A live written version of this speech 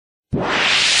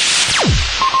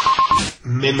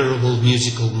memorable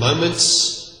musical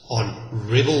moments on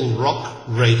Rebel Rock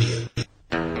Radio.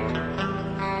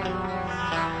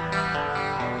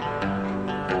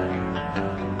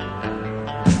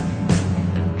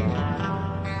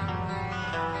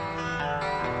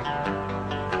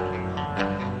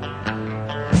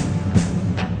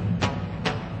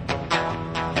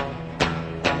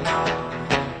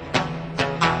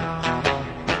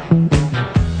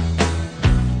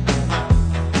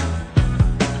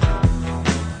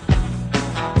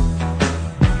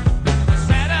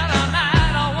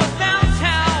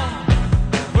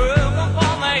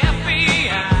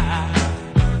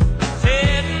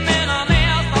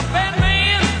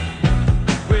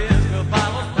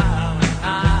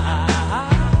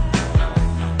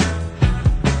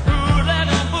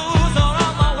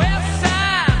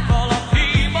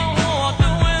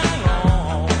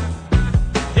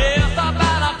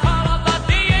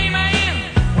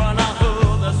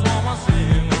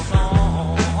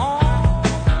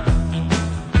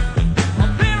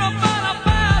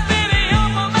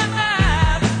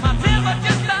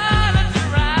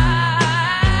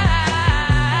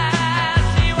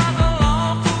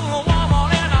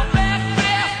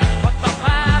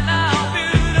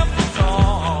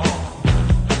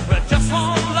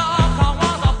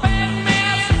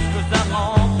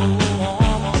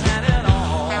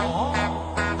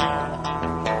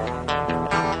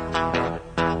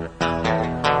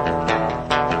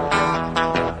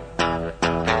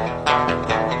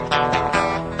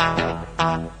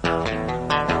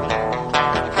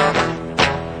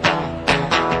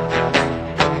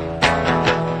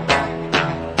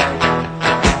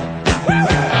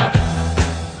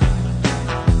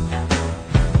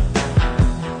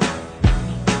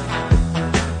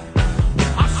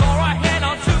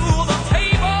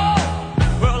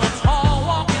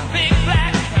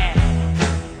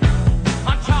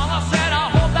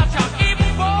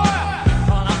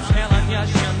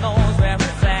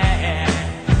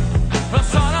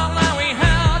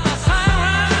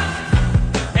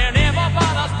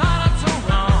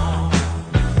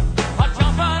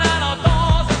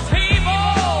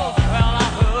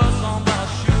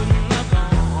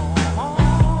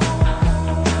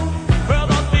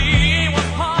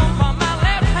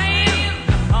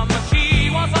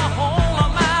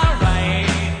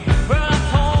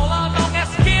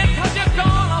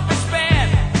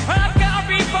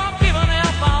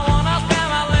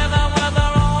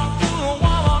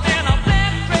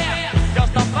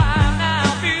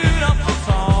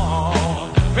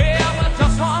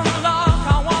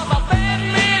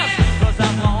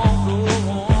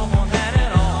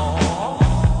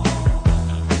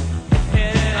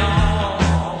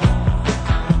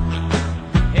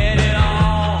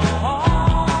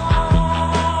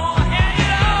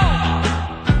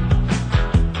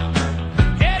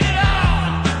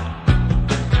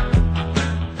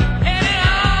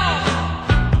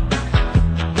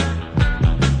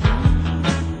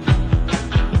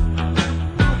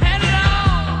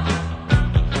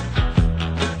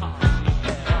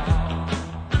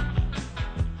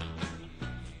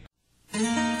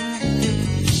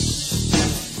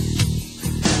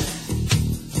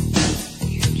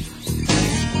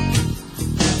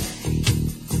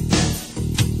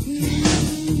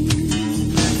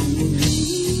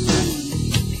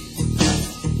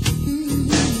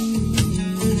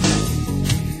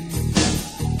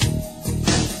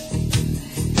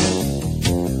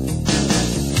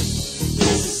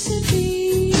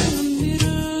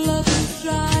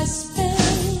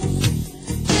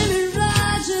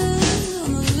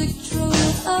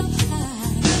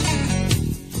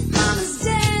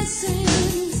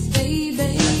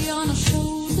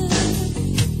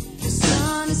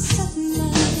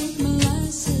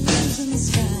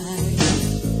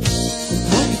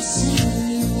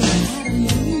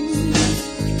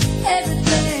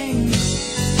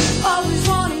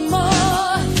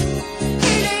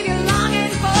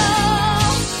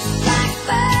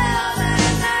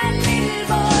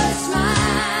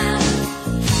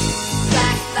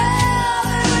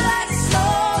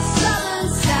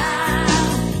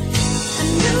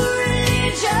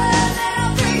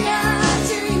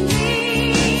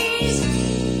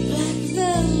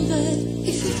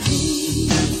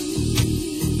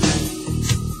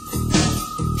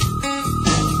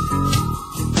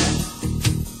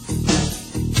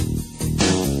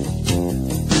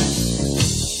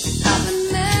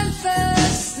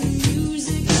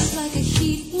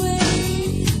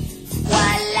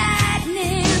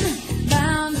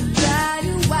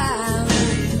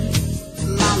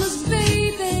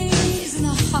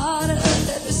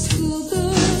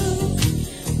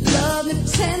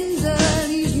 tender,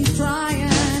 he's been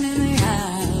crying.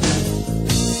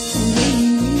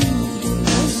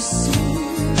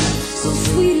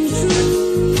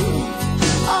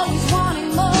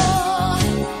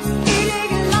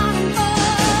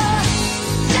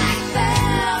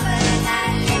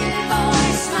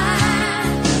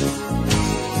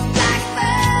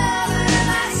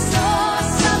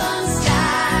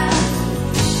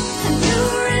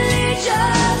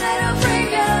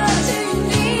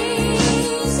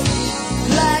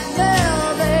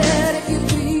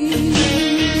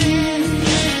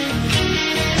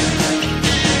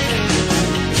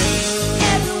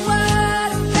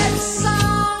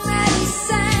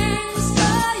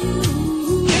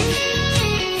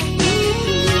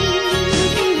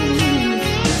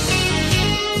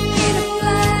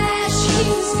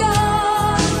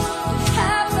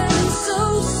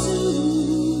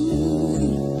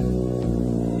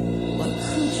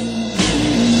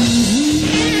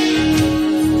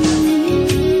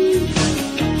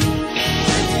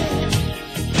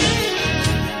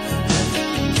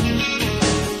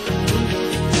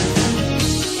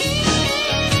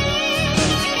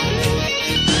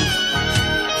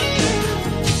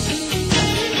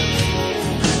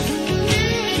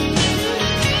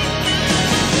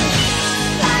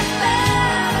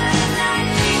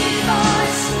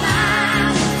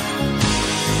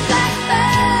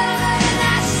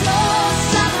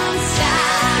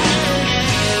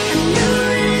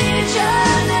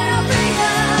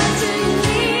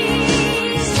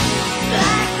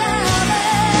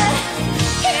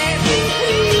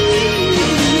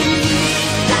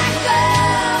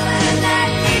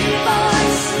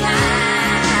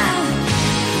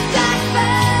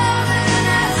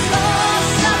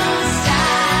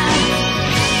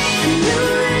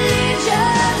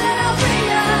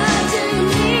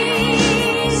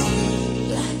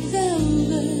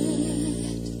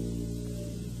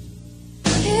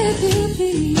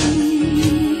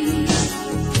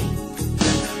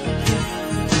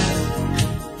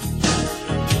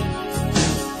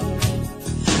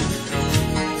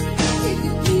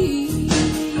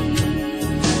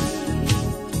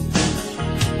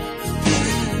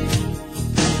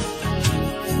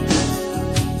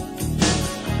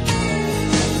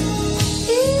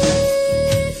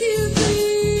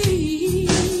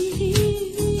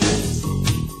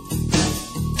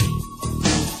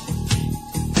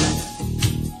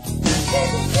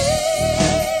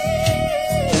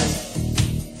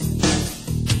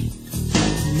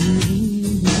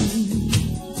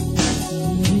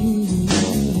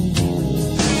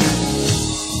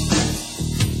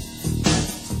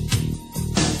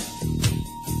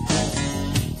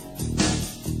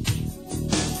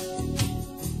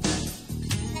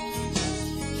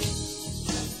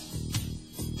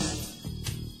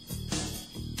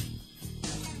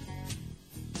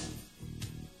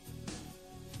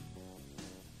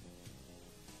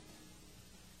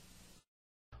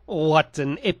 What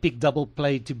an epic double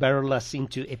play to barrel us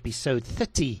into episode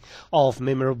 30 of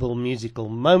Memorable Musical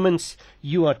Moments.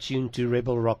 You are tuned to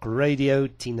Rebel Rock Radio.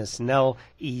 Tina Snell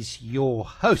is your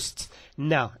host.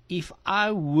 Now, if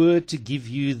I were to give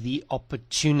you the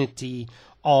opportunity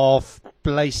of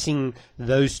placing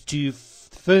those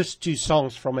first two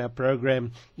songs from our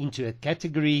program into a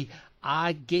category,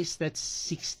 I guess that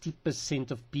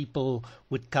 60% of people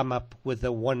would come up with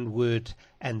a one word,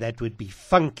 and that would be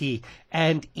funky.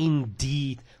 And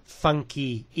indeed,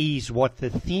 funky is what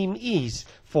the theme is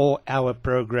for our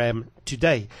program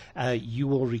today. You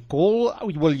will recall,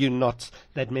 will you not,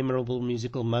 that Memorable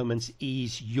Musical Moments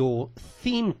is your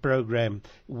theme program,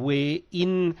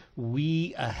 wherein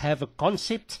we have a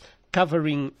concept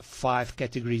covering 5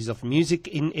 categories of music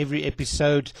in every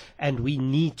episode, and we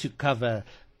need to cover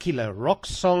killer rock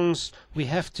songs. We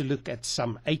have to look at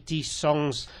some 80s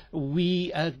songs.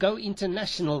 We go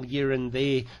international here and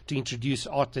there to introduce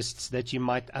artists that you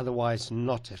might otherwise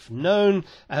not have known.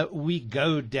 We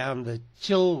go down the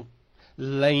chill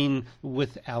lane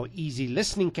with our easy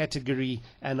listening category,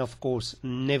 and of course,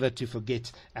 never to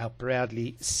forget our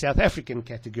proudly South African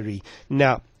category.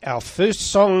 Now, our first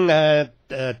song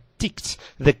ticked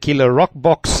the killer rock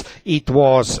box. It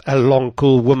was A Long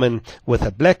Cool Woman with a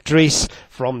Black Dress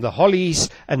from the Hollies,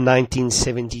 a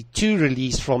 1972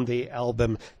 release from their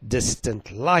album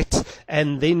Distant Light.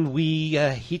 And then we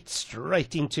hit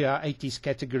straight into our 80s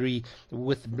category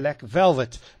with Black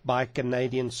Velvet by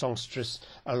Canadian songstress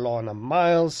Alana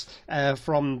Miles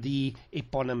from the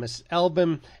eponymous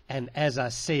album. And as I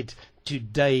said,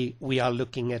 today we are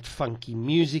looking at funky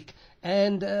music.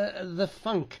 And the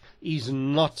funk is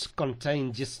not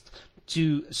contained just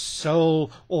to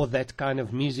soul or that kind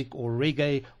of music or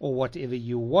reggae or whatever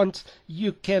you want.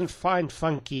 You can find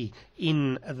funky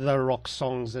in the rock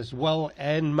songs as well,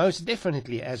 and most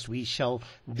definitely, as we shall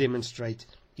demonstrate,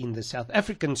 in the South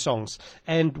African songs.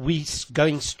 And we're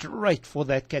going straight for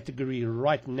that category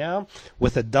right now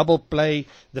with a double play.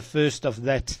 The first of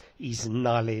that is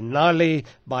Nale Nale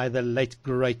by the late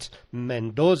great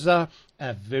Mendoza,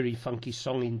 a very funky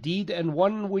song indeed, and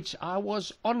one which I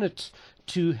was honored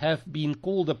to have been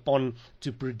called upon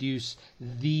to produce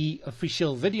the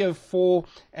official video for,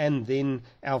 and then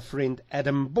our friend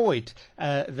Adam Boyd,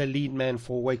 the lead man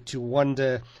for Wake to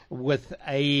Wonder, with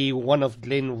one of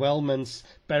Glenn Wellman's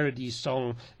parody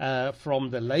song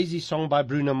from the Lazy Song by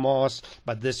Bruno Mars,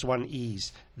 but this one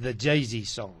is the Jay-Z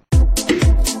song.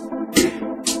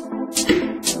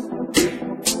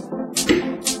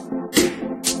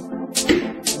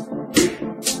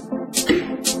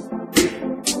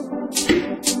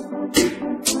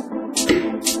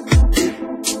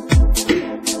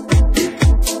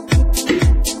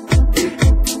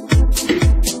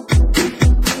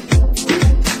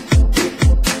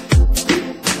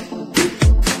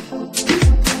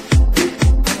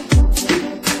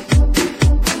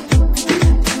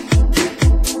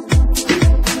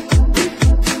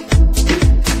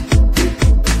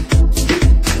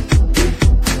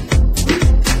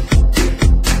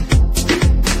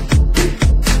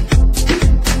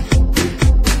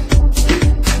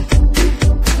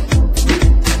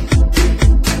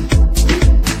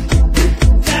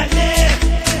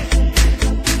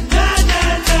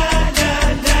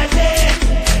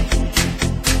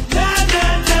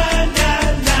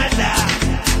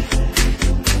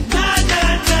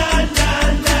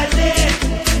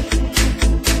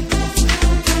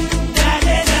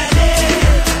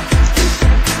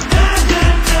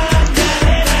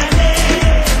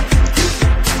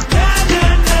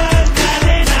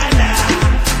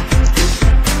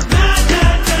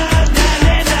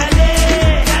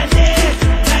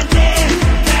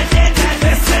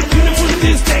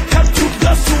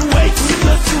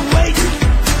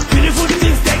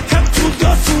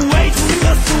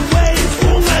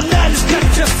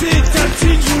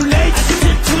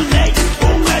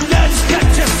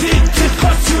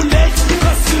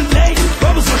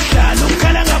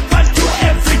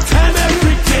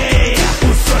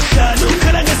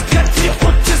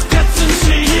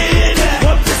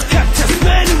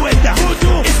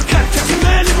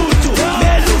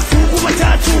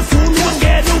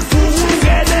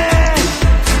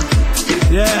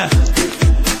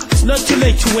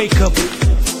 to wake up.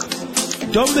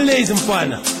 Don't be lazy,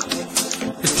 Mfana.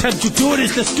 It's time to do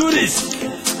this. Let's do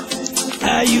this.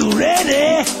 Are you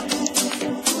ready?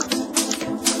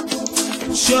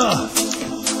 Sure.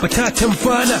 Batata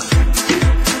Mfana.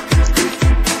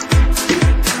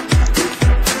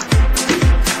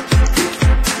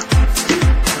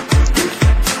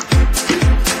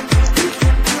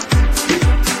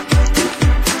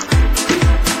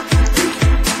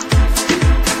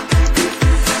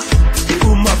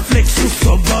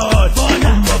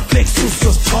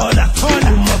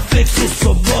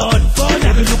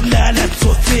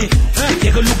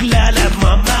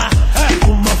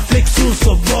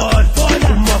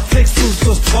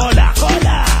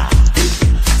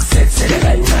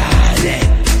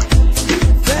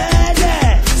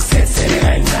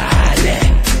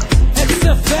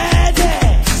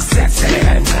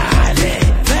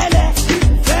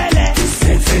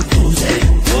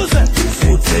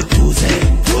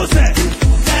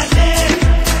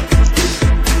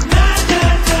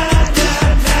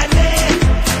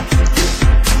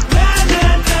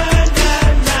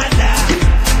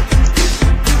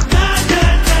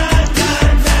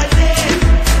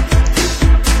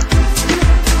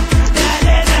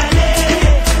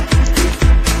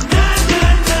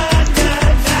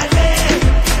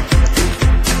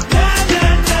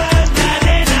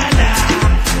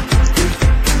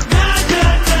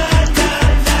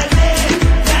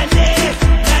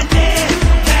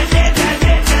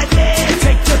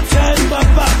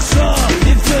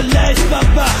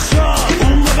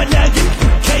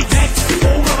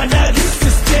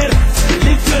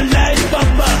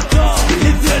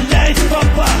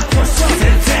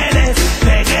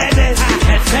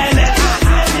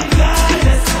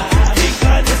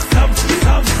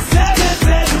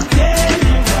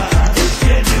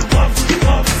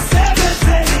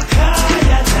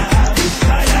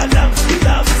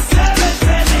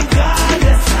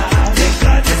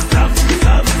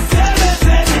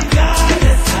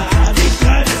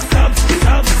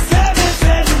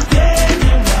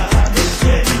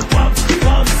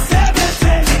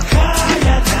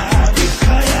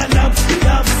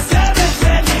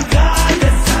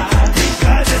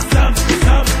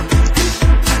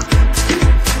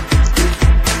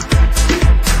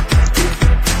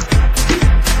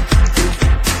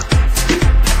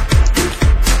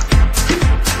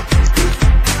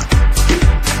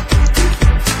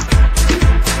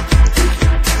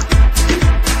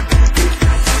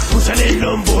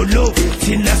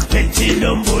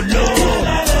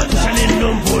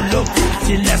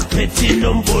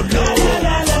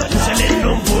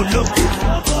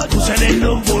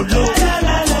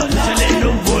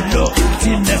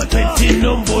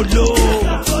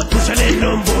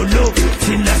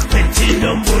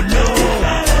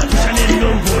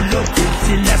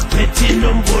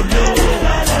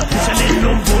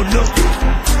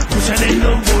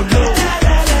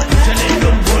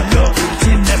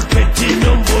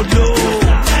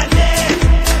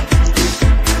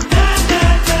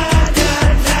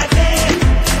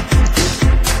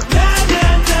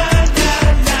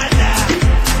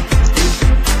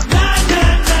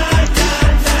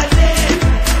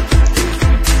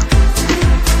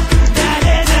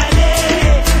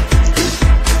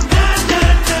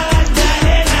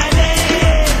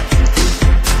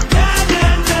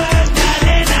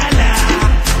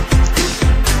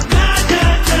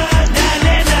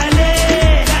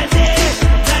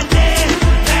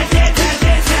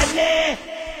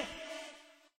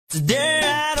 Today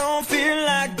I don't feel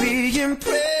like being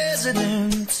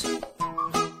president.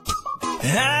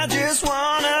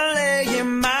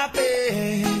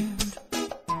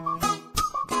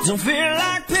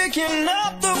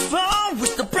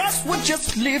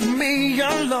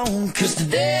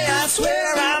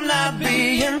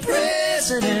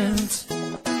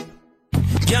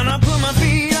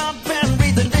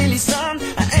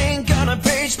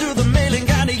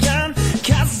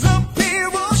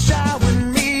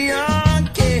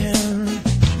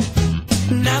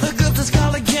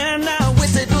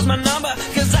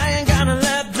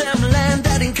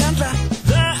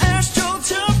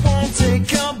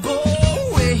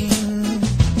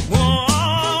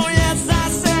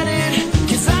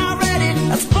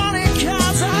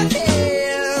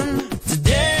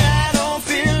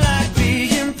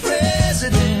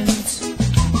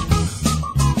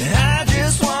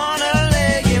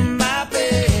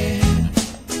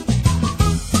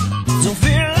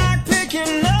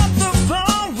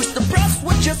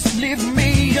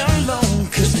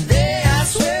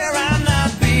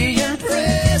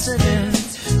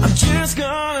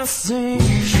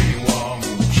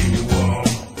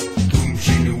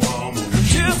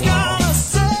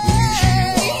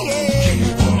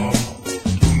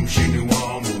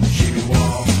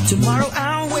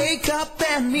 wake up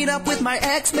and meet up with my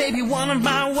ex. Maybe one of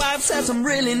my wives has some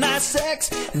really nice sex.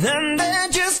 Then they're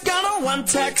just gonna want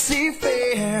taxi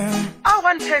fare. I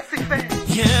want taxi fare.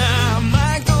 Yeah, I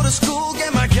might go to school,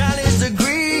 get my college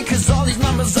degree, 'cause all these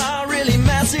numbers are really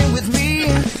messing with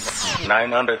me.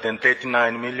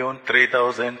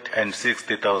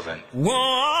 939,003,060,000.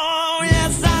 Whoa,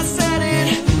 yes, I said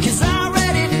it, 'cause I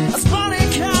read it, as funny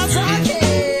 'cause I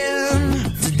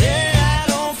can. Today I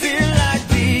don't feel like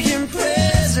being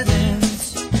president.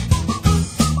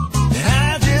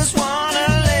 I just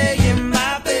wanna lay in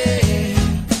my bed.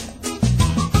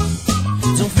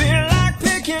 Don't feel like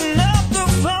picking up the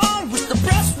phone, wish the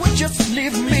press would just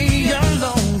leave me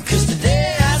alone. 'Cause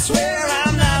today I swear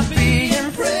I'm not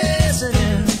being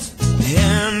president.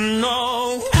 And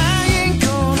no, I ain't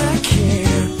gonna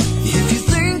care if you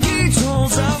think he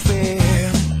tolls are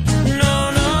fair.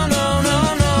 No, no, no,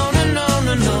 no, no, no, no,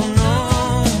 no, no, no.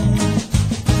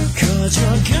 'Cause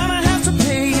you're gonna have to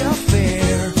pay your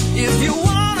fare if you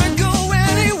wanna go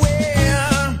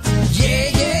anywhere. Yeah,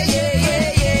 yeah, yeah, yeah,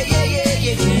 yeah, yeah, yeah,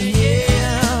 yeah,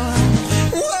 yeah.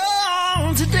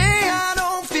 Whoa, today I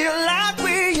don't feel like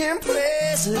being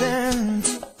president.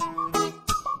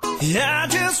 I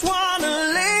just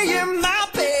wanna lay in my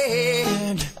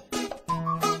bed.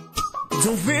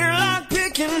 Don't feel like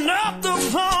picking up the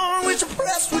phone, wish the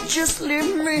press would just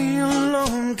leave me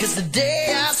alone. 'Cause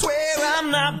today I swear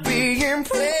I'm not being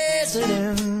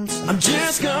president. I'm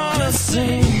just gonna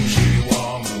sing. I'm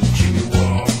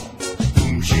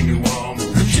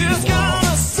just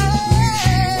gonna say.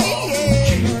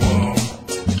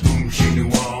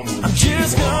 I'm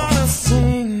just gonna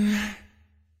sing.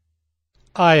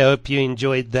 I hope you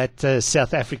enjoyed that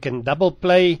South African double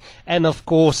play, and of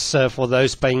course, for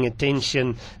those paying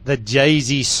attention, the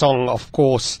Jay-Z song, of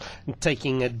course,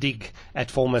 taking a dig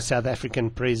at former South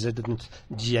African President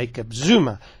Jacob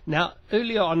Zuma. Now,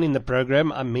 earlier on in the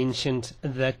program, I mentioned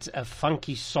that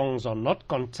funky songs are not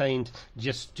contained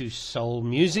just to soul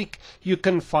music. You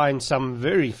can find some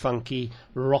very funky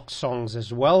rock songs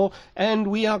as well, and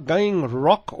we are going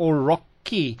rock or rock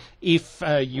key, if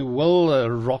you will,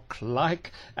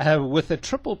 rock-like, with a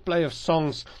triple play of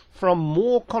songs from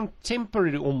more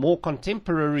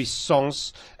contemporary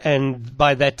songs, and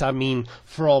by that I mean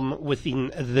from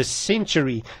within the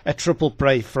century. A triple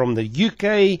play from the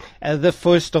UK, the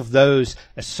first of those,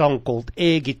 a song called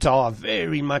Air Guitar,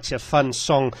 very much a fun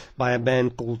song by a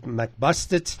band called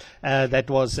McBusted. That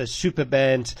was a super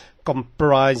band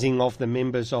comprising of the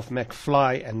members of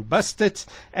McFly and Busted,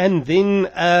 and then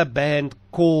a band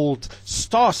called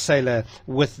Star Sailor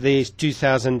with their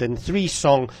 2003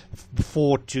 song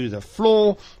Four to the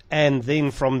Floor. And then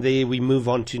from there we move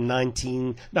on to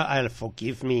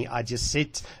forgive me, I just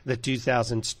said the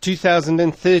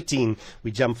 2013.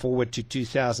 We jump forward to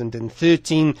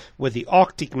 2013 with the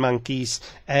Arctic Monkeys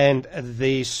and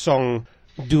their song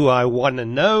Do I Wanna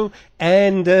Know,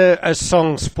 and a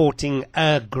song sporting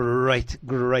a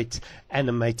great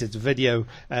animated video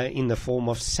in the form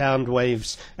of sound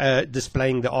waves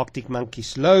displaying the Arctic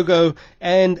Monkeys logo,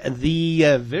 and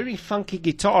the very funky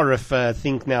guitar riff.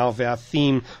 Think Now of Our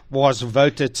Theme was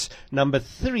voted number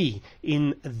 3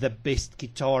 in the best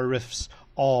guitar riffs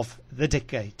of the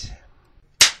decade.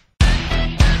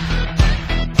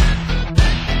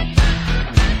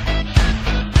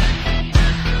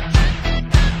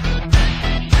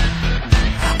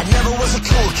 Was a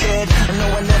cool kid. I know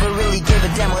I never really gave a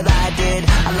damn what I did.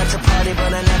 I liked to party,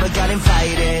 but I never got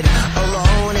invited.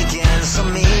 Alone again, so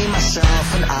me,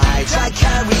 myself, and I tried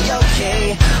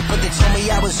karaoke, but they told me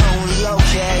I was only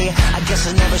okay. I guess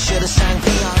I never should have sang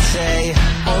Beyonce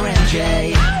or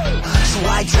MJ. So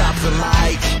I dropped the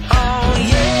mic. Oh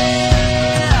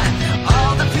yeah,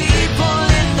 all the people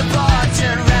in the bar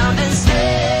turned around and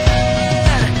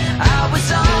stared. I was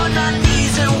on my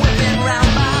knees and whipping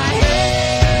round my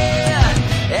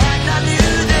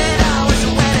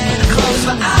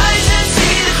my eyes and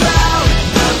see the crowd,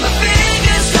 but my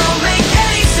fingers don't make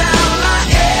any sound. My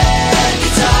air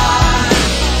guitar,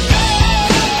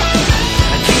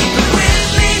 I keep it with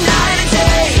me night and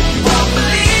day. Won't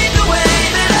believe the way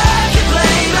that I can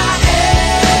play my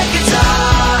air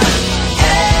guitar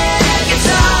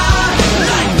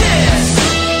like this.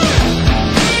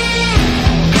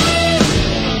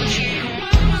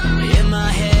 In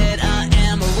my head I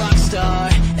am a rock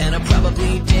star, and I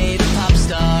probably date a pop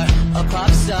star. A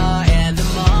pop star and a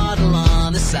model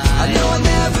on the side. I know I'll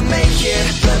never make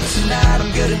it, but tonight I'm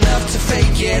good enough to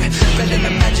fake it. Bend an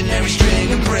imaginary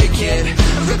string and break it,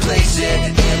 replace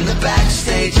it in the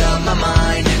backstage of my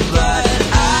mind. But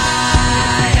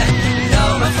I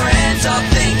know my friends all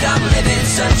think I'm living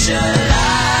such a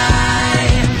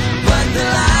lie, but the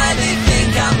lie they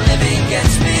think I'm living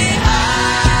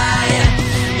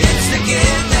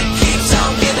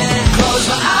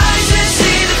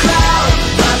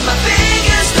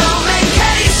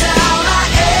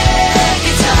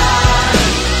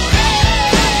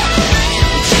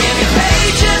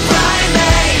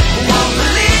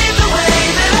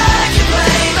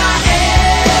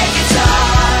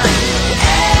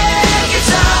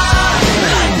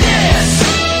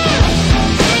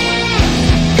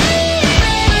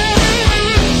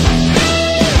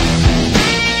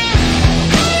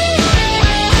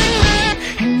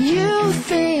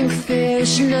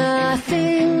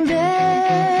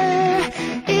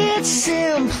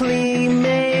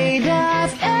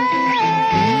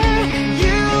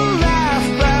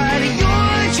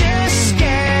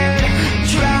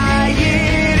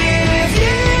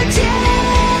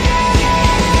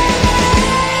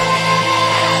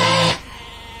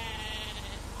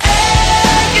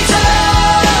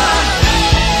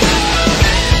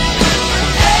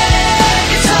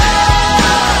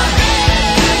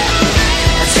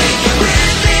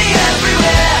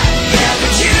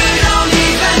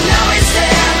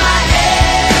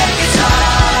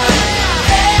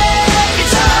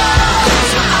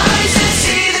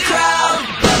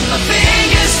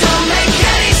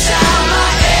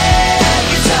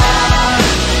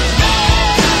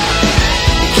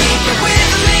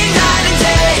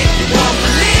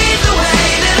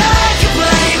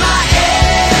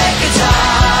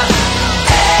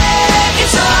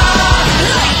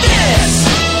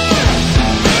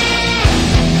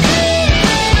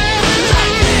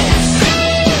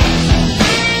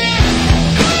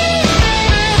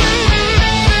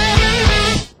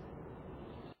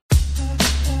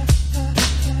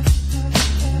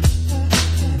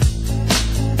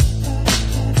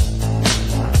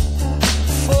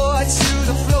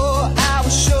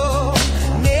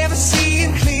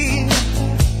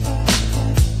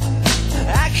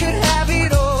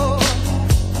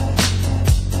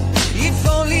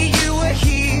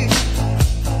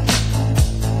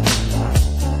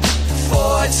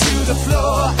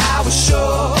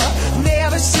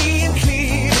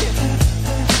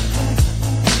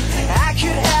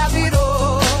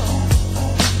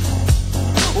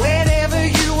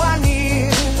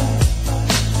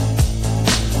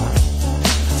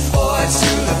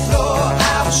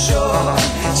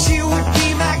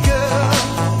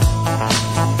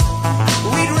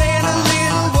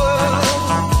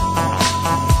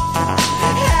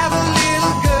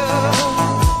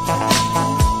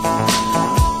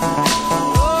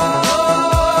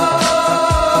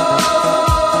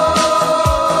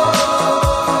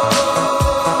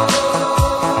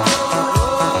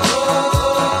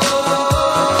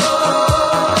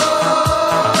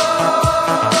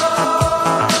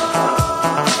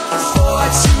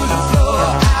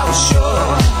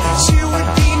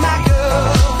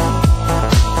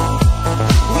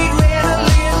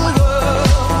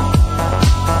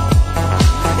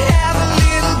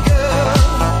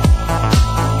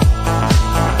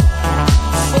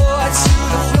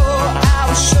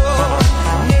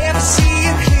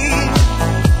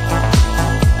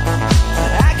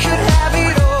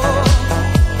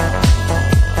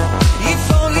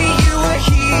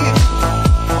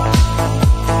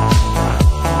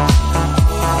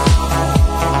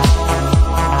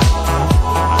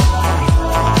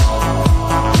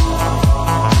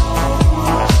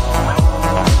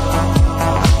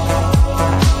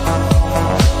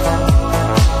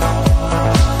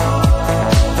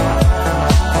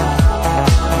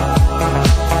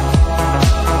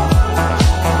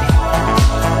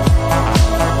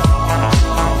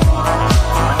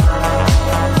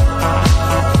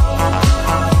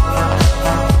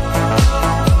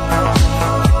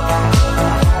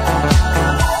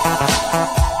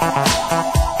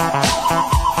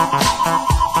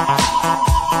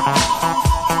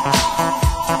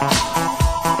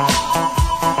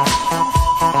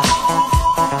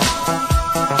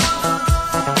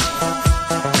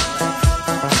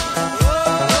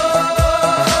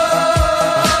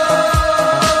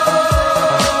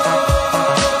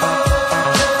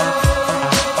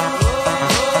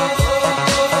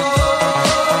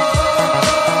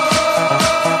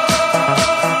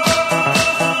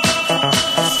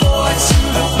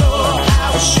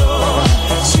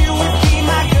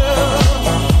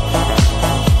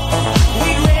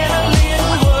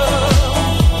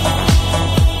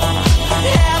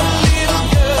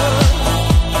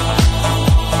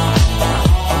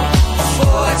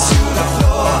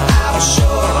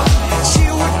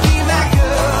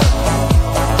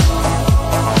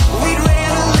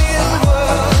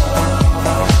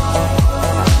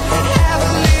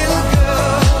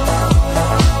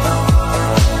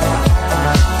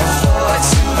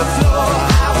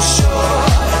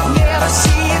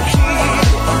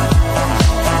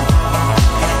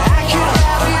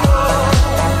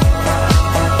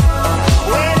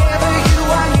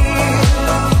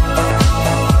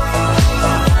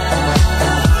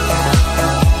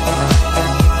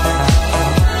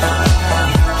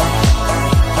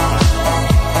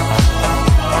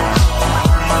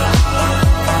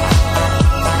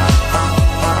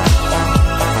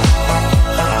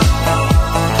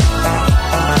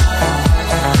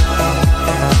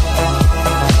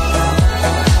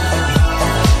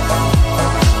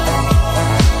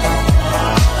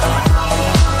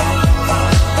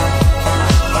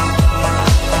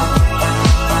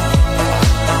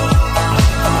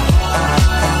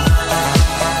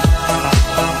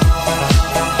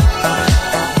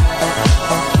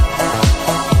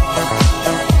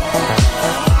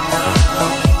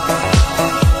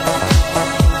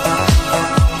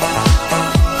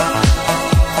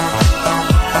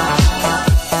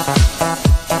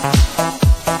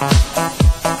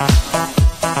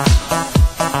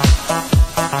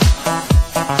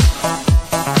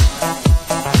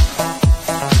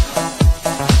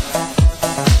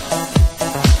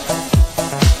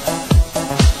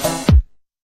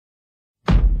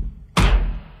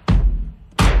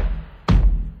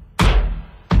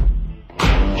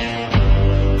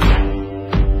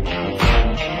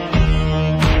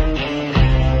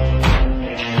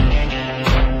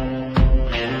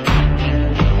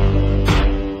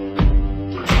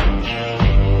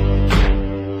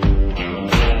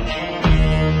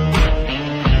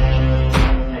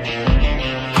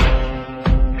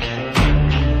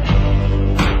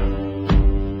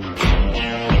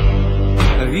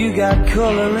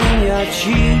color in your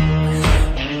cheeks?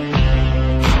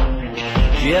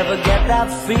 Do you ever get that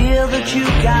feel that you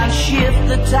can't shift,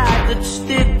 the tide that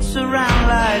sticks around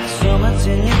like summits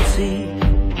in your teeth?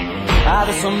 Are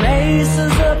there some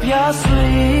aces up your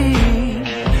sleeve?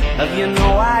 Have you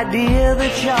no idea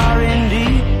that you're in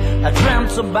deep? I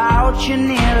dreamt about you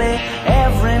nearly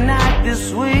every night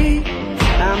this week.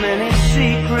 How many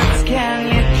secrets can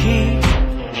you keep?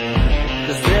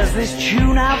 'Cause there's this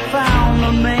tune I found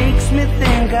that makes me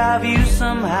think of you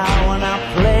somehow, and I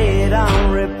play it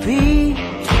on repeat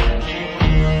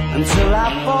until I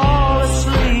fall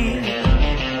asleep,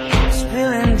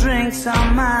 spilling drinks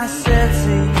on my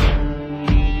settee.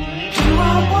 Do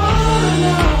I wanna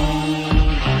know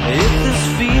if this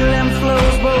feeling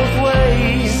flows both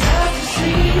ways? Sad to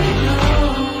see you go.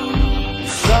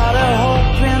 Sorta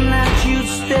hoping that you'd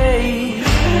stay.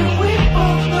 And we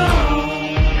both know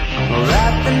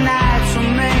that the nights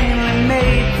were mainly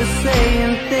made for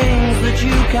saying things that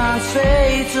you can't say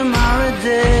tomorrow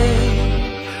day.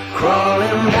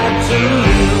 Crawling back to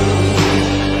you.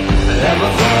 Ever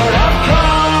thought of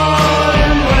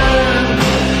calling when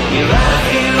you're at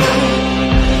you?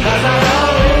 'Cause I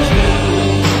always do.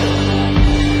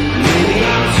 Maybe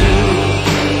I'm too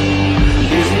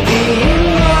busy being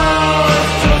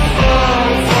lost to fall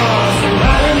for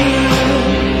somebody new.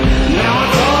 Now I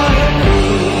thought it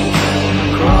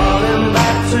through. Crawling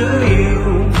back to you.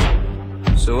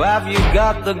 So have you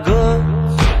got the goods?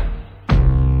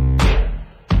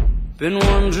 Been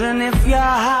wondering if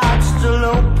your heart's still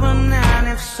open, and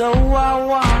if so, I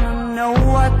wanna know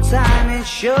what time it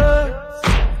should.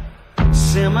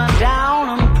 Simmer down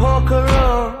and poker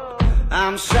up.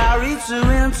 I'm sorry to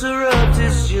interrupt,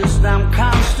 it's just I'm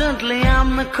constantly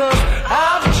on the cusp.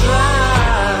 I've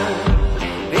tried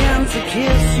to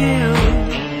kiss you.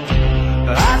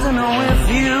 I don't know if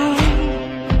you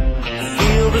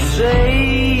feel the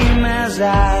same as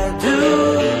I do.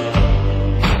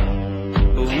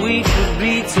 We could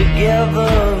be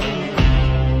together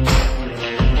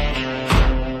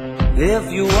if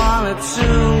you wanted to.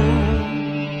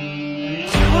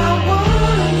 Do I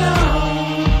wanna know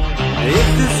if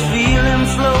this feeling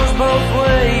flows both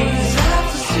ways? Sad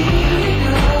to see you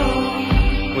go.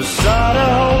 We're sorta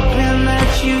hoping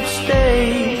that you'd stay.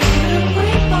 And we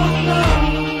both know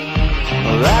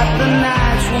that the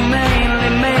nights were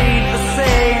mainly made for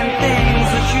saying things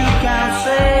that you can't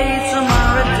say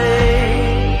tomorrow day.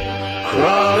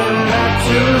 Crawling back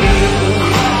to you.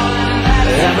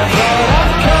 Ever thought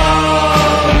of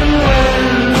calling when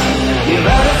you're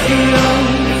out of feel?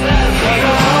 'Cause I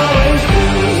always do.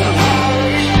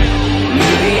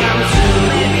 Maybe I'm too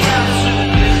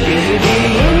busy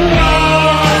being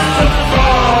lost to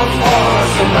fall for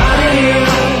somebody new.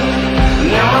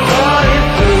 Now I thought it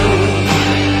through.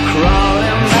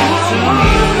 Crawling back to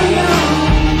you.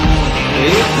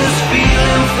 If this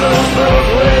feeling flows both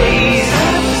ways,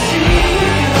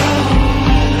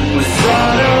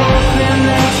 sorta hoping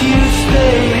that you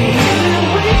stay.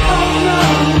 We both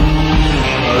know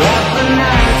that the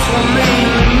nights were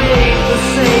mainly made for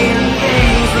saying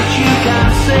things that you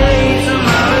can't say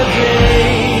tomorrow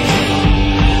day.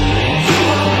 Do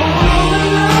I wanna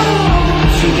know?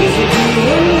 Too busy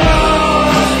being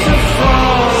lost to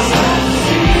fall.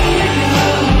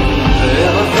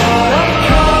 Ever thought of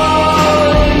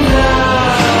calling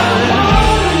down?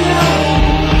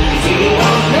 Do you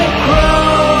want me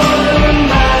crawling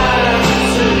back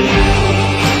to you?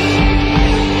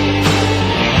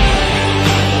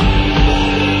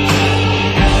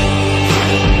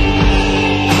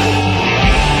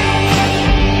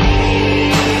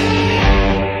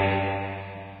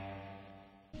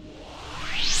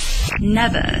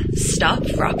 Never stop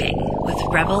rocking with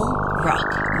Rebel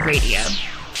Rock Radio.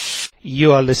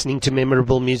 You are listening to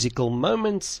Memorable Musical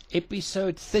Moments,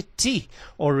 episode 30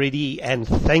 already, and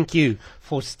thank you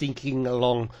for sticking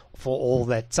along for all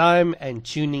that time and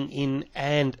tuning in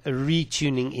and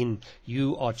retuning in.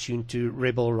 You are tuned to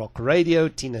Rebel Rock Radio.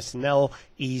 Tina Snell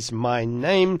is my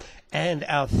name, and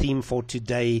our theme for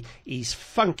today is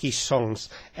funky songs.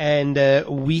 And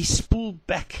we spool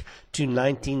back to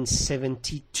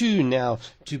 1972 now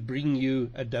to bring you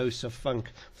a dose of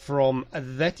funk from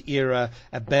that era,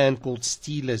 a band called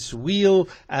Steelers Wheel.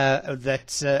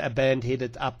 That's a band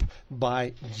headed up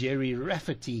by Jerry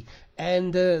Rafferty.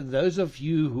 And those of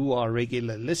you who are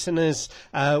regular listeners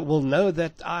will know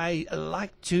that I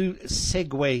like to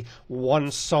segue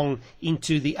one song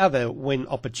into the other when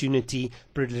opportunity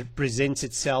presents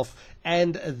itself.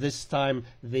 And this time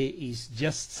there is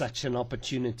just such an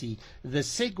opportunity. The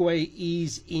segue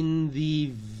is in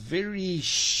the very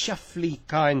shuffly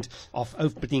kind of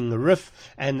opening riff,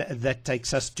 and that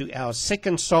takes us to our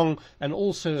second song, and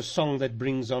also a song that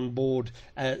brings on board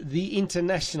the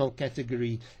international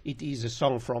category. It is a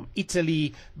song from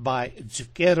Italy by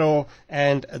Zucchero,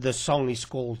 and the song is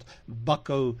called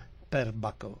Bacco per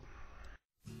Bacco.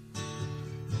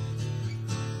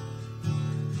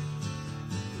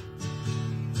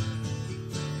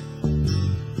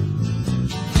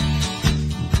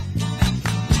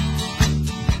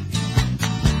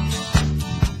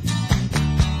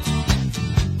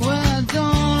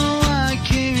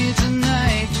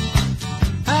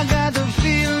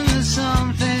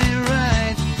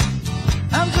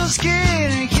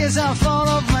 Scared in case I fall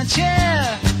off my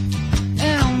chair,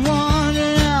 and I'm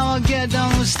wondering how I'll get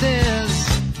down the stairs.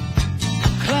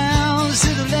 Clowns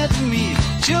to the left of me,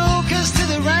 jokers to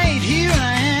the right. Here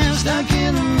I am, stuck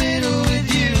in the middle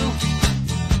with you.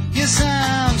 Yes,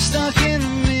 I'm stuck in the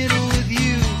middle with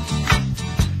you,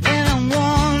 and I'm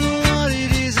wondering what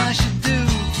it is I should do.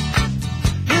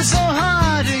 It's so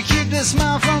hard to keep the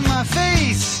smile from my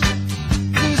face.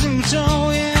 Losing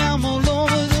control, yeah, I'm all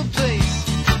over the place.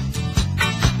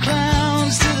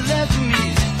 Clowns to the left of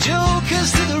me,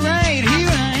 jokers to the right. Here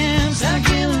I am, stuck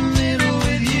in the middle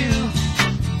with you.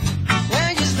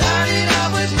 When you started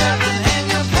out with nothing and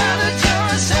you're proud that you're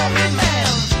a self-made man,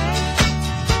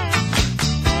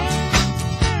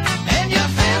 and your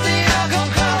family all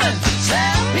come calling,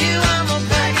 slap you on the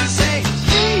back and say,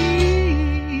 please,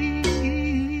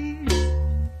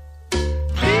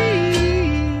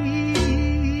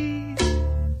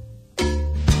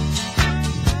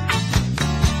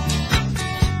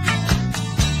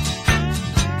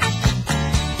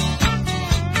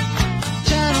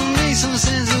 try to make some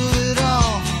sense of it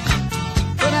all,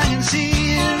 but I can see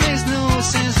it makes no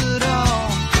sense at all.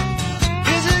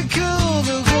 Is it cool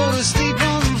to go to sleep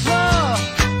on the floor?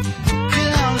 I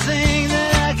don't think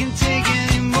that I can take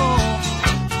anymore.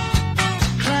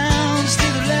 Clowns to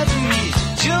the left of me,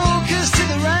 jokers to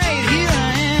the right. Here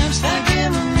I am, stuck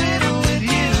in the middle with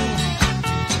you.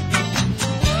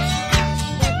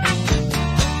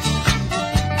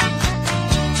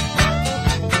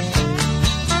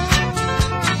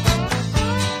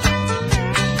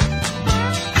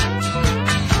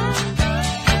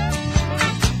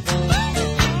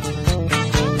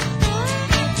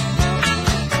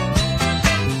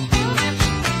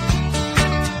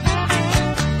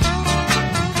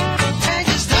 And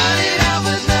you started out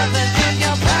with nothing and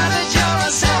you're proud that you're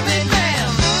a self-made man,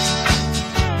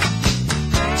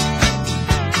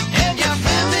 and your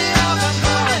family all come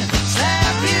calling,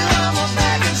 slap you on the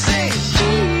back and say,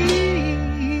 please,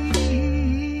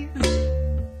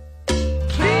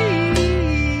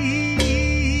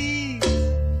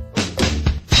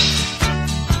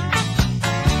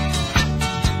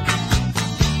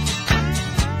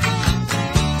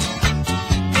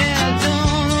 yeah, I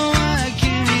don't know why I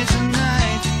came here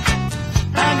tonight.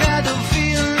 I got the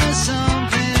feeling that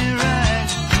something ain't right.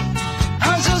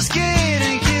 I'm so scared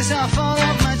in case I fall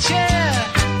off my chair,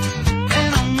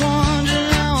 and I'm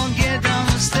wondering how I'll get down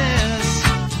the stairs.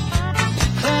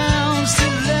 Clowns to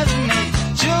the left of me,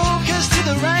 jokers to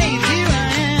the right. Here I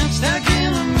am, stuck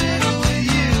in the middle with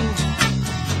you.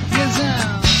 Yes,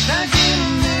 I'm stuck in the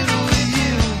middle with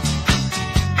you.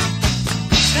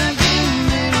 Stuck in the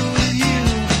middle with you.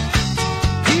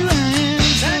 Here I am,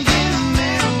 stuck in the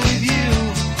middle with you.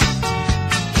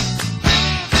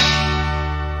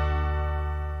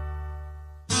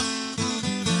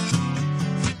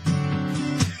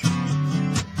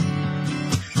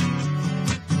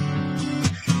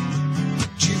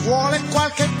 Ci vuole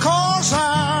qualche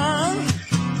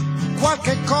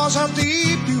cosa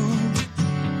di più.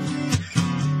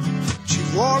 Ci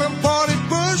vuole un po' di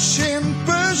pushing,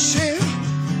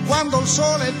 quando il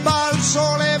sole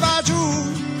va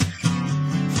giù.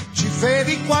 Ci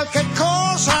vedi qualche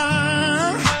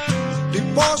cosa di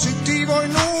positivo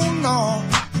in uno.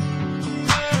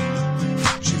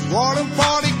 Ci vuole un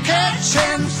po' di catch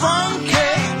and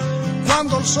funky,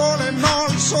 quando il sole no.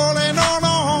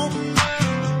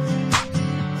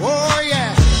 Oh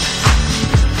yeah.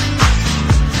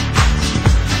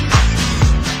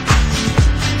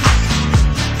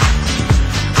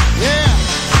 Yeah.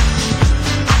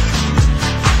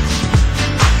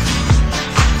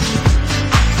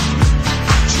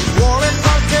 Ci vuole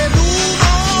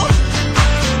qualcheduno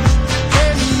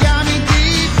che mi ami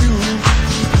di più.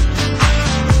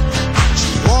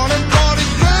 Ci vuole un po' di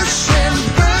pushing,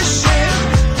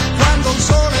 quando il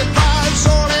sole va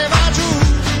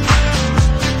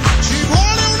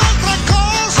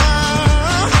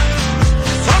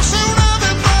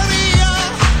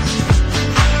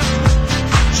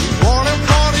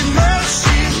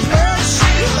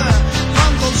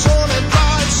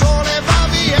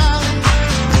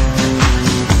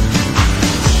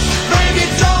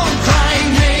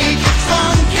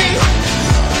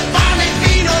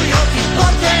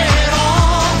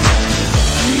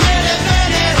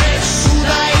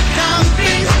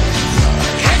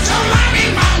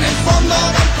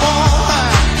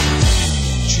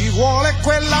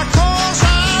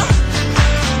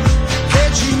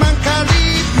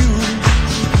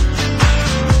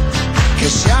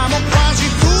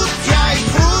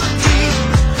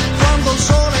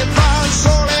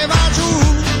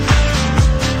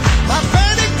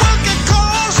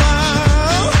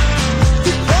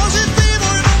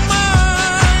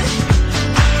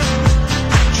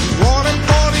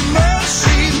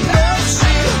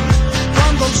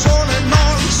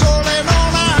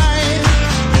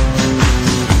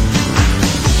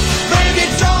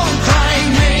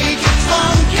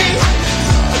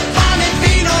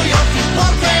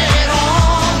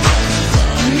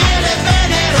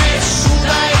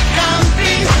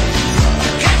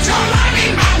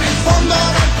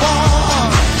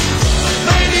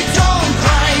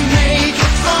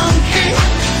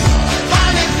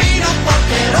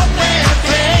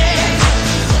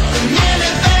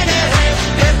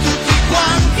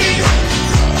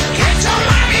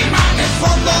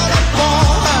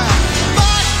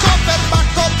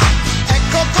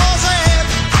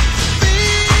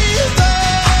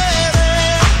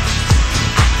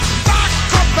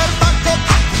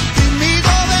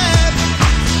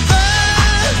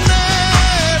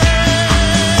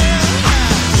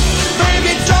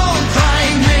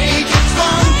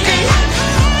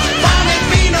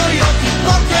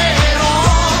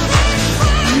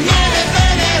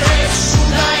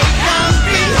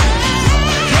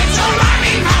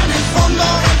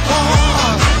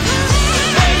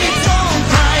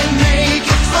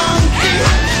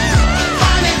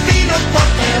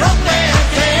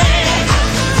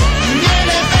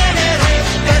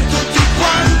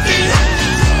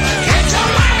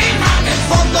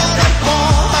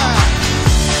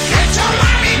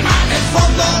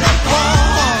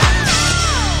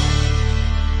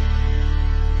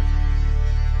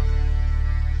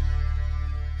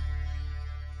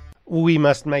we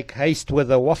must make haste with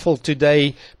the waffle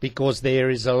today because there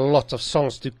is a lot of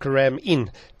songs to cram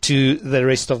in to the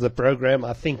rest of the program.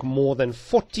 I think more than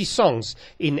 40 songs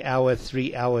in our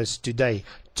 3 hours today.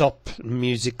 Top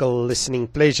musical listening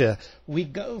pleasure. We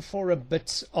go for a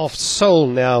bit of soul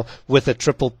now with a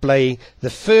triple play. The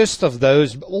first of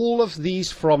those, all of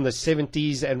these from the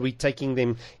 70s, and we're taking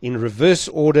them in reverse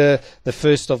order. The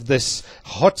first of this,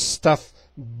 Hot Stuff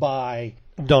by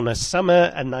Donna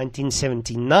Summer, a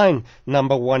 1979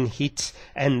 number one hit,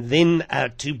 and then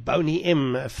to Boney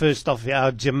M, first of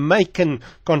our Jamaican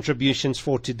contributions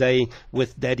for today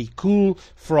with Daddy Cool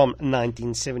from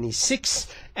 1976,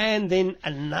 and then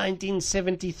a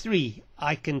 1973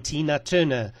 Ike and Tina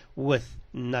Turner with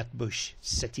Nutbush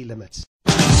City Limits.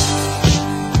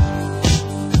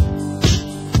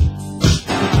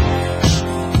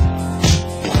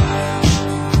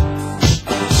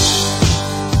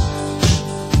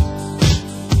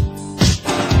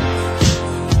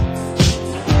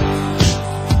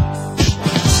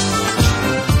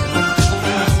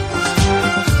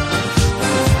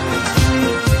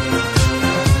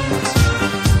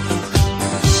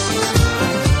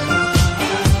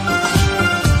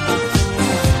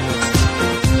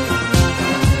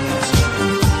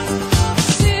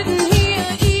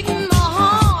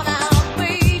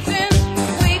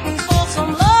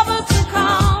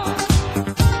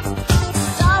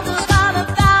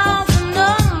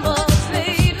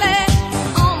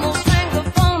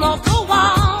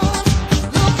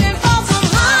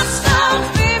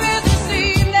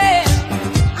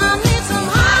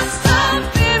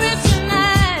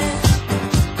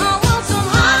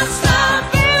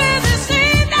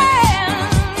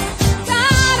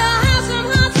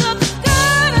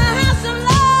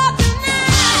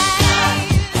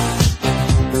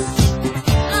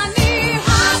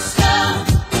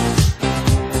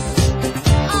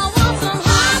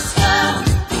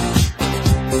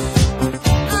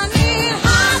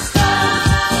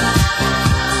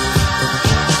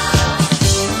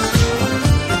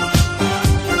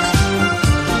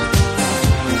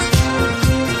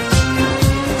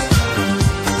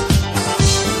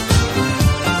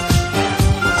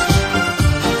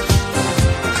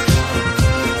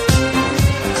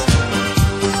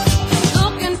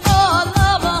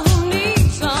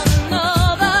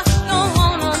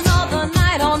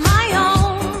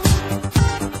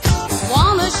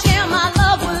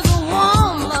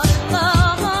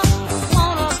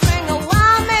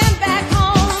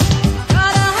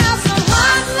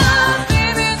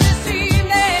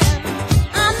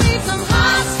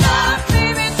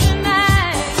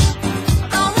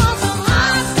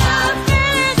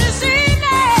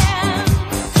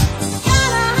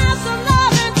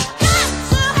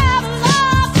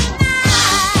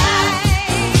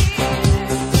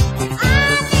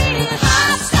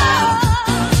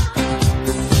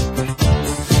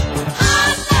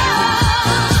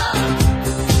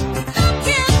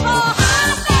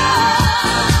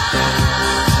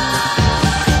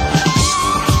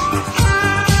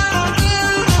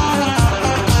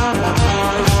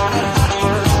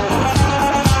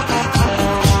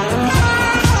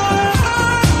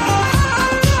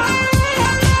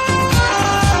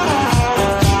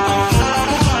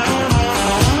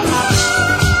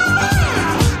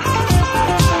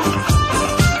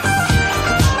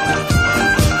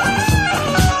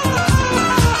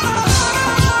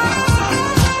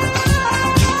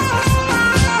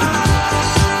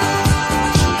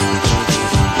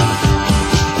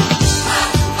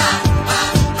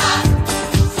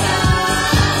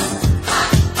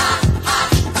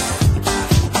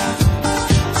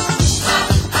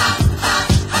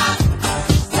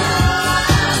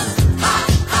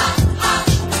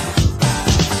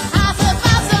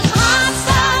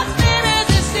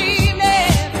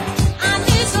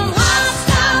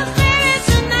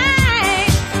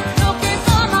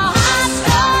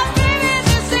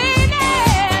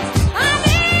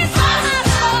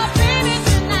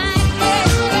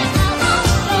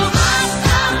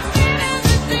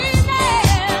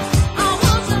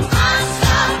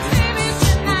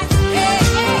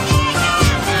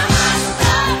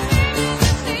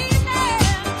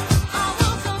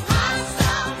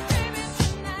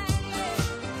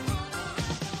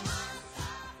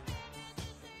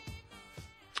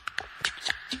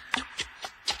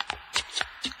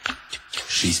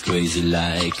 She's crazy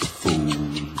like a fool.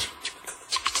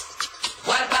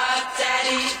 What about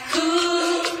Daddy Cool?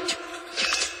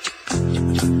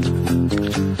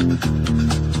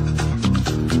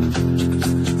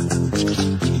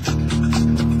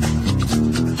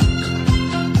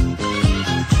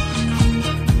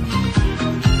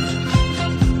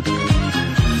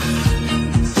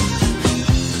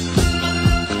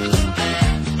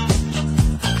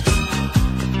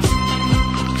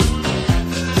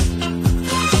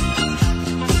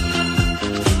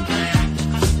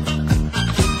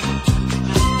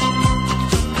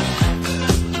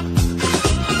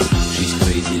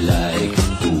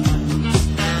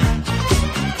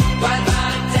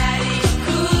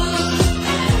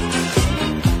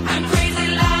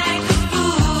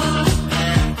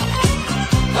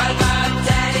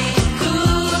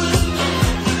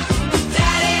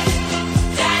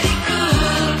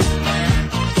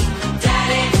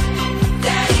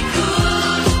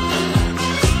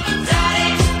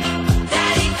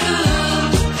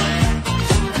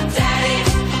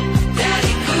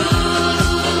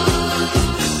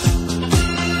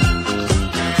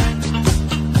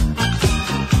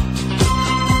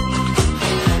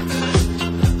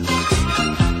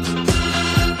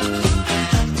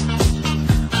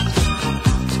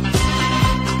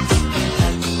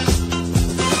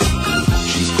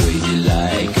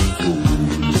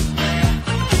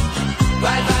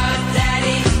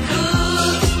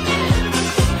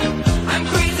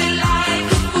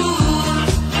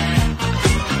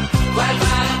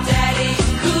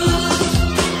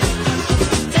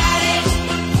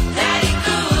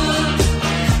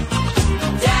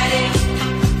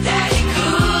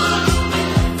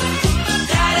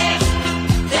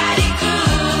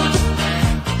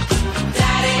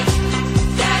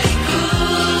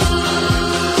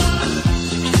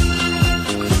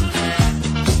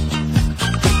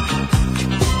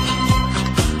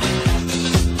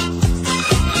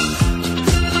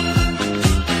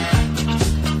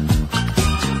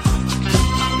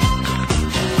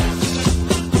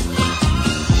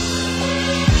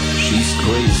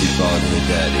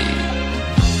 daddy.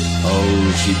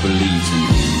 Oh, she believes in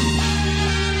him.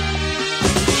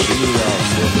 She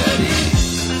loves her daddy.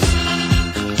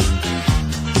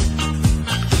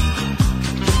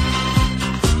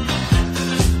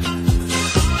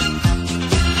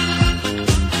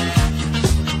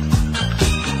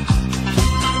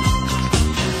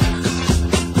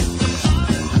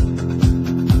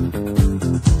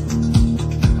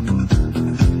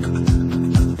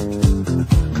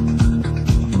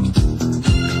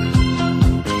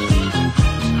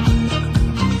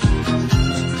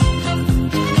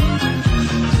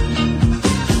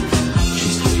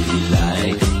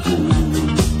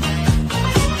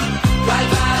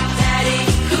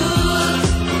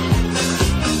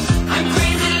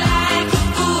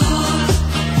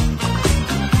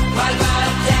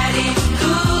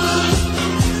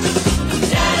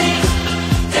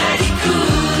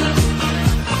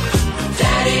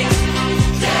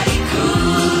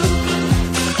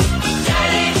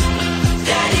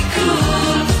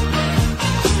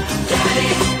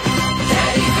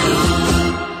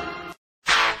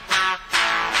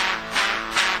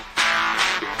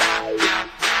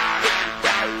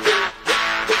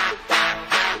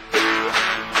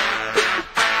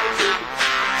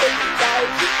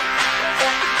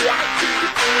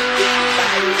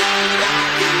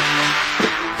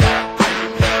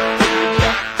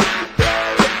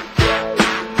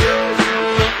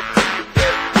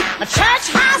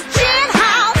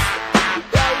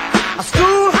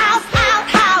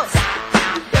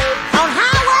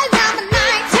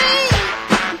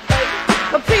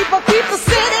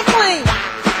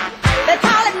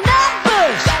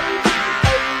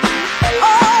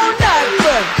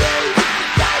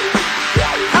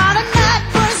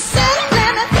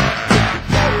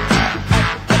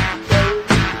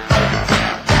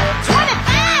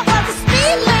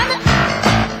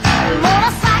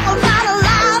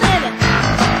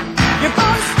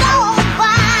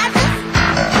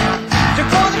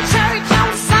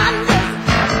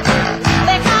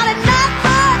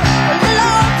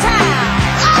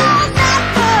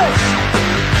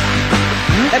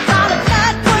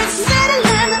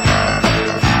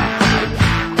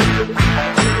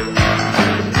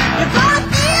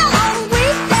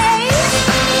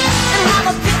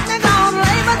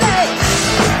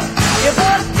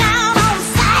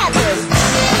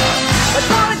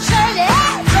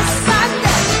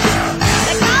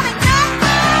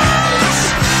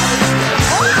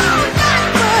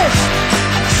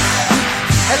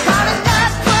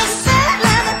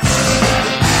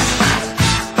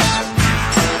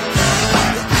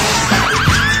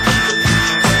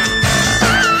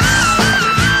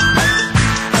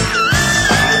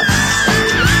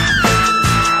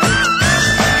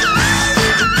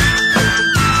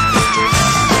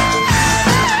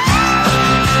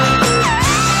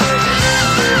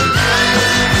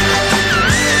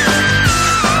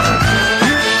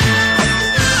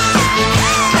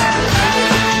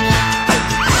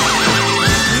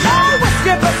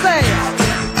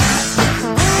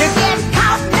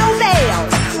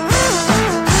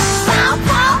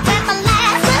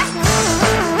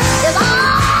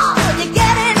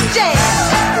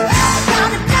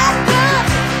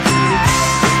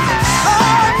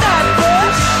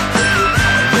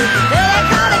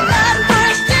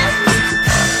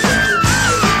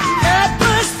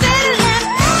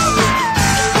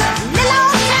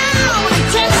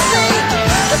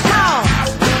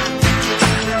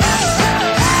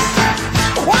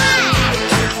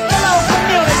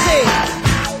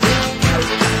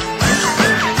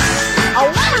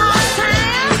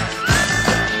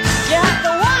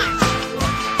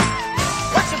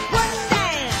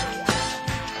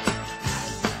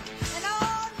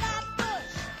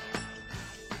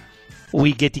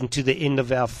 We're getting to the end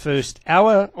of our first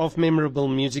hour of memorable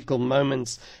musical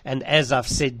moments, and as I've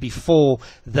said before,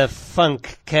 the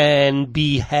funk can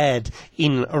be had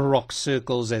in rock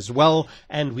circles as well,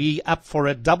 and we're up for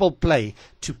a double play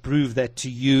to prove that to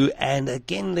you. And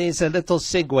again, there's a little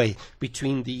segue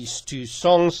between these two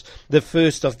songs. The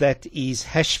first of that is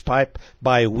Hash Pipe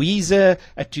by Weezer,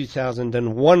 a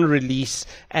 2001 release,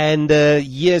 and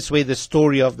here's where the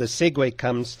story of the segue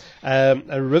comes.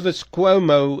 Rivers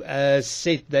Cuomo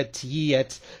said that he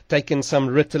had taken some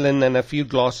Ritalin and a few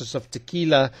glasses of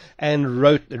tequila and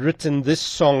written this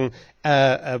song,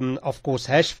 of course,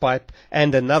 Hash Pipe,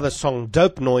 and another song,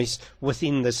 Dope Noise,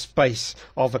 within the space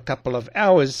of a couple of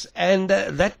hours. And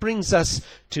that brings us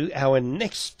to our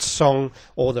next song,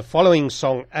 or the following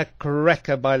song, a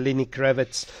cracker by Lenny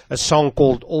Kravitz, a song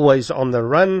called Always on the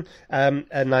Run,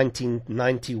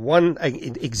 1991,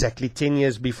 exactly 10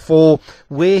 years before,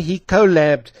 where he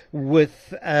collabed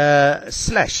with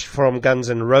Slash from Guns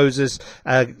N' Roses.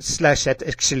 Slash had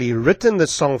actually written the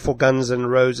song for Guns N'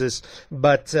 Roses,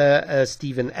 but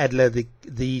Steven Adler,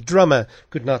 the drummer,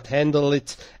 could not handle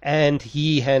it, and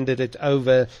he handed it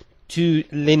over to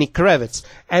Lenny Kravitz.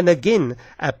 And again,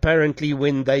 apparently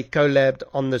when they collabed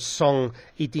on the song,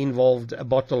 it involved a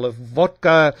bottle of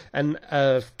vodka and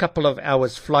a couple of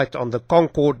hours flight on the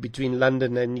Concorde between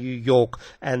London and New York,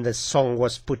 and the song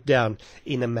was put down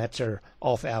in a matter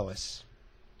of hours.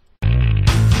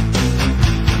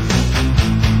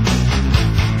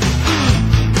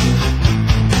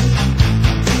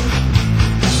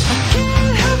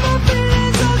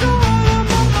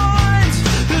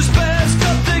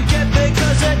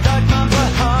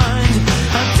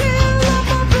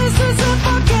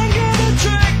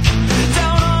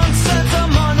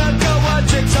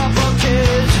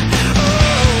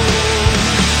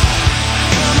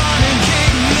 Come on and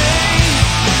kick me.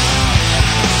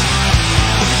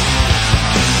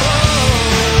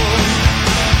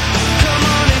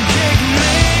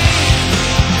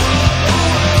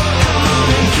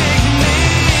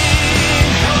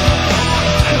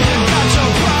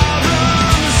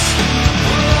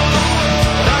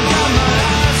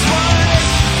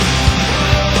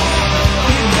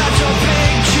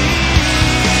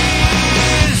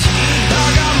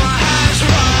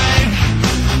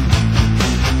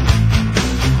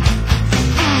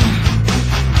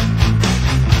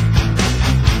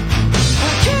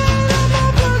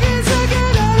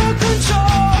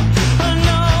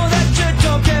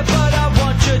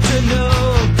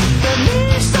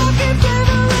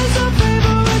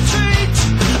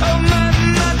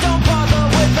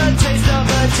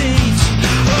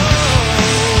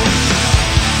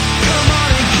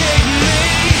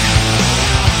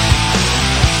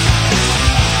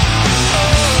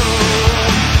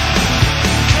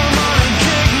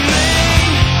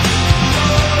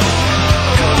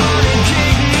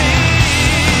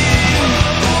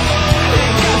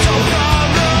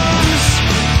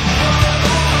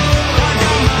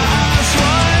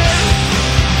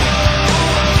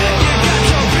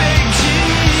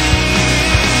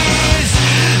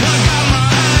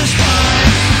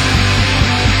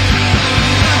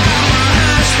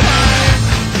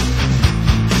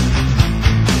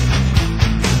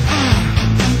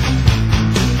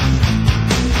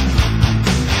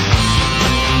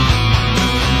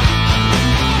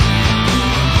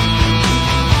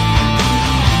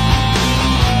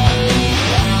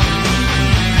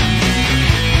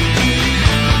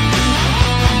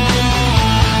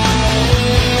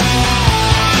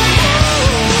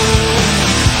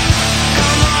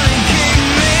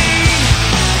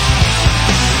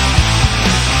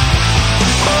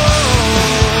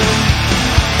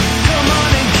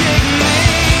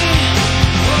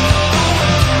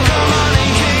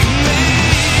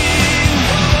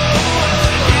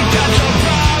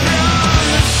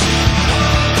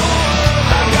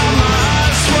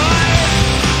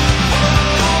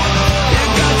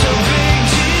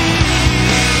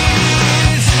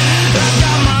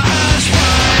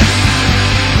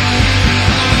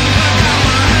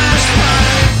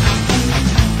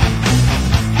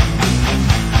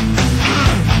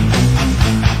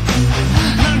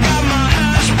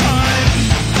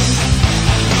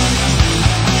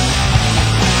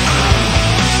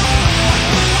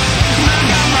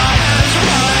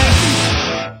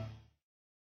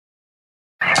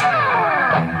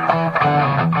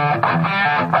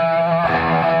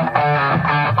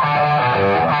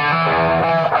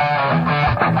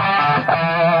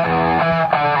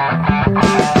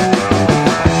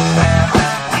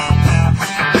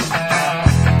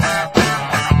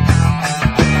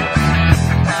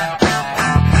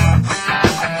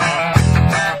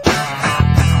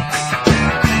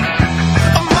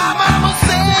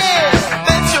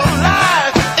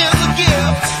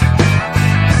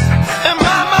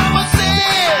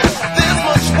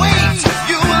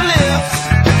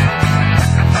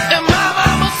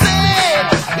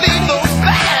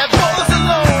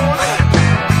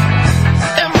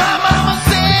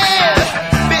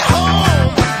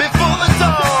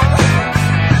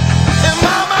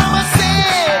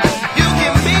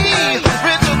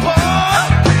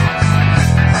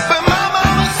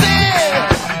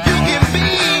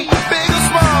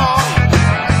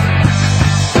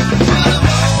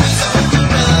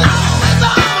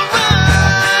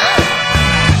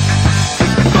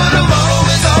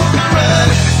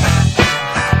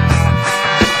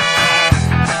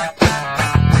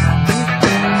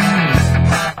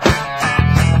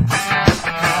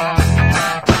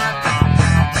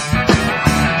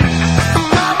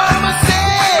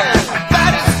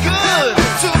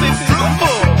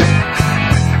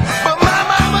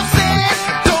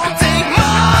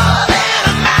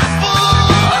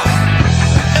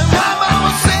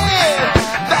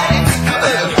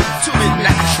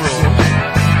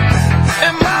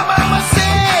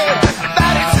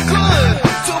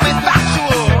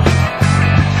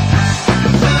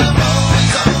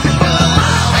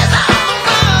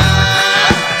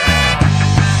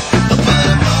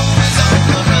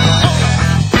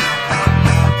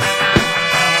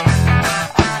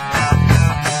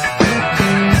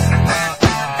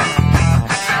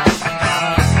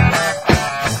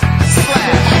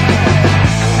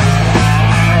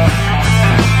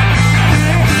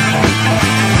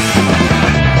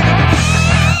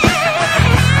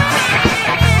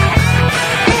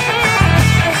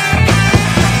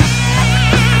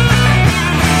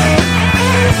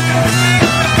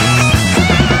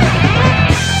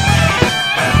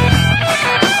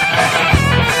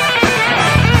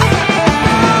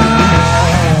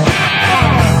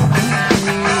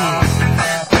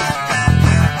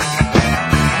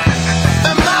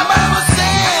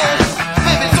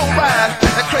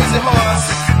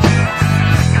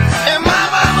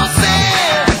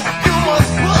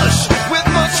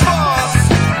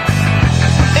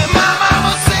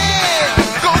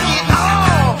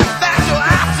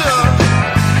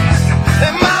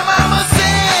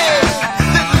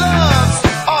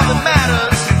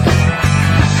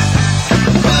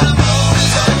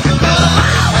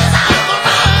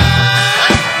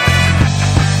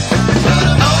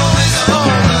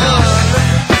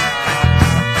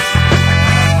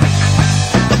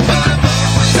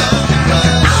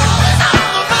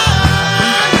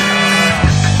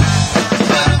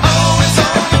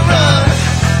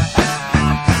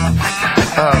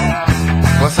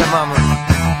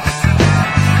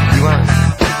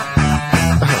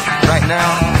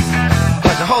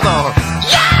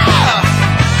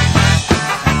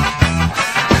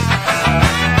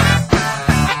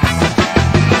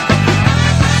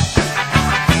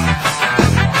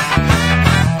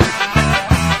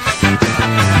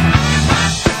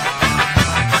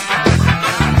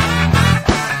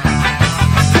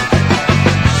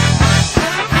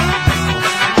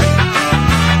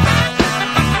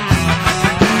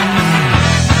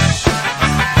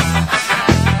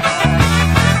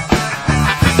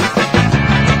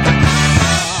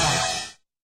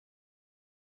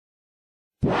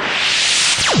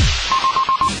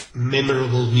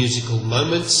 memorable musical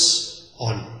moments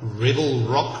on Rebel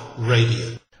Rock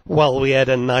Radio. Well, we had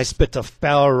a nice bit of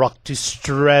power rock to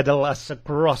straddle us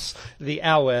across the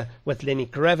hour with Lenny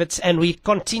Kravitz, and we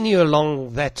continue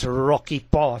along that rocky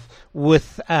path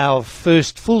with our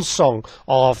first full song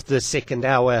of the second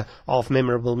hour of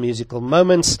Memorable Musical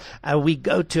Moments. We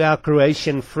go to our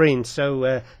Croatian friends,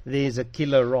 so there's a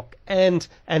killer rock and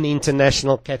an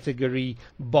international category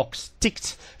box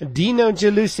ticked. Dino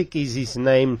Jelusic is his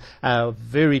name, a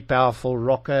very powerful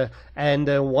rocker, and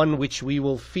one which we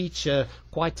will feature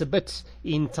quite a bit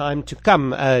in time to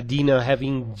come. Dino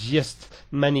having just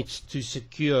managed to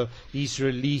secure his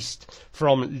release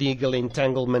from legal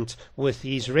entanglement with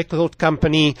his record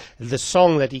company. The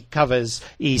song that he covers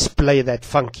is Play That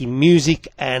Funky Music,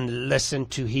 and listen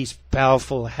to his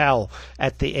powerful howl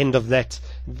at the end of that.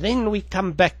 Then we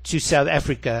come back to South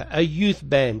Africa, a youth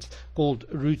band called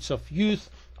Roots of Youth.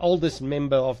 Oldest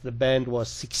member of the band was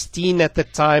 16 at the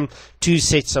time. Two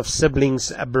sets of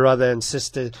siblings, a brother and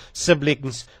sister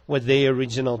siblings, with their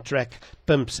original track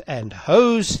Pimps and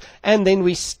Hoes. And then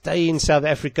we stay in South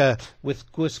Africa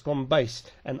with Koos Kombuis,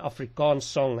 an Afrikaans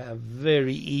song, a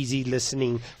very easy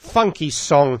listening, funky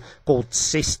song called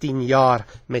 16 Jaar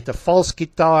met 'n vals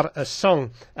gitaar, a song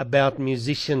about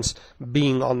musicians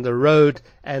being on the road,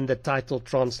 and the title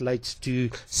translates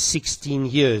to 16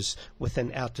 years with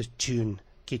an out-of-tune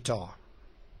guitar.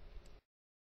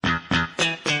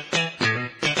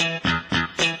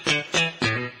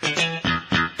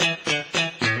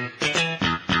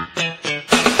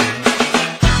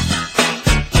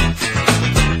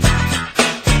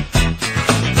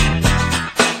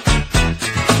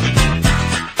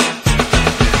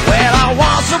 Well, I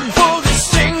was a boogie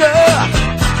singer,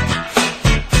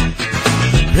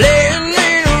 playing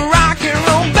in a rock and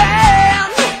roll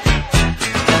band.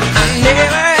 I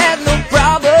never had no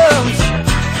problems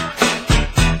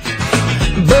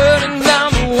burning down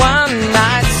the one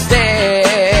night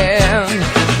stand,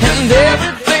 and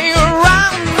everything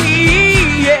around me,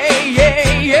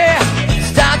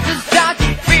 started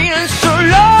feeling so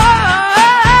low.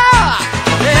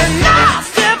 And I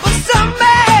stepped for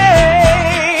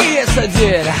somebody, yes I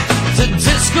did, to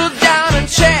just go down and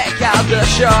check out the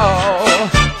show.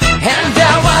 And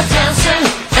there was dancing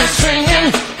and swinging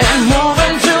and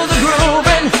moving to the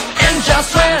grooving, and just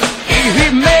when it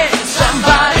hit me,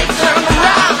 somebody turned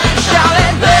around and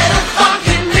shouted, "Play the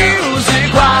funky music,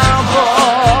 wild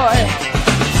boy!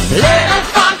 Play the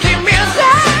funky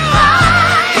music!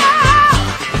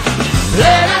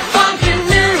 Play the funky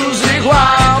music,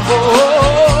 wild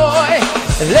boy!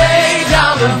 Lay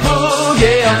down the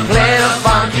boogie and play the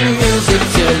funky music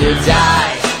till you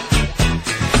die,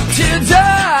 till you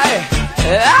die,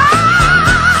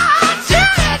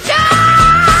 till you die."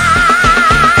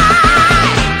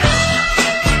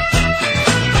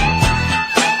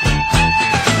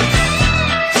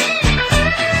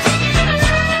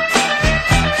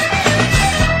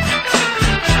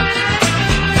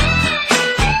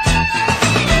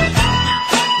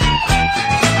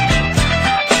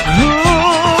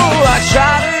 Ooh, I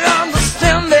try to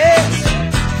understand this.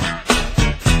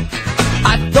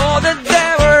 I thought that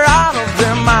they were out of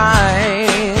their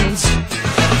minds.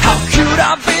 How could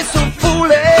I be so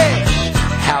foolish?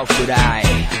 How could I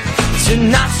to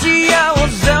not see I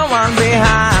was the one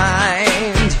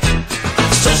behind?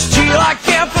 So still I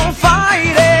kept on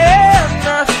fighting,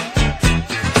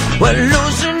 well,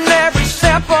 losing every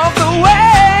step of the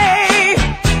way.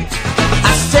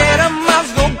 I said I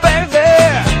must go back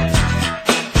there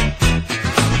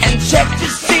and check to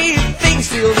see if things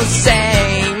feel the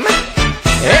same.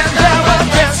 And they were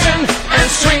dancing and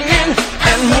swinging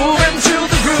and moving to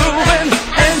the grooving,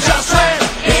 and just when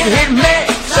it hit me,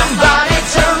 somebody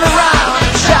turned around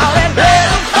and shouted, "Play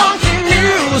the funky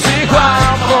music,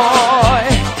 wild boy!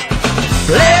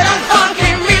 Play the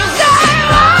funky music,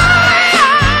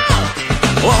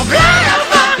 oh, play the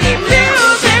funky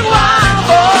music, wild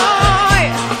boy!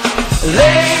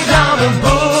 Lay down the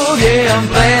boogie and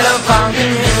play the funky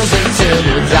music till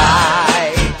you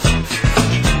die.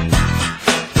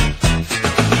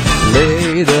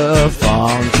 Play the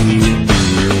funky music.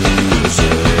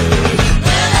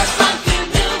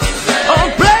 Oh,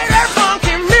 play that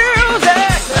funky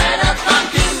music.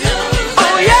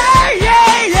 Oh, yeah,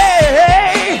 yeah, yeah.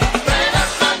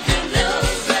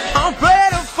 Oh, play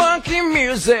the funky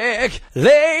music.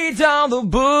 Lay down the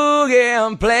boogie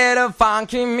and play the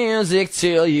funky music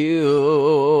till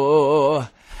you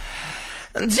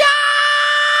die.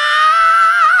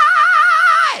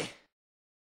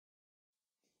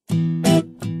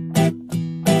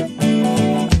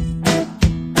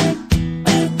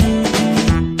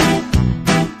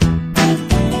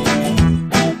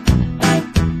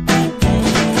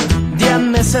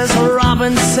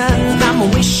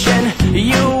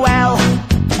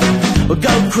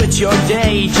 quit your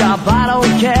day job, I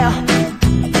don't care.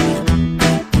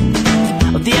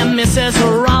 Dear Mrs.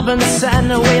 Robinson,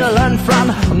 we learn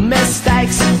from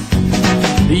mistakes.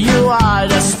 You are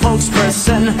the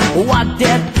spokesperson, what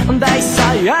did they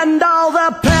say? And all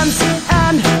the pimps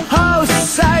and hoes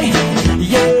say,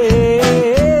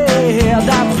 yeah,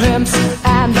 the pimps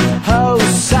and hoes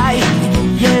say,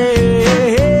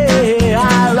 yeah,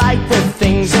 I write the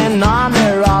things in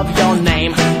honor of your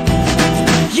name.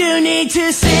 You need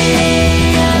to see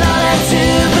in order to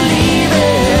believe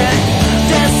it.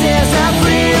 This is a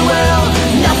free world,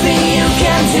 nothing you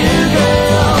can do,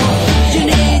 girl. You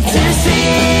need to see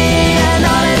in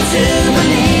order to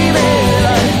believe it.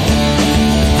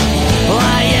 I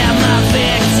am a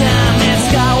victim, it's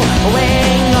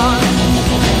going on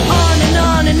and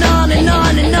on and on and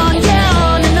on and on, yeah,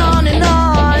 on and on and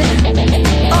on,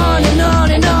 on and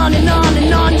on and on and on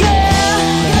and on, yeah.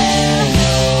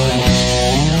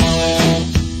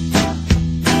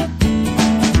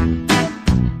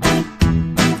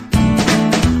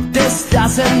 This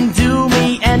doesn't do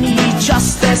me any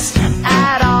justice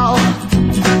at all.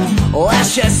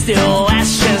 Ashes to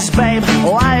ashes, babe,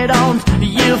 why don't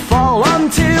you fall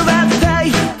until that day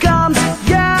comes,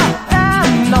 yeah,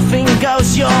 and nothing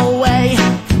goes your way.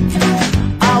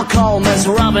 I'll call Miss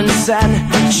Robinson,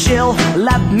 she'll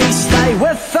let me stay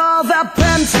with all the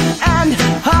pimps and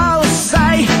hoes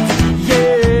say,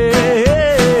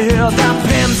 yeah, the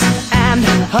pimps and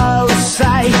hoes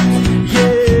say,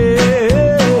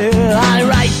 yeah, I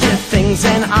write the things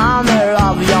in honor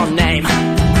of your name.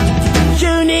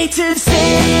 You need to see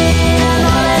in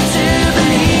order to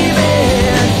believe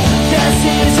it. This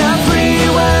is a free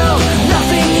world,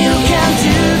 nothing you can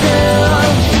do, girl.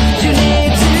 You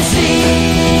need to see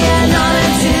in order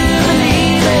to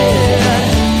believe it.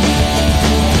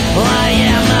 I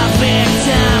am a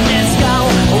victim, it's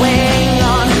going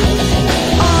on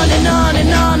and on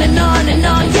and on and on and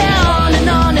on, yeah, on and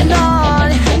on and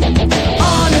on,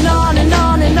 on and on and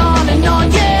on and on and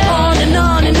on, yeah, on and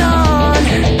on and on.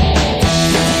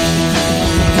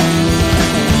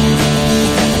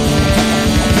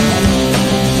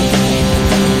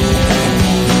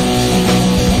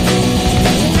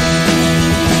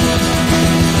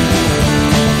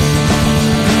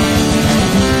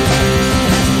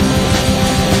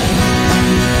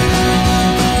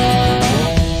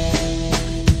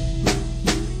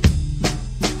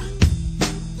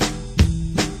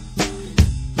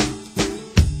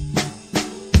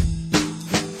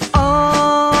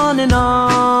 On and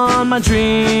on, my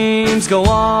dreams go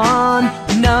on.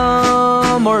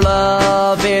 No more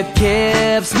love, it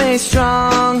keeps me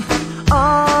strong.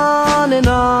 On and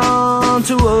on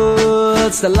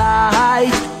towards the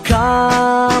light.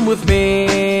 Come with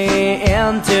me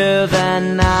into the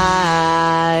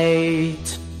night.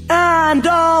 And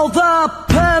all the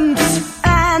pimps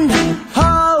and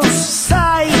hoes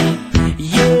say,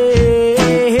 yeah,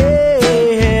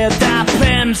 the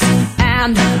pimps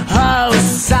and hoes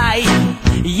say,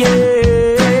 yeah,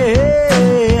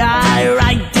 I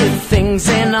write the things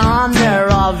in honor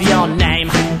of your name.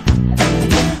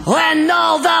 When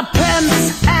all the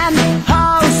pimps and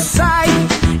hoes say,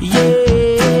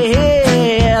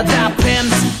 yeah, the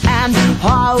pimps and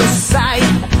hoes say,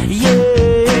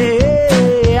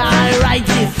 yeah, I write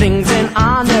the things in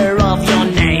honor of your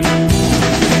name.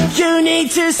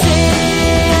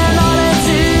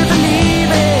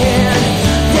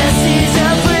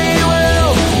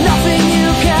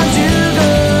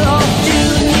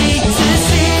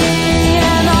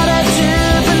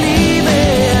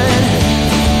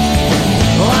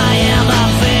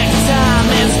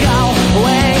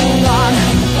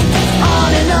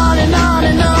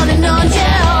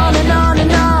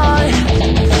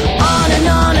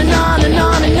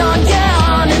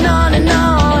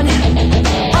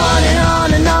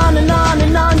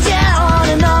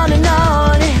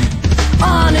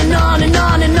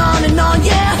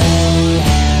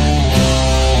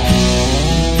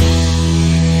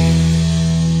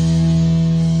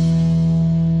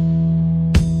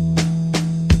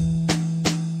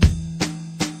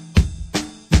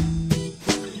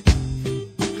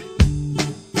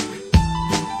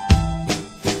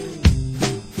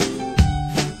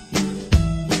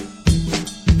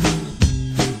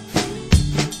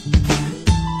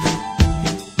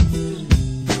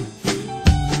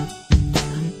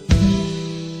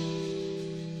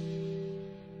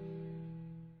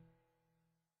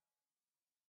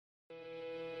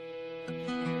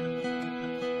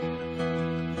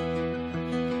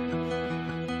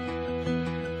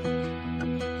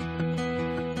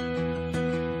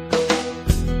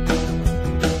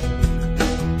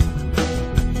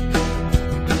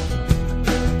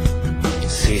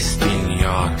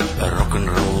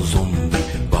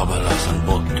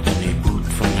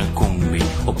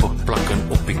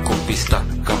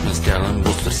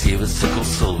 sikkel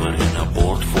silwer en 'n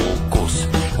bord vol kos.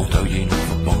 Onthou jy nog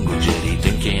van Bongo Jerry,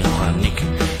 dink jy nog aan Nick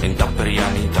en Dapper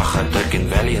Jannie, Dagga, Dirk en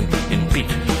Valiant en Piet.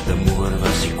 De Moor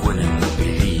was die koning op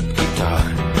die leadgitaar.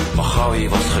 Magawi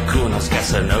was gekroon as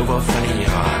Casanova van die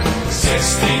jaar.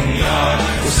 16 jaar,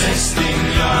 16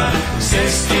 jaar,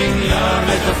 16 jaar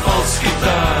met 'n vals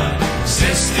gitaar.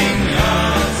 16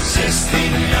 jaar,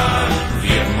 16 jaar,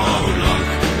 weet maar hoe lank,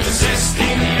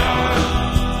 16 jaar.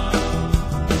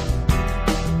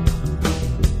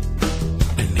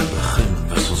 In die begin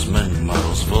was ons min, maar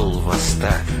ons wil was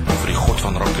sterk. Om vir die God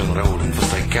van rock'n'roll en vir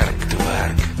sy kerk te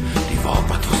werk. Die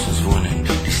waarpad was ons woning,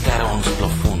 die sterre ons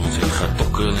plafon. Ons het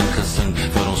getokkel en gesing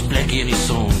vir ons plekje in die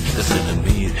son. Tussen 'n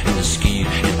muur en 'n skuur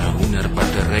en 'n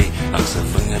hoenderbattery. Langs 'n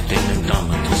vingerteen en dan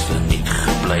het ons verniet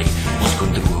gebly. Ons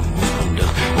kon droom, ons kon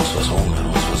dig, ons was honger,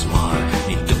 ons was maar.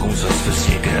 Die toekoms was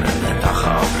verseker in 'n dag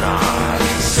afdraar.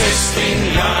 16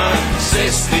 jaar,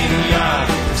 16 jaar,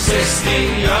 16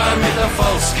 jaar met 'n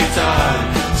vals gitaar.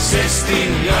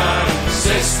 16 jaar,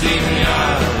 16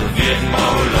 jaar, weet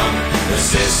maar hoe lang,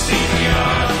 16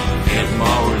 jaar, weet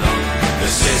maar hoe lang,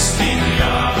 16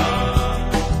 jaar.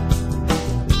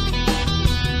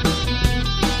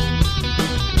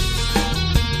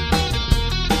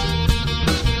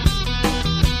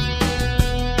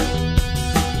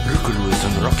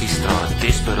 Rockiestraat,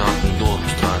 desperaat in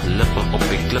Dorpstraat, lippe op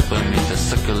die klippe met 'n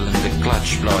sukkelende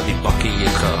klatschplaat. Die bakkie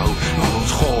het gehou, maar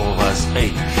ons gol was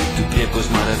uit. Toe breek ons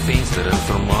maar 'n venster in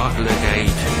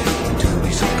vermaaklikheid. Toe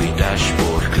is op die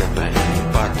dashboard, klippe in die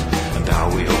pad, en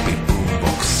Bowie op die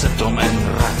boombox sit om in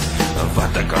rat.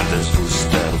 Wat ek anders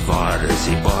woester, waar is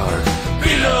die bar?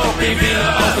 Wiele op die wiele,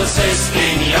 al vir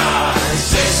 16 jaar.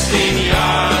 16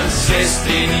 jaar,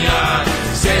 16 jaar,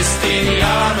 16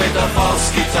 jaar met 'n vals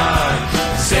gitaar.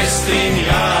 16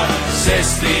 jaar,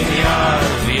 16 jaar,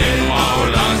 weet maar hoe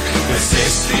lang,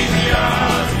 16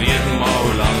 jaar, weet maar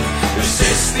hoe lang,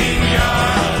 16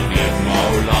 jaar, weet maar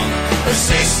hoe lang,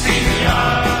 16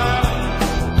 jaar.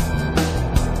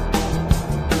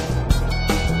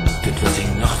 Dit was die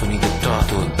nacht van die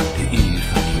dictator, die uur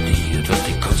van die dier. Het was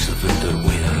die koudste winter,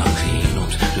 weer langs die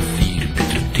Henoms rivier.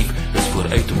 Petrodiek is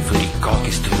vooruit om vir die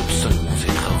kakies te loop sing. Ons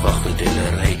het gewag vir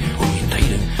Dellery om die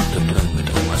tyding te bring met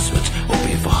oma Smits op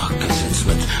die wakens en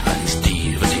Smits. Aan die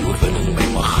stier was die oorwinning by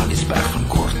Magaliesberg van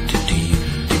kort te duur.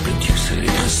 Die producer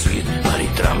het gesweet, maar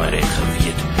die drummer het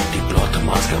geweet. Die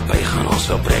platemaatskappy gaan ons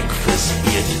wel breakfast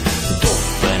eet.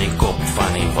 Dof in die kop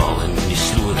van die wal en die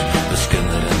sloot.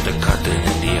 Beskinderende katte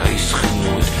in die huis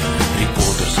genoot.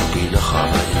 Reporters op die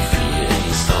lughawe en vliee in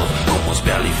die stal. Kom ons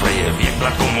bel die vrye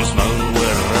weekblad, kom ons bou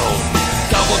ooral.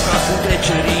 Doublecross en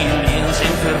treachery, liens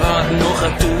en verraad. Nog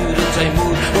 'n toer in sy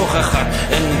moed, nog 'n gat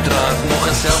in die draad. Nog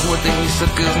 'n selfmoord in die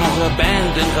sukkers, nog 'n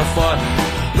band in gevaar.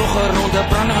 Nog 'n ronde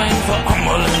brandewyn vir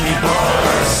almal in die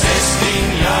bar. 16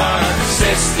 jaar,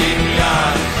 16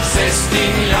 jaar,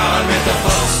 16 jaar met 'n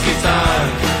vals gitaar.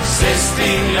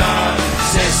 16 jaar,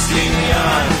 16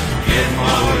 jaar, weet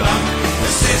maar hoe lang,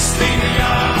 16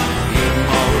 jaar, weet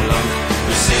maar hoe lang,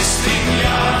 16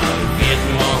 jaar, weet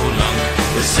maar hoe lang,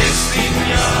 16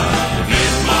 jaar,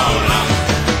 weet maar hoe lang,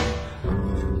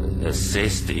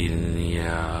 16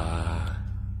 jaar.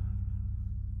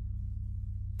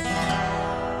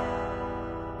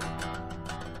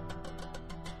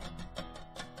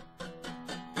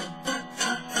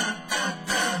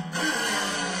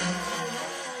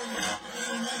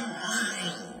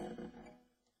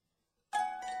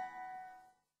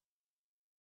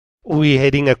 We're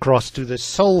heading across to the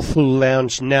Soulful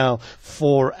Lounge now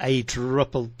for a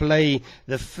triple play.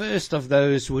 The first of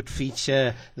those would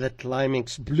feature the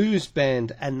Climax Blues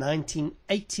Band, a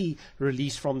 1980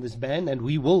 release from this band, and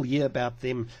we will hear about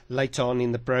them later on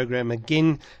in the program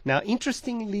again. Now,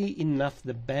 interestingly enough,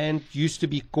 the band used to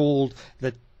be called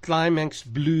the Climax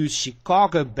Blues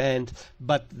Chicago Band,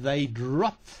 but they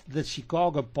dropped the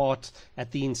Chicago part at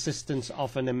the insistence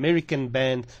of an American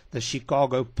band, the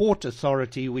Chicago Port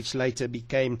Authority, which later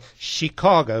became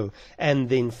Chicago. And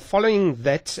then following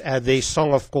that, their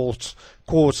song, of course,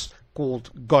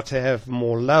 called Got to Have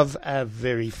More Love, a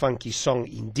very funky song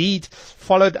indeed,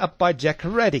 followed up by Jack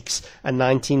Radix, a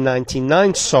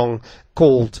 1999 song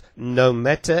called No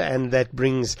Matter, and that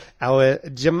brings our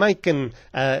Jamaican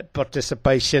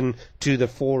participation to the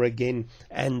fore again.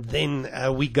 And then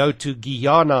we go to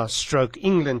Guyana stroke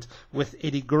England with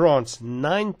Eddie Grant's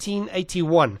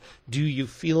 1981 Do You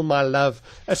Feel My Love,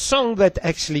 a song that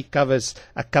actually covers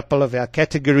a couple of our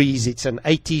categories. It's an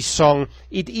 80s song.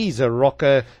 It is a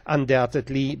rocker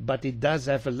undoubtedly, but it does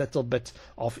have a little bit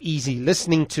of easy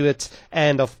listening to it,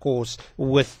 and of course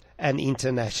with an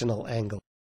international angle.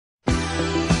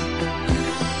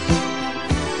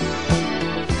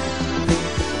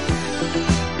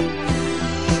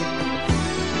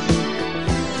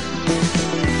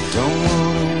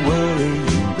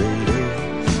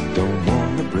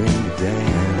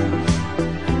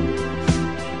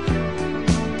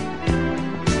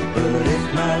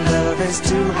 is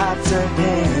too hot to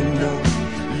handle,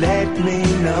 let me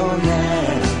know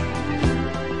now.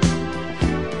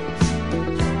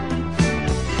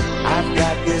 I've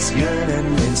got this yearning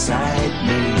inside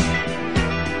me,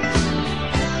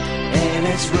 and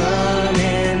it's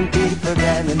running deeper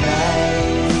than the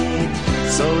night.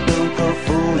 So don't go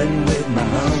fooling with my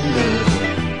hunger.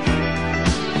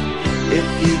 If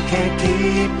you can't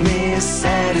keep me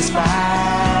satisfied,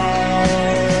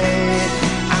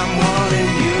 I'm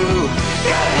wanting you.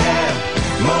 Gotta have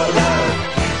more love,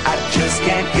 I just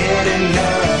can't get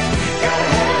enough. Gotta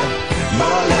have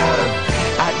more love,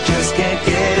 I just can't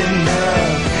get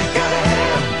enough. Gotta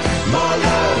have more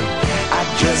love, I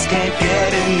just can't get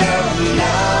enough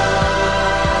love.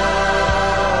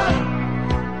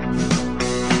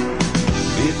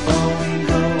 Before we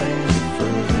go any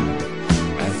further,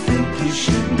 I think you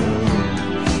should know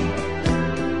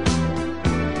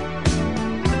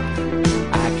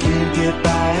I can't get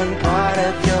by on part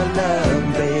of your love,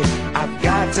 babe. I've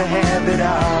got to have it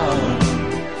all.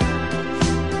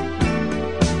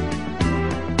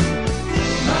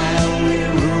 My only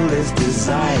rule is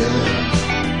desire,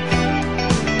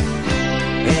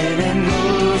 and it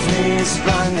moves me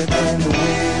stronger than the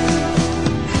wind.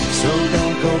 So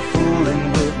don't go fooling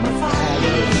with my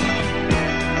fire,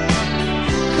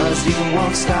 'cause you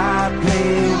won't stop me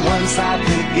once I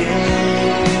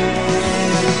begin.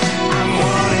 I'm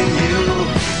wanting you,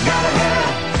 gotta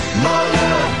have more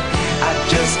love, I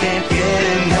just can't get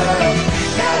enough.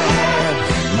 Gotta have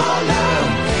more love,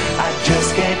 I just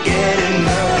can't get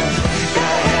enough.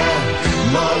 Gotta have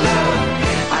more love,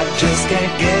 I just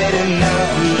can't get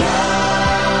enough love.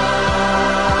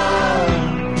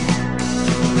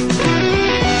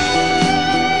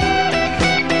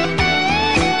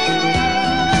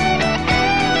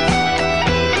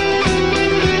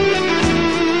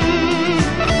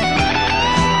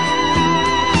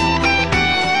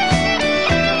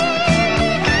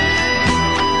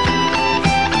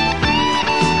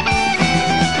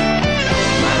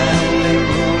 My only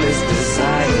rule is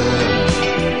desire,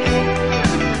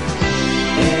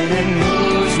 and it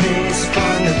moves me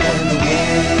stronger than the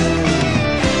wind.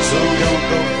 So don't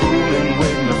go fooling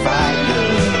with my fire,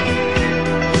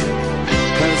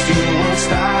 'cause you won't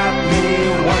stop me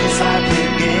once I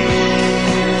begin.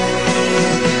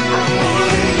 I'm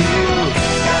wanting you,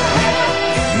 gotta have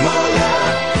more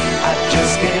love, I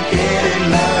just can't get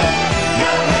enough.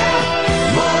 Gotta have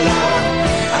more love,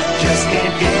 I just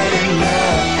can't get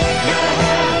enough. Gotta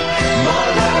have more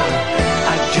love,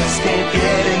 I just can't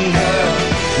get enough.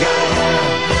 Gotta have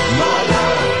more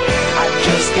love, I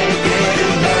just can't get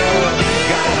enough.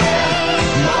 Gotta have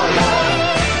more love,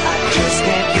 I just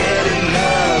can't get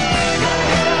enough.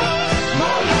 Gotta have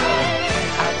more love,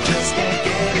 I just can't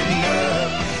get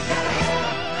enough. Gotta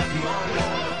have more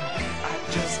love, I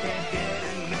just can't get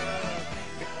enough.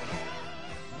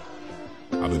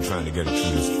 I've been trying to get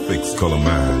through this fixed color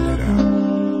mind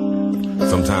that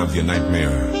sometimes your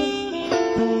nightmare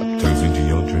turns into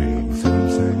your dream. See what I'm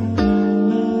saying?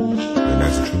 And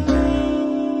that's true.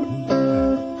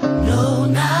 No,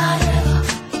 not ever.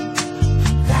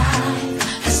 Life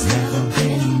has never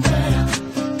been better.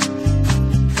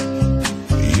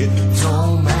 It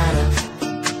don't matter.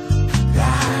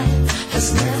 Life has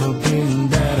never been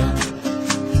better.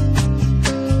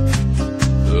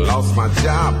 Lost my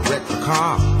job, wrecked the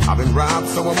car. I've been robbed,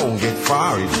 so I won't get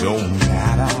far. It don't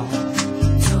matter.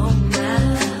 Don't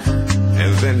matter.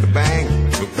 And then the bank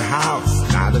took the house.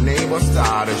 Now the neighbors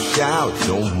start to shout.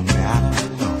 Don't matter.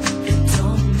 It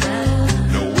don't matter.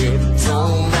 No, it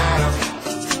don't matter.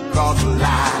 'Cause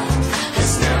life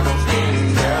has never been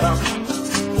better.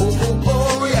 Oh, oh,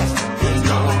 oh, yeah. You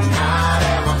know, not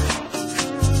ever.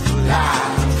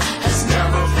 Life has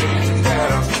never been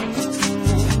better.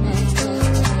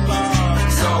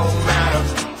 Don't matter.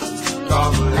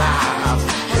 'Cause life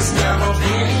has never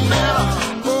been better.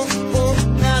 Oh, oh,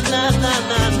 nah, nah, nah,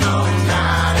 nah, no,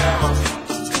 not ever.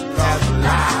 'Cause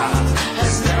life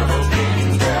has never been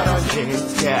better.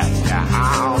 Yeah, yeah,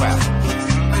 yeah, well.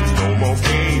 No more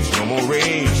cage, no more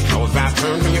rage, no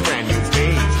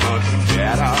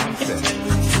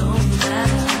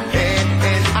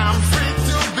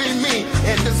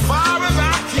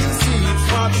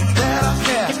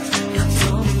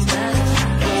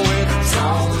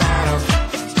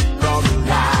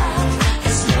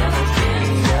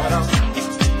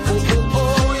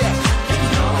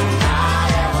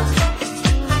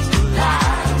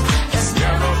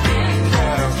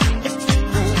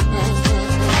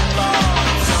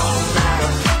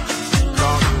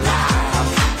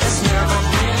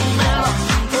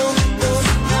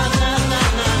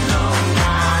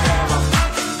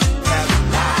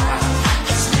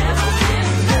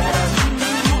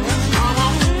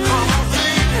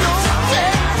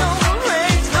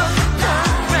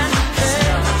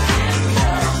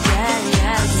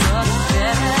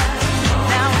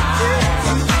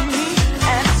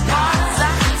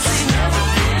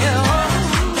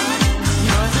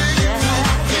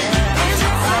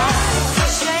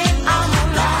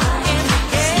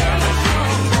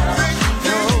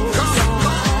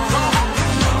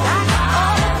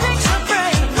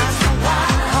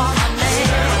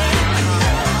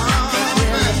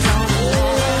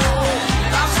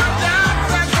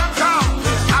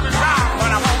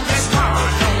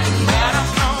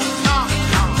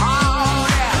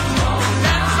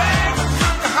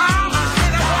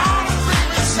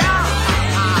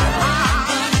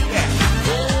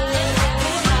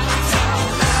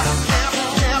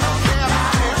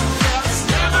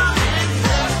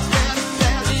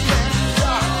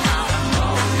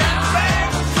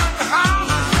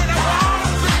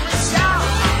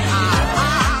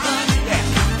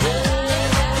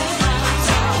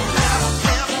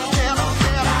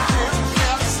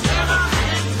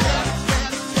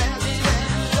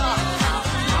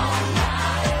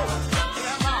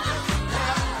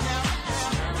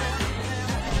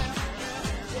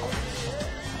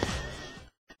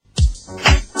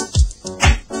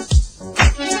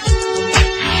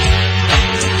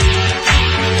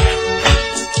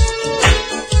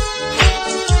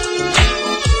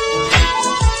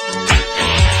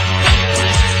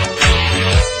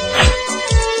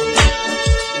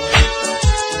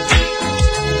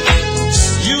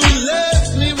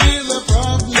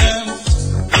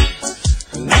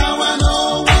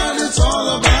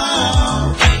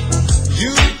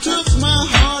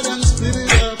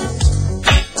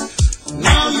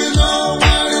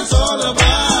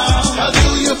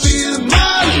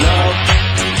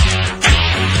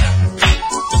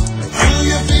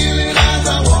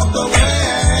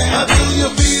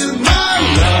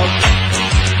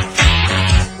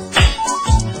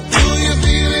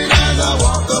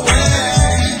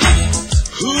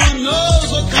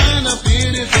knows what kind of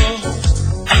pitiful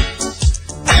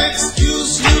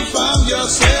excuse you found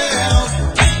yourself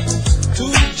to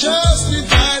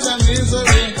justify the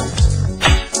misery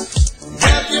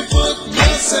that you put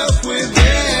yourself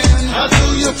within. How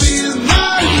do you feel,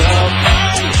 my love?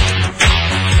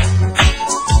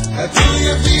 How do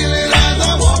you feel it as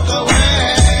I walk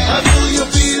away? How do you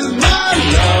feel, my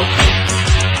love?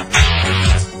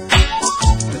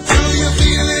 How do you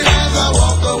feel it as I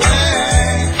walk away?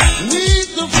 Need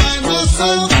to find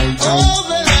myself all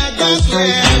that I got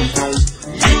left.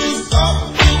 Used up,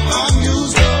 I'm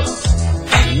used up.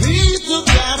 Need to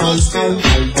grab a skill,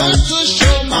 got to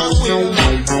show my will.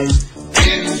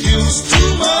 Been used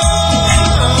too much.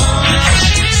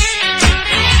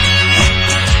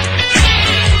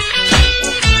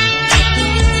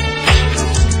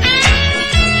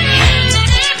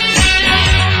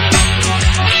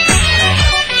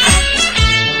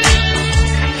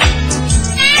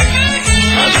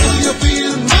 How do you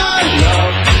feel, my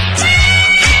love?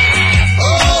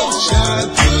 Oh, child,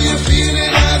 do you feel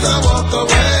it as I walk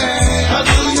away? How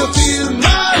do you feel,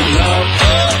 my love?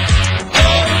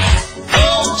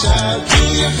 Oh, child, do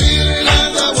you feel it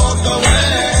as I walk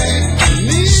away?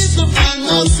 Need to find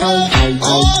myself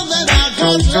all that I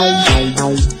got left.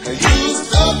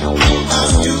 Used up, I'm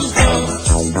used up.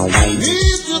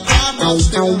 Need to find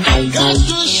myself, got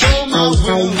to show my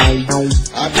will.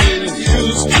 I've been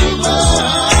used too much.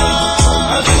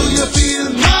 How do you feel,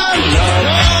 my love?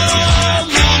 Oh,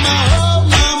 mama, oh,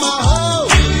 mama, oh.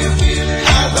 Do you feel it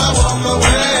as I walk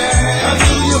away? How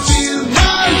do you feel,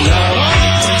 my love?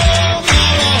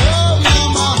 Oh,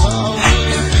 mama, oh, mama, oh. Do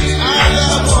you feel it as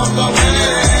I walk away?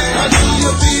 How do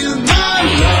you feel, my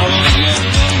love? Do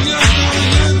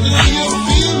you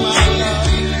feel my love?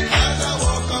 As I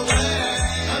walk away,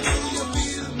 how do you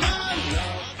feel, my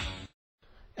love?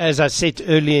 As I said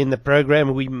earlier in the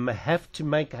program, we have to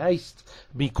make haste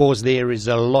because there is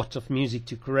a lot of music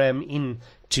to cram in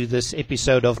to this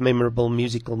episode of Memorable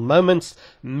Musical Moments,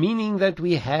 meaning that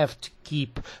we have to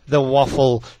keep the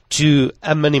waffle to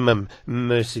a minimum,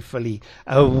 mercifully.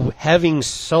 Having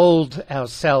sold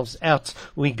ourselves out,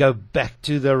 we go back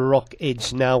to the rock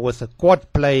edge now with a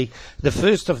quad play. The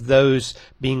first of those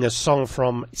being a song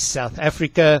from South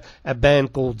Africa, a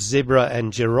band called Zebra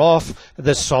and Giraffe,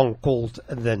 the song called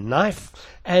The Knife.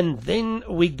 And then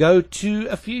we go to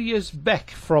a few years back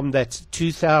from that,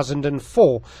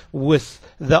 2004, with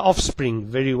The Offspring,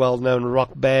 very well-known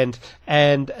rock band,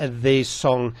 and their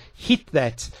song Hit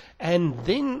That. And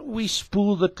then we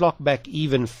spool the clock back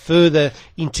even further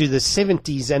into the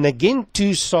 70s, and again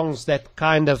two songs that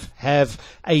kind of have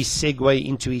a segue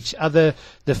into each other.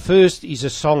 The first is a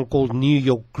song called New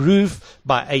York Groove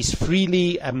by Ace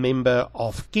Frehley, a member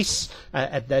of Kiss.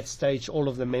 At that stage, all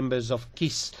of the members of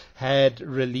Kiss had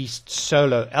released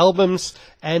solo albums.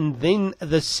 And then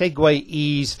the segue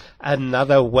is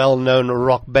another well-known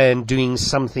rock band doing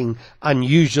something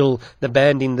unusual. The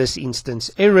band in this instance,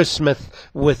 Aerosmith,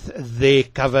 with their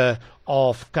cover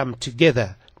of Come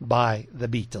Together by the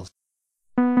Beatles.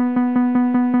 Thank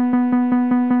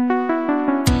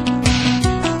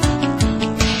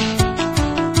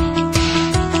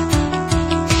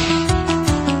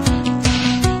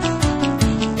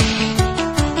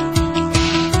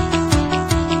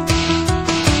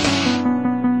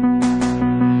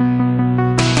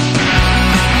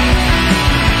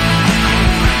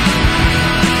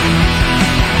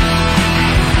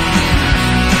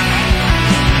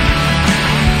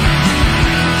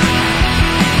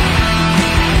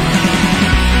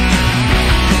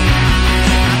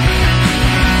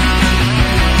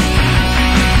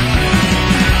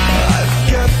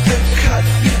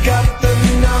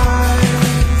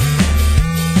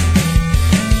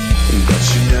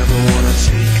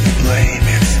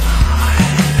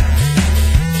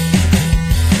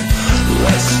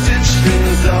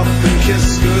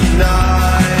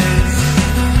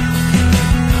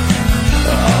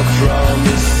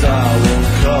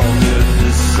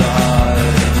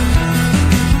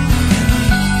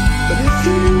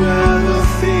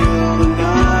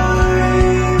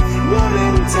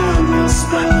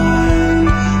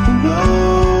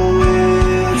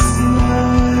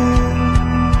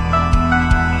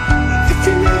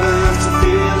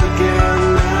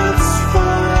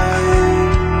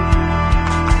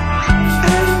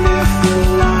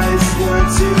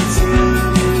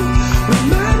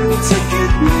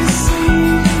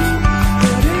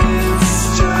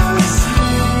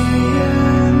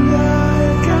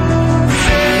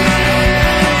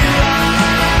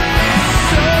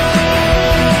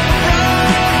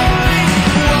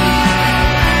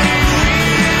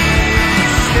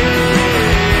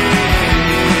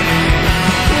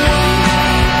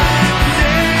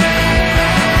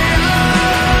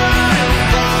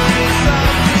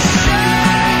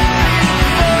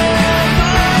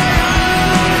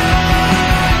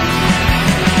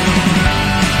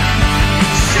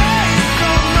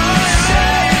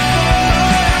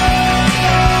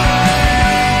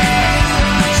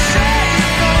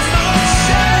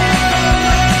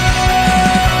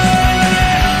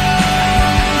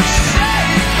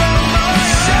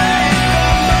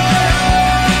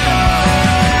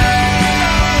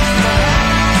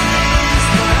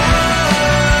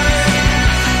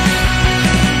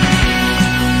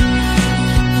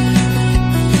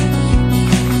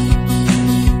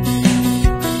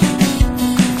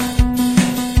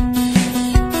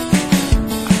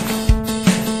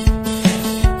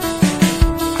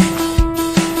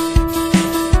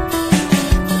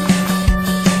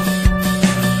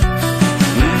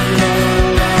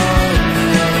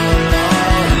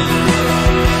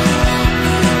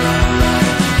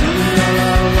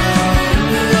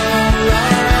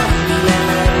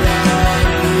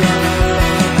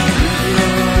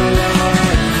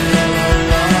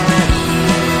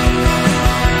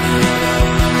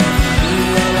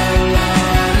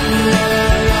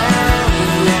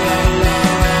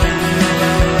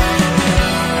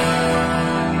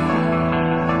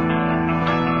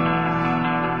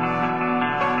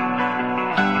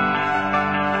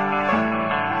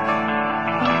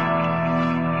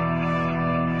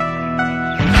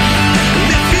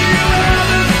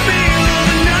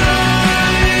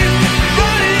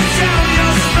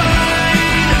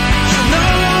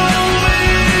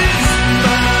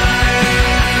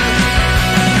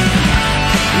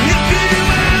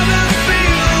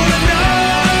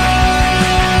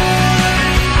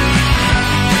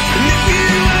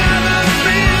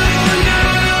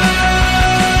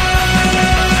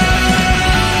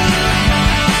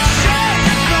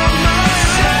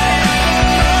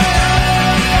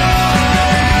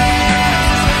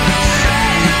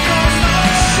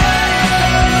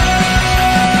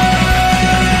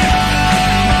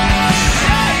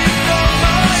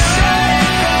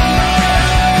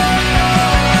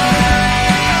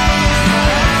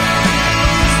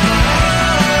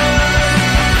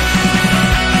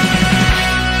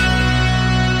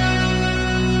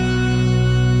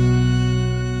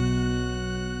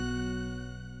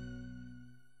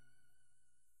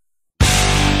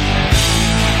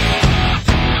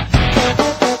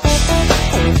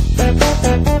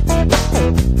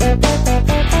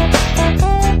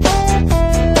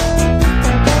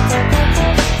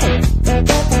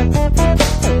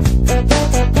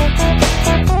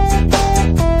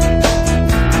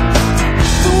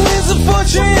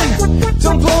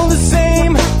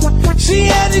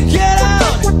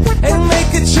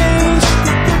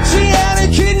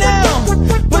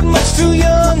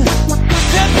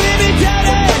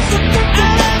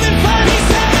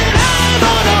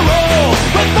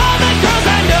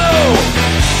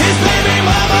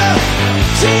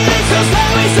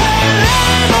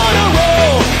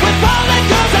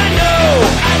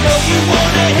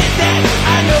that.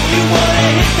 I know you wanna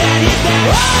hit that, hit that.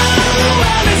 Oh, the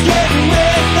world is getting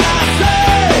with I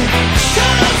say.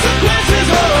 Consequences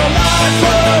are a lot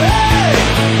for hey.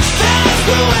 That's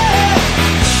the way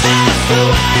things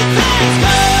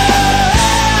go.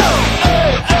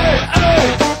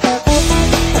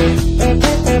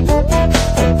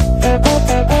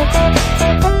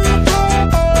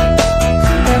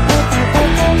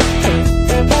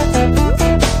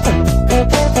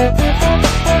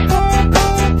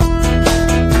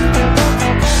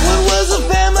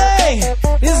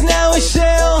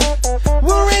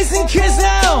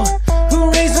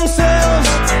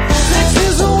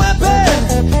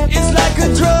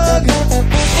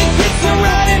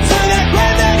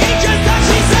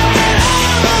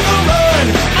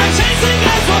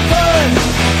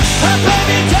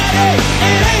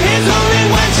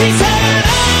 She said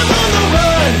I'm on the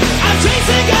run, I'm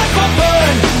chasing guys for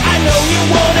fun. I know you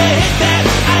wanna hit that,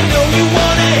 I know you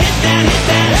wanna hit that, hit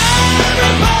that.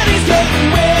 Everybody's getting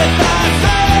with I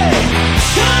say.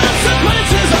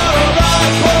 Consequences are a lot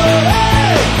for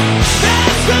hey.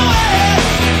 That's the way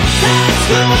things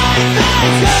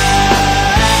go.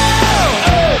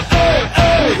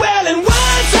 Well, and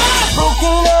once I've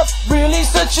broken up, really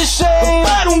such a shame.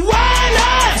 But why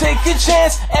not take a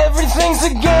chance? Everything's a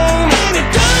game, and it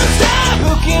don't stop.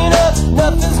 Hooking up,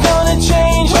 nothing's gonna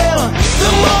change. Well, the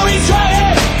more he's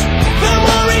trying, the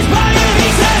more he's buying. He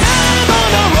said, I'm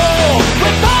on a roll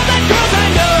with all the girls I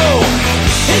know.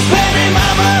 His baby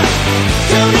mama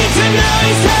don't need to know.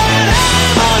 He said,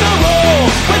 I'm on a roll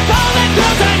with all the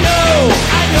girls I know.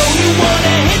 I know you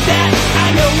wanna hit that, I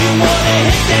know you wanna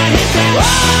hit that, hit that.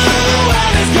 Oh, the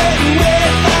world is getting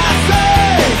with I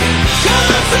say.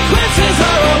 Consequences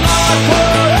are a lot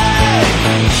for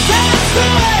that's the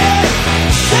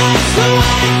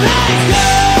way things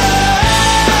go.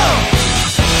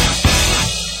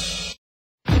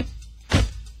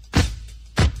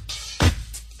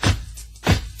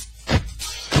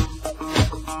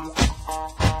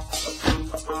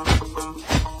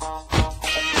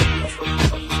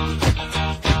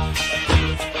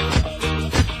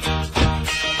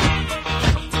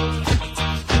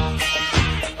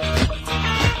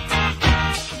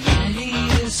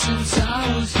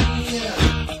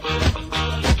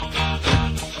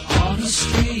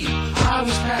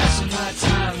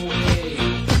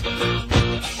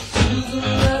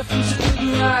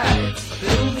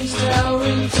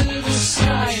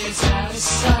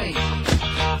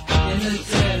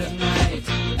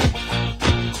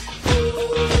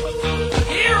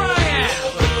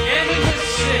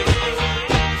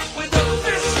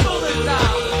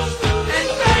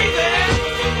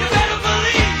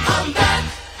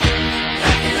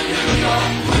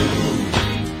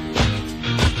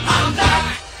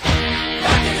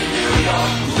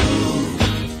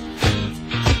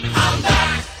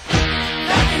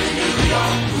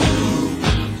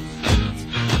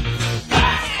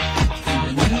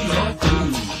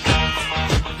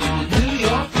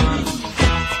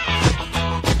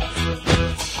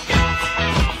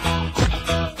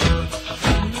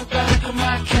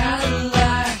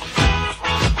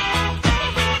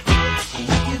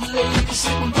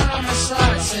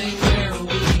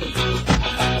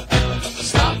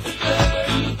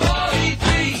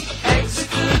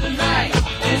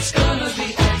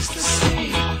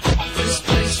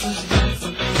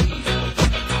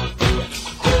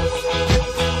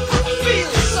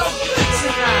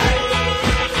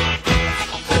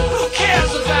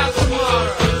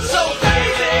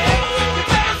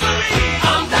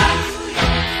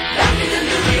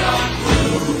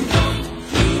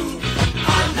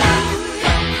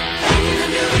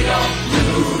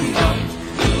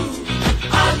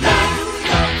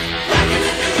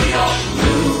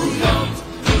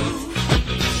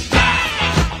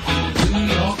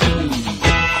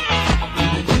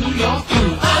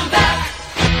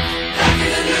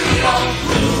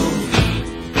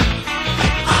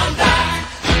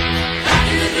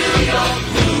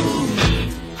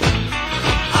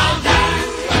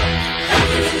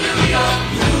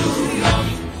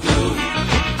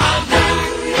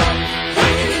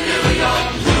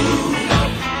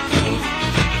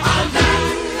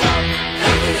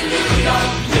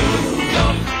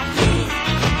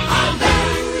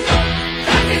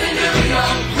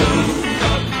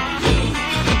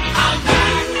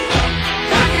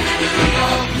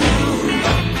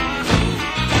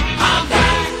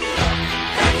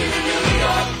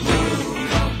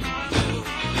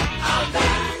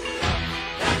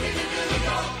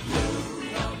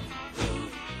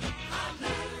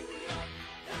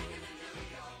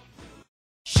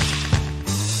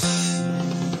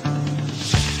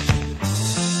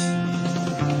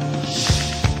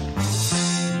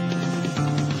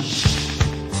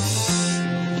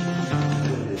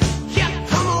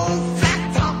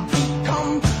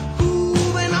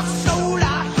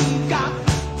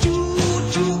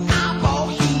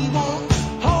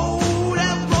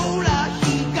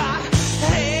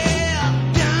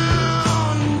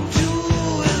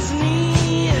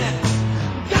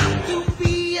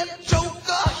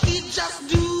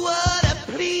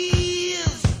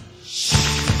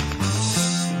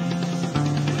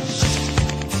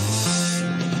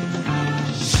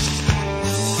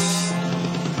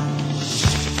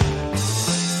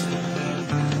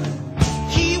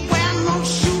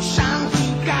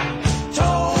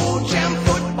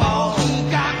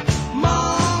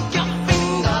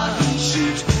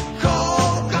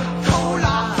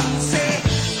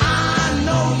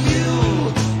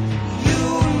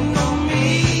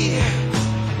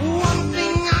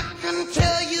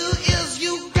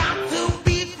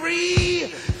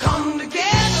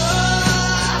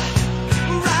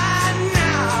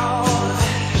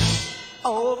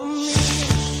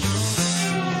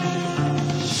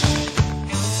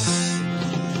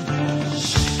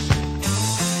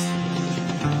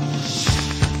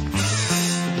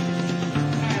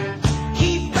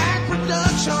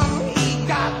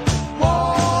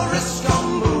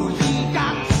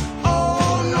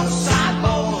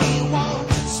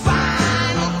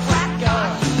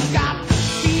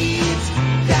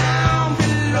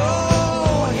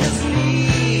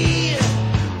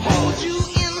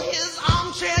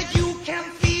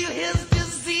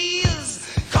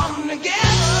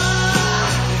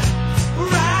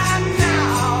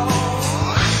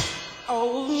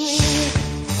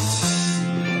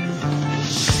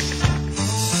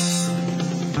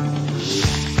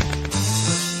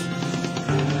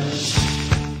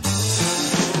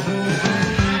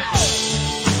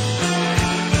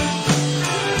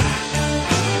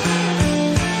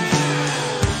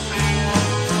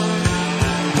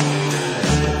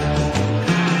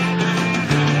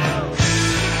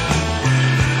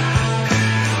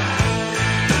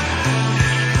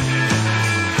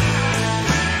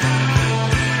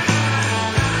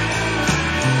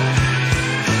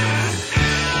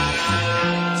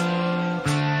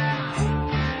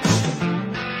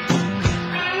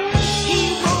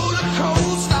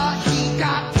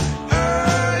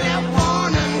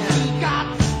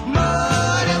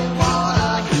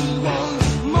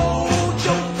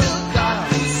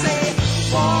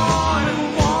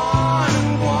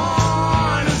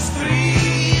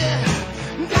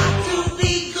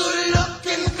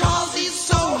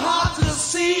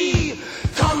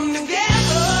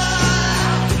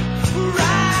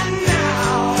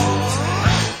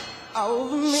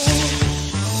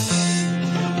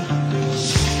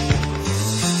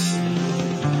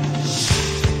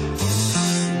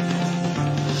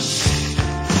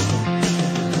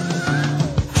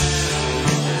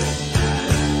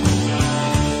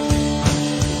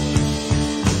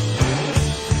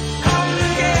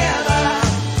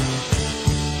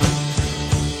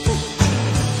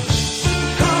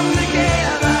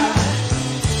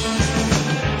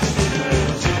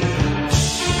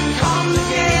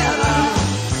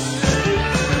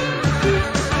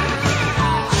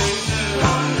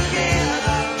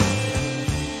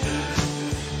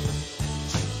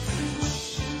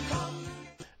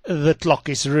 The clock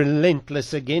is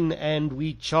relentless again, and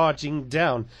we're charging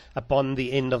down upon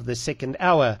the end of the second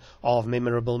hour of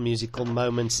Memorable Musical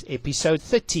Moments, episode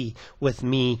 30, with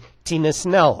me, Tina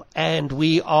Snell, and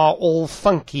we are all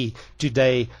funky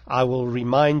today, I will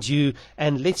remind you,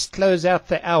 and let's close out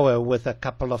the hour with a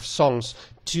couple of songs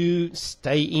to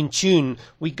stay in tune.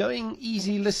 We're going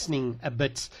easy listening a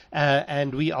bit,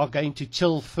 and we are going to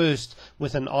chill first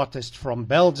with an artist from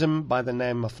Belgium by the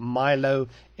name of Milo,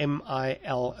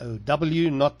 M-I-L-O-W,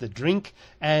 not the drink,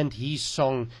 and his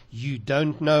song You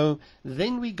Don't Know.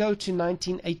 Then we go to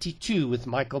 1982 with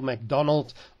Michael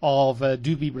McDonald of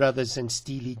Doobie Brothers and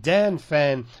Steely Dan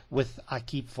fan with I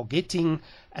Keep Forgetting.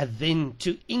 And then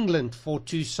to England for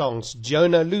two songs.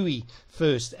 Jonah Louis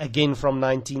first, again from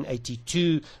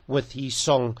 1982 with his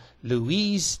song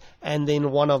Louise. And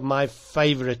then one of my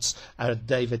favorites,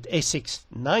 David Essex,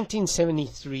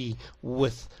 1973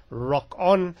 with Rock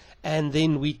On. And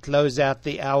then we close out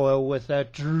the hour with a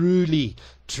truly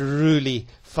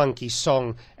funky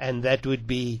song, and that would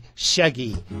be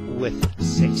Shaggy with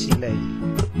Sexy Lady.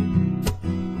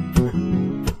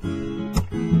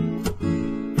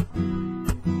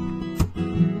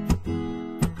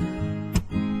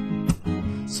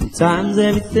 Sometimes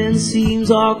everything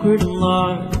seems awkward and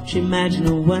large. Imagine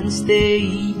a Wednesday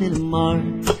evening in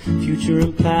March, future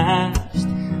and past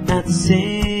at the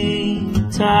same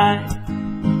time.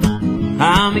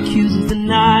 I'm accused of the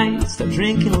night, start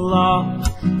drinking a lot.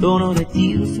 Don't know the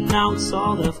deal for now, it's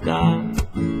all that I've got.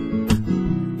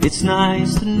 It's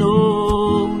nice to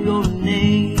know your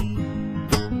name.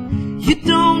 You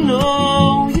don't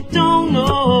know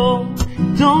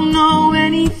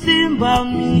anything about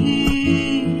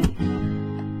me.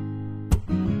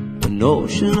 An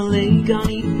ocean, a lake, I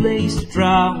need a place to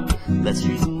drown. Let's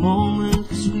freeze the moment,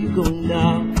 cause we're going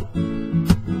down.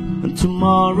 And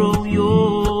tomorrow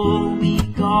you'll be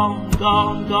gone.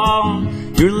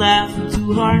 You're laughing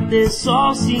too hard, this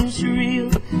all seems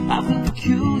surreal. I feel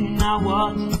peculiar, now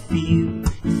what do you feel?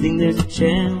 You think there's a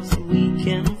chance that we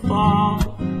can fall?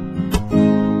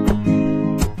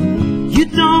 You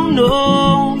don't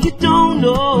know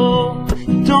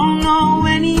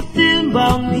anything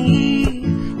about me.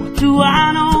 What do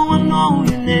I know? I know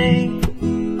your name.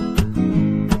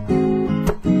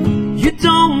 You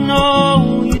don't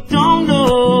know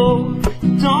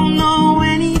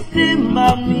anything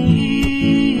about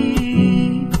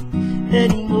me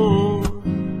anymore.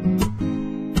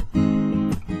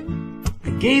 I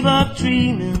gave up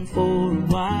dreaming for a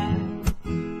while.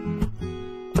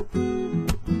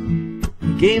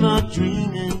 Gave up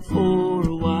dreaming for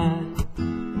a while.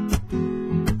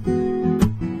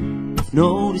 I've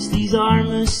noticed these are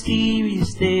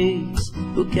mysterious days.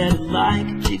 Look at it like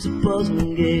a jigsaw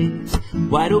puzzling gaze.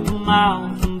 Wide open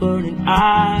mouth and burning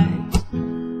eyes.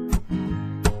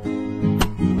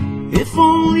 If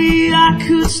only I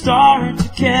could start to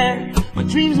care. My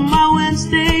dreams and my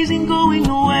Wednesdays ain't going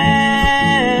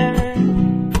nowhere.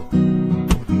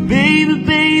 Baby,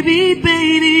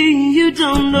 you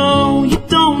don't know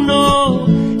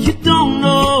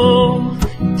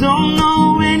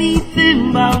anything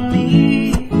about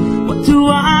me. What do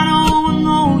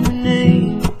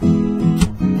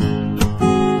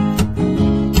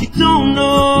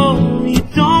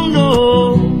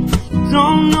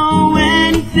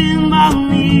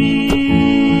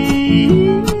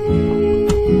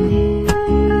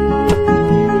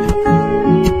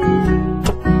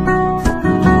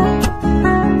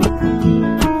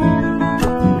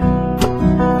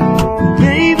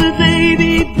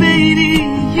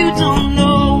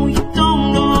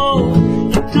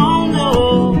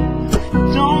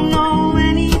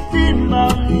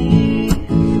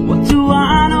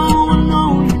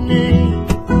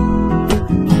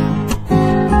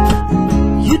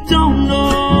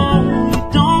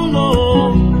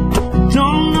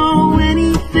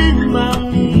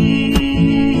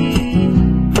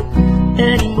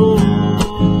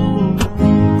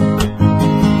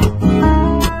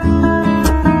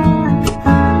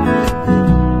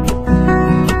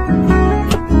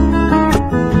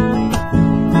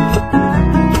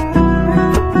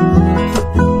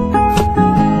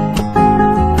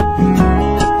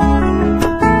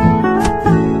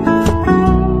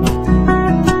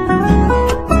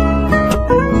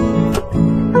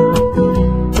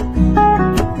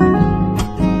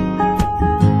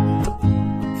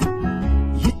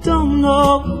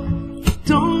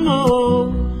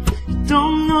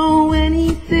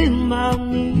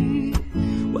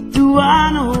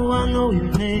I know? I know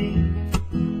your name.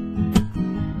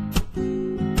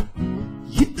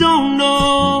 You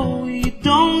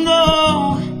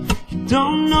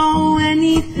don't know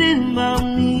anything about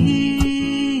me.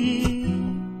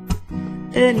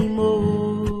 anymore.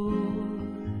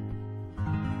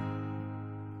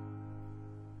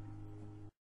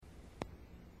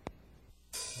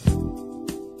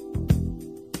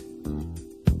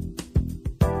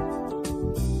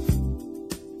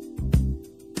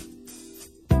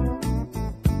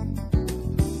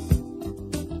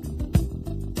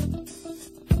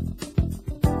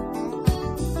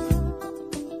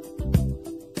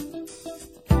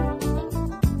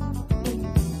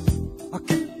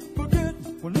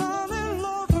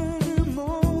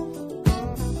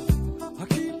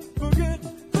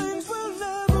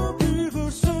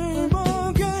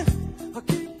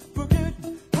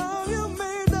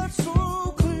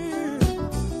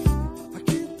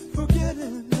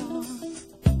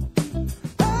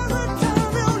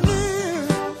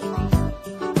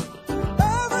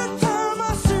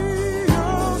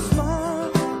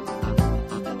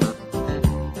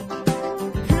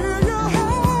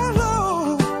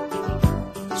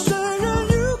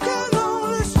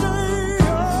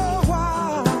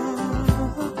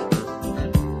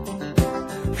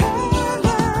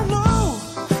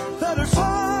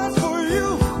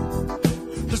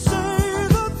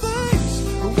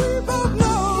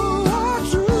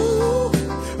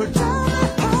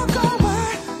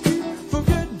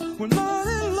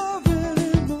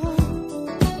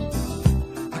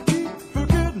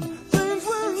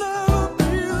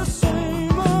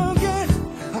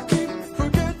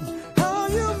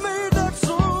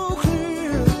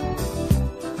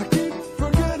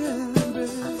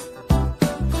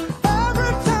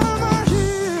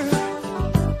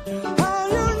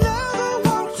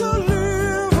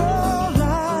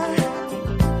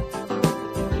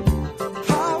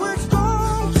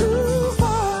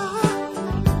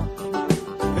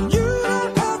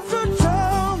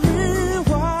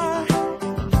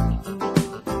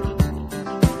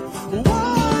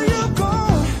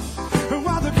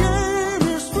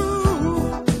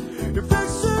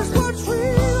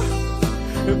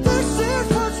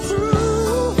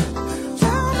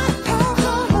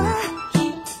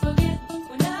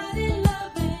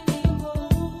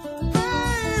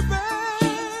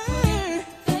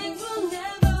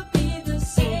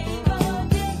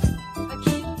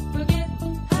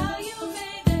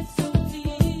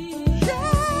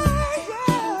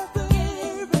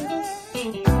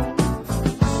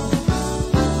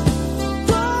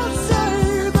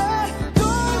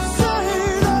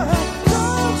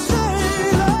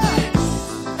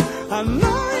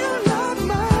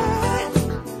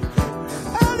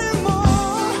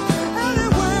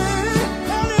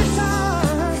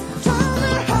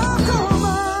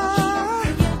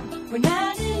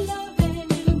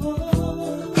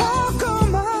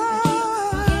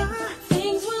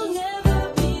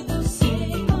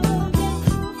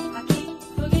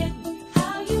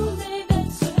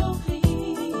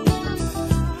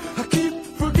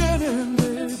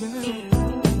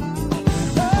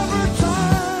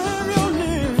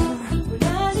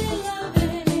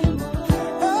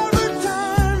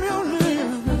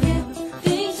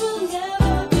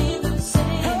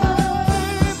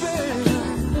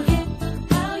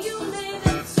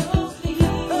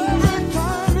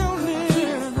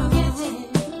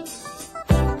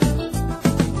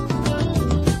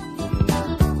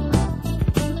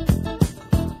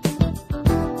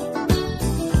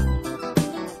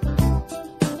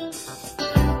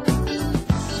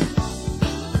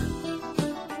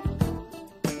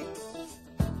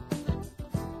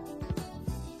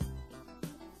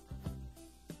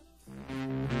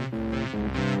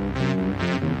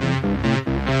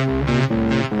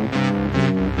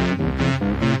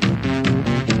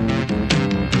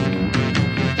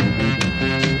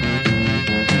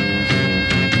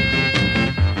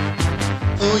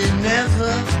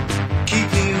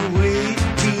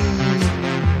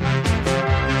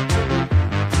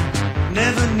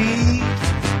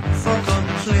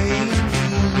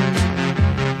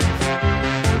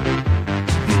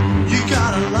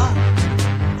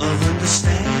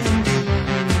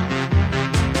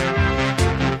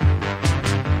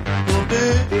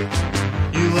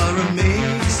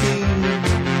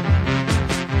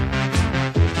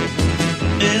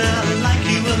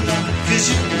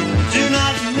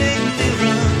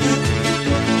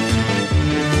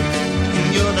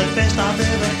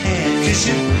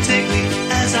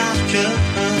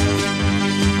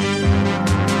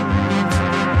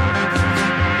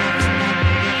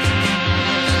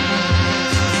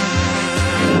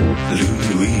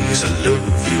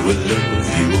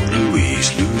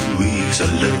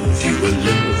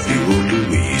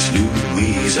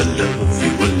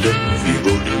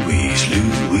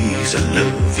 Louise, I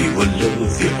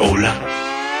love you, hola.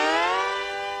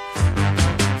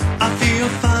 feel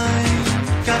fine,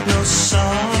 got no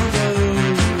sorrow.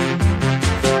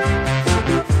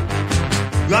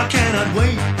 I cannot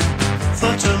wait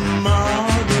for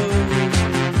tomorrow,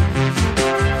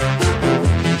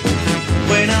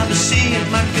 when I'll be seeing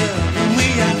my girl and we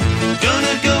are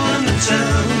gonna go into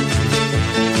town.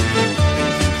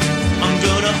 I'm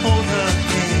gonna hold her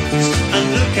hands and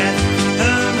look at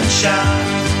her and shout,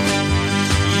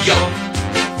 you're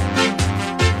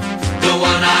the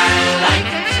one I like,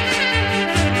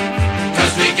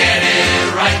 'cause we get it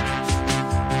right.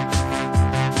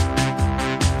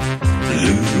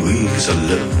 Louise, I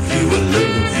love you, I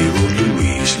love you, oh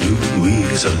Louise,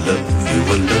 Louise, I love you,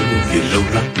 I love you,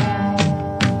 Lola.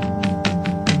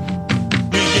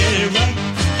 We get it right.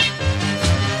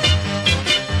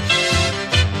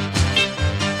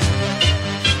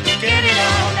 Get it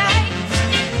all night.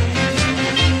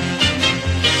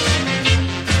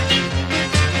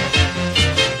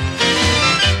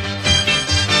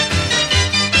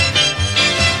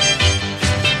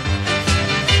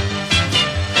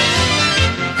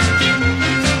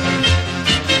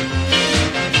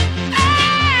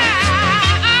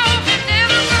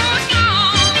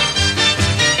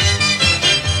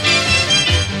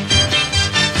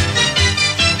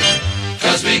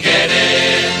 Cause we get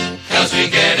it, 'cause we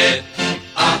get it,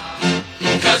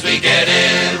 'cause we get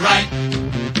it right.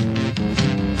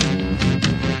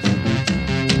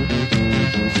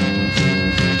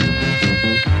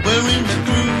 We're in the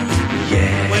groove,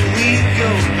 yeah, when we go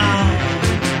out.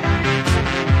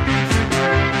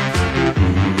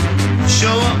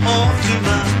 Show her off to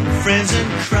my friends and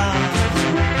crowd.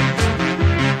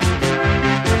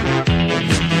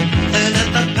 And at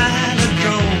the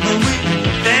Palindrome, when we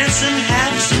dance and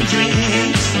have some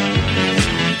drinks,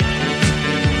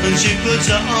 and she puts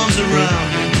her arms around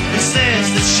me and says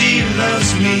that she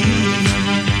loves me.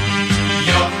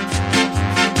 You're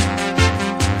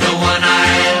the one I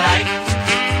like,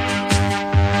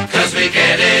 'cause we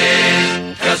get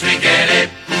it, 'cause we get it,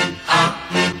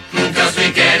 'cause we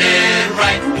get it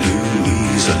right.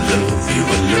 Louise, I love you,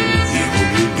 I love you, oh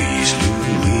Louise,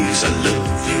 Louise, I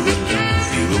love you, I love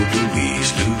you, oh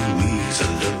Louise, Louise, I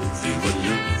love you, I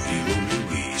love you, oh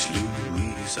Louise,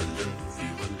 Louise, I love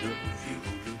you, I love you,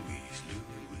 oh Louise,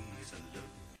 Louise, I love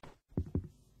you.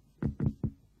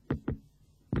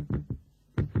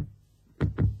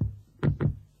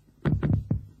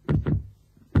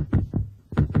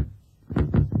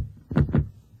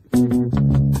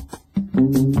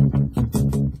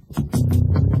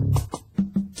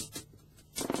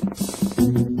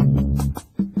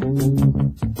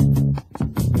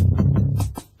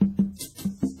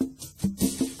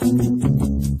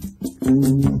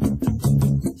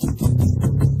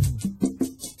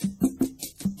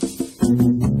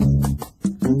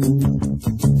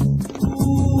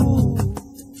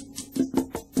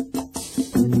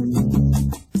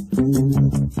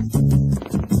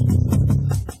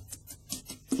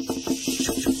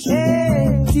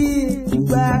 Hey, kid,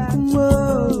 rock and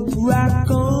roll, rock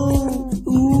on,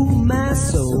 ooh, my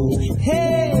soul.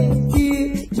 Hey,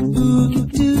 kid, boogie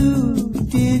doo,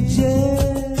 did ya?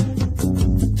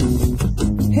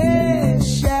 Hey,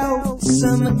 shout,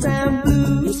 summertime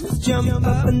blues, jump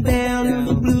up and down in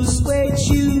the blue suede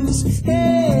shoes.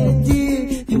 Hey,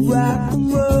 dear, you rock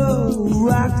and roll,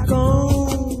 rock on.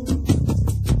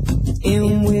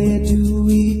 And where do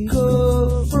we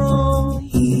go from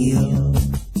here?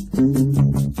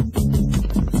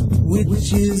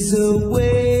 Which is a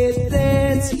way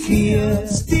that's here.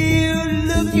 Still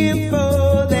looking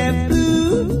for that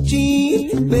blue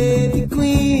jean, baby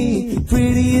queen,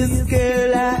 prettiest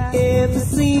girl I ever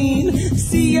seen.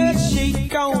 See her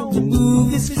shake on the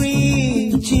movie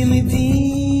screen. Jimmy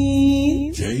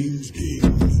Dean, James Dean.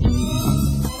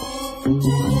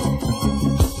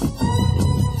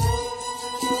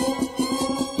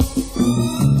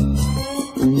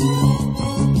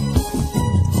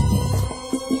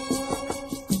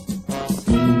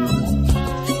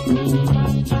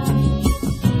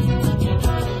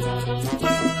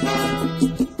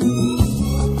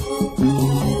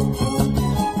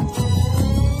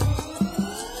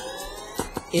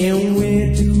 And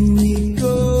where do we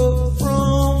go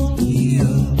from here?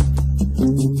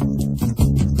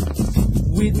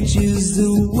 Which is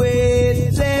the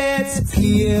way that's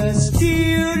clear.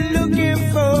 Still looking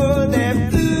for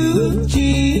that blue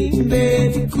jean,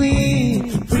 baby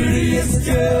queen, prettiest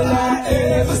girl I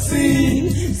ever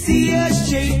seen. See her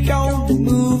shake on the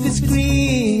movie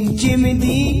screen. Jimmy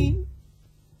Dean,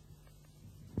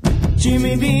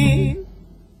 Jimmy Dean,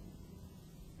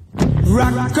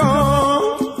 rock on.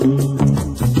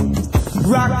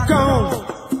 Rock on,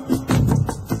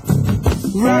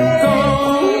 rock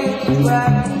on,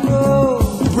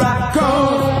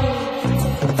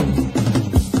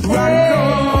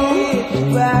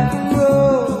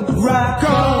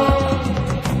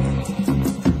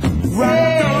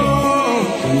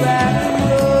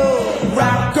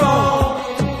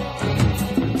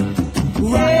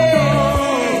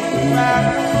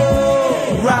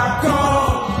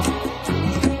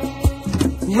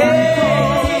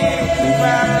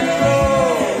 rock and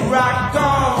roll, rock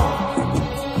on.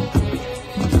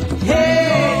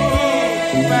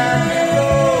 Hey, rock and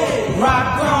roll,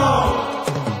 rock on.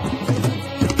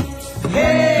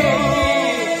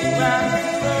 Hey, rock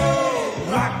and roll,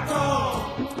 rock on.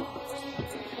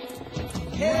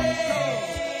 Hey.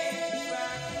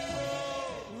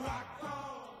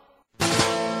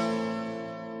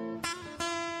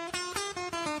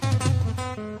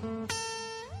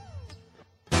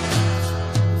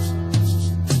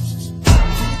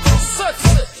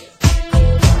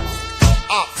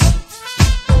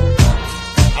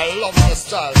 I love the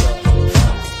style, girl.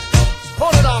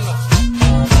 Hold it on me.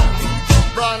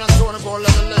 Brian and Tony go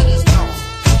let the ladies know.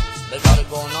 They got it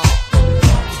going on.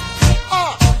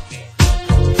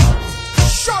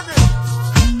 Shug it.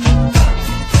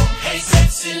 Hey,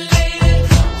 sexy lady,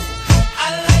 I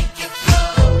like your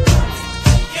flow.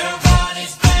 Your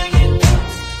body's banging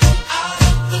out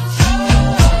of control.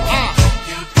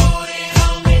 You put it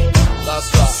on me. That's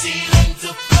right. Ceiling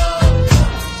to floor.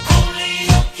 Only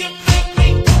you can make me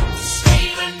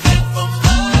scream and get for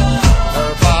more.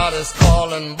 Everybody's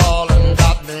calling, ballin',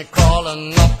 got me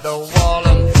crawling up the wall,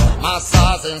 and my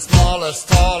size ain't small or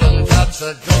stalling. Catch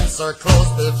a glimpse, her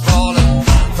clothes be falling.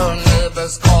 Her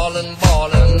neighbors calling,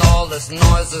 bawling. All this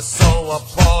noise is so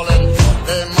appalling.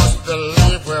 They must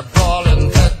believe we're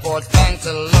brawling. Headboard bang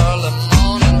till early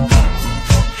morning.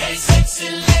 Hey, sexy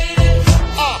lady,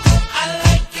 I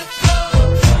like your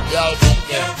flow. Yeah, I think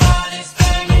Your body's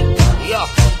banging yeah.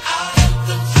 out of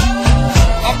control.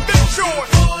 I'm big short.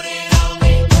 Put it on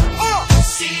me.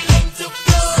 Ceiling to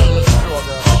floor.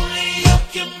 Only you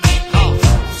can make me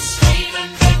scream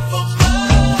and beg for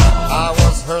more. I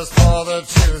was hers for the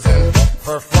choosing.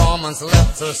 Performance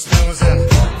left her snoozing.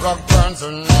 Rug burns,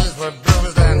 her knees were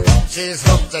bruised, and she's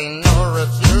hooked, ain't no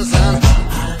refusing.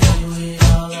 I knew it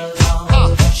all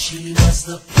along. She was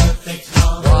the perfect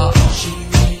one. Wow. She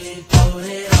really put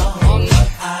it on.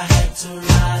 I had to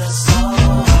write a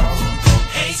song.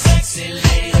 Hey, sexy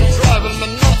lady, Driving me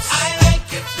nuts. I like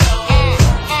your flow.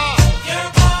 Your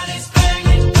body's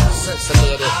banging Sexy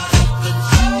lady, out of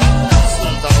control.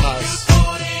 sweet and nice.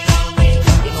 Put it on me.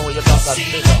 You know you got that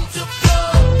bigger, Ceiling to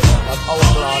floor. that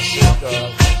hourglass shape, girl.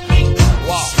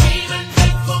 Wow. Scream and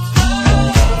beg for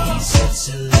more. Hey,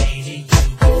 sexy lady, you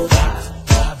go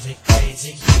drive me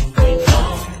crazy. You went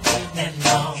on and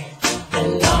on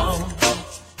and on.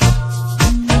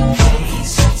 Hey,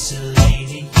 sexy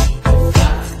lady, you go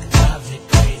drive me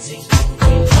crazy. You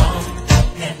went on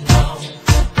and on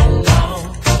and on.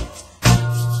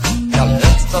 Girl,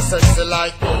 extra sexy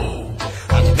like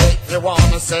and you make me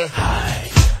wanna say hi.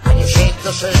 When you shake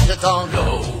it on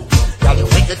low. Girl, you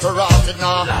wicked to rot it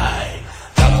now. Girl,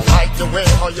 I like the way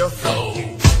how you flow.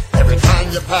 Every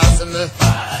time you're passing me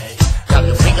by. Girl,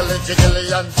 you wiggly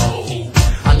jiggly and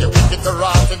and you wicked to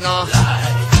rot it now.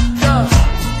 Girl,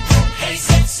 Hey,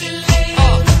 sexy lady,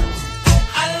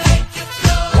 I like your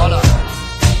flow. what up?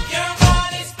 Your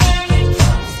body's banging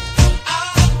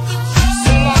out of control.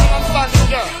 So long and back,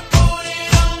 girl. Put it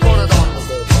on me. Put it on me,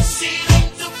 baby. Ceiling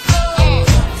to floor.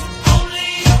 Only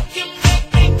you can make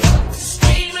me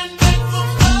scream and beg for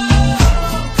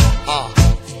more.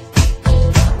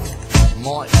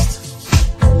 Moist.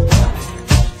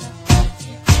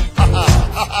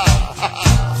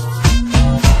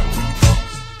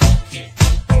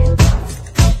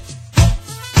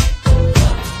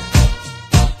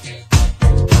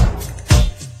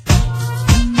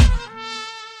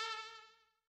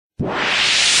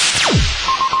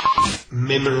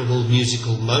 Memorable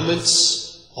musical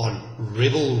moments on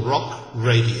Rebel Rock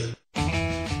Radio.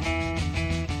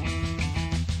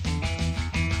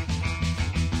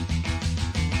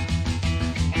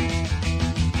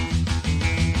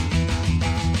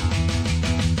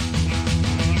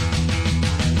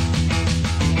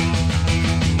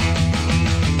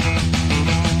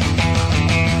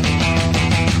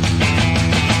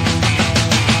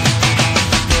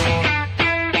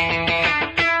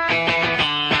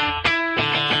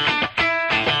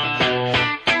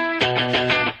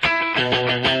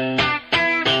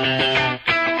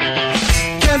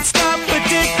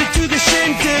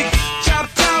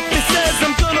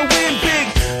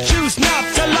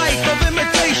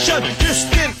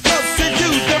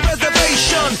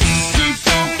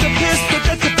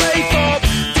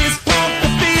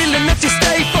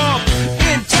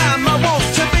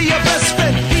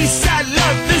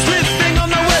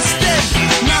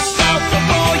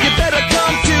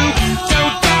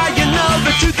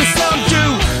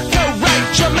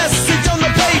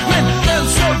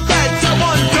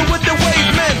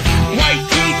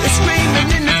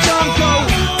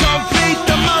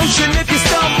 If you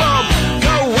stumble,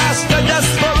 go ask the dust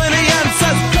for any answer.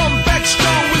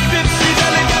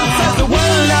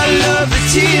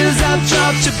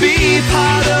 to be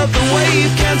part of the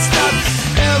wave. Can't stop,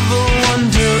 ever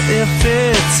wonder if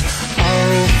it's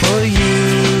all for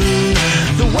you.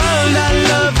 The world I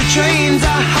love, the trains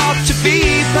I hop to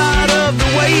be part of the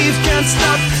wave. Can't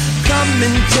stop, come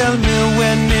and tell me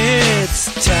when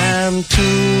it's time to.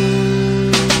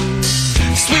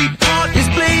 Sweetheart is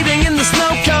bleeding in the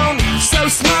snow cone. So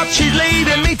smart, she's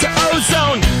leading me to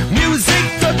ozone. Music,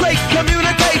 the great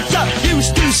communicator.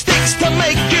 Used two sticks to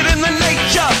make it in the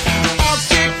nature. I'll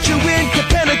get you into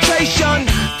penetration.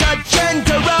 The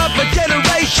gender of a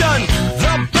generation.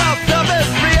 The birth of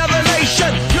every other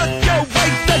nation. Look your way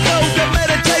to go to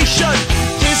meditation.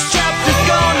 This chapter's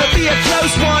gonna be a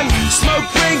close one. Smoke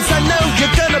rings, I know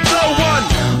you're gonna blow one.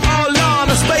 All on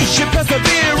a spaceship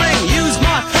persevering. Use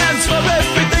my hands for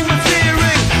everything we're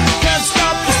fearing. Can't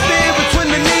stop the spirits when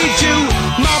they need you.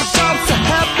 Mob tops are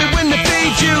happy when they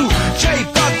feed you.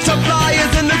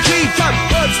 J-butterflies in the treetop.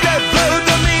 Birds that blow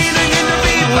the meaning in the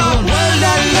bebop. World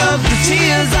I love, the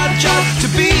tears I drop to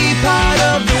be part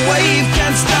of the wave.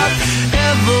 Can't stop,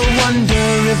 ever wonder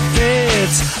if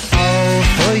it's all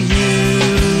for you.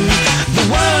 The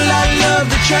world I love,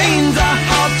 the trains I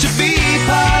hop to be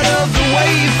part of the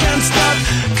wave. Can't stop,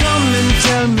 come and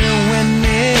tell me when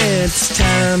it's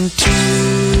time to.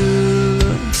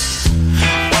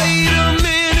 Wait a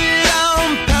minute,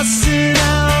 I'm passing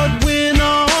out, win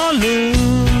or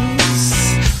lose,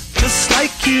 just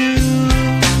like you.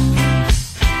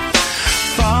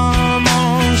 Far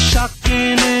more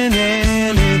shocking than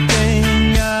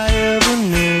anything I ever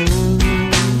knew.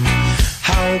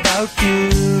 How about you?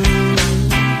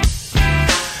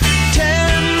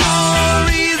 10 more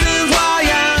reasons why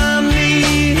I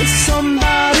need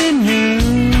somebody new,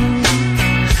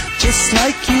 just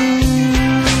like you.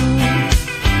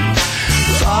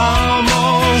 Far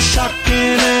more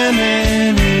shocking than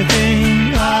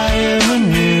anything I ever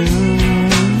knew.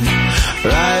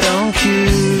 Right on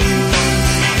cue.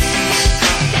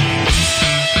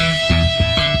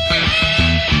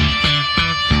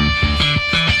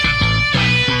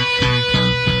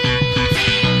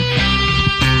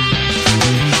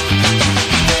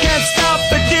 Can't stop,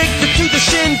 addicted to the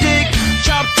shindig.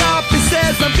 Chop top, he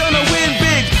says I'm gonna win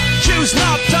big. Choose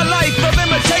not a life of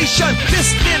imitation.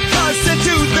 Distant person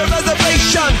to the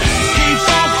reservation. Keep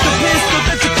off the pistol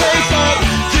that you pay for.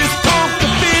 Just pump the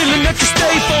feeling that you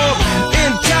stay for.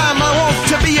 In time I want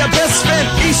to be your best friend.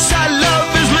 Eastside love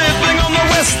is living on the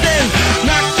west end.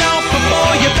 Knocked out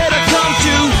before you better come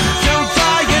to. Don't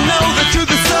fire, you know the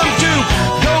truth is some do.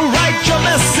 Go write your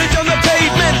message on the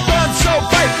pavement. Burn so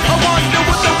bright, I wonder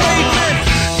what the wave meant.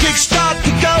 Kickstart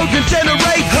the golden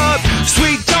generate hub.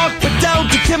 Sweet talk but don't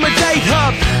intimidate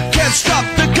hub. Can't stop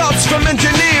the cops from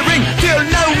engineering. Feel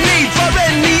no need for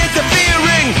any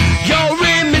interfering. Your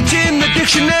image in the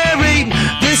dictionary.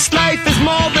 This life is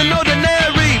more than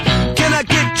ordinary. Can I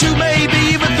get you maybe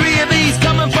even 3 of these?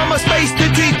 Coming from a space to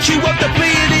teach you of the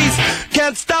Pleiades.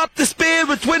 Can't stop the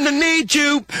spirits when they need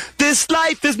you. This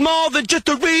life is more than just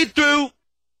a read through.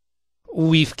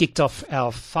 We've kicked off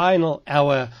our final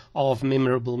hour of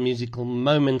Memorable Musical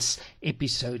Moments,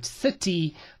 episode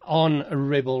 30 on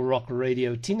Rebel Rock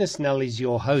Radio. Tina Snell is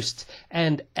your host,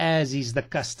 and as is the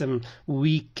custom,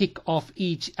 we kick off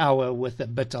each hour with a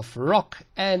bit of rock,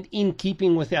 and in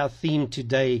keeping with our theme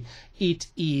today, it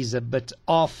is a bit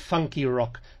of funky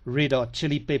rock. Red Hot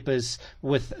Chili Peppers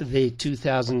with their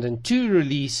 2002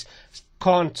 release,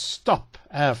 Can't Stop,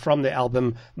 from the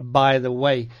album By the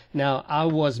Way. Now, I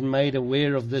was made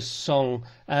aware of this song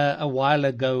a while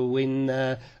ago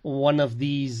when one of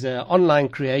these online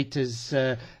creators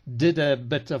did a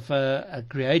bit of a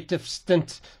creative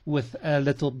stint with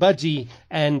Little Budgie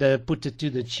and put it to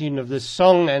the tune of this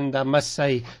song, and I must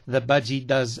say the Budgie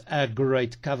does a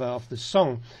great cover of the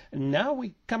song. Now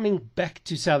we're coming back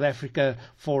to South Africa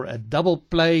for a double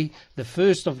play. The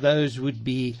first of those would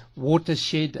be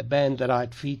Watershed, a band that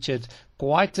I'd featured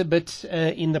quite a bit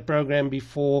in the program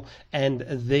before, and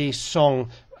their song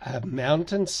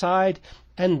Mountainside.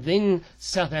 And then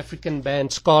South African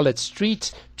band Scarlet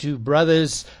Street, two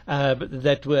brothers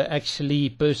that were actually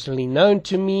personally known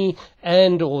to me,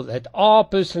 or that are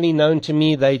personally known to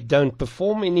me. They don't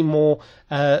perform anymore.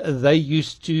 They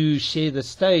used to share the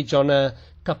stage on a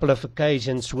couple of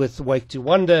occasions with Wake to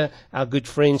Wonder, our good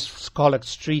friends Scarlet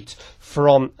Street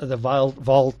from the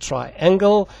Vaal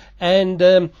Triangle.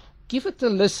 And give it a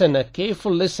listen, a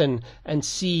careful listen, and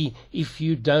see if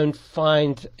you don't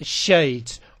find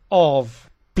shades of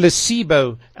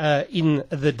Placebo in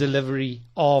the delivery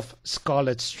of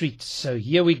Scarlet Street. So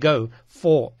here we go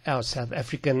for our South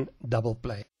African double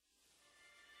play.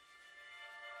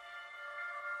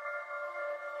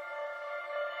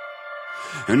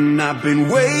 And I've been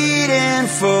waiting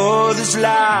for this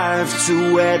life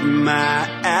to whet my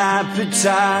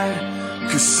appetite.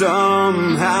 'Cause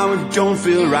somehow it don't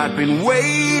feel right. Been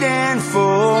waiting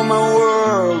for my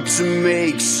world to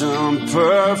make some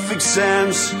perfect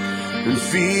sense, and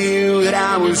feel that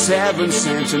I was heaven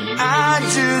sent. And I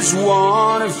just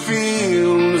wanna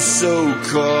feel the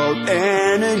so-called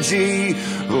energy,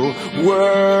 oh,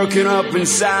 working up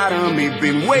inside of me.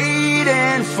 Been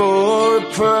waiting for a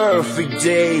perfect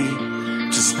day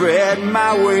to spread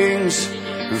my wings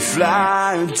and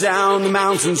fly down the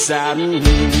mountainside.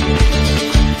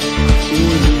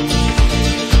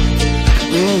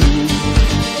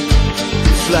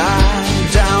 Fly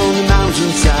down the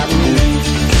mountainside.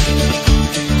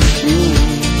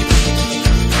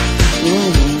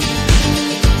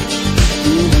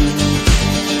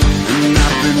 And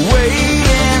I've been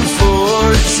waiting for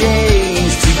a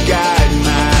change to guide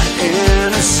my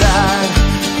inner side,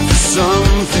 for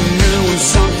something new and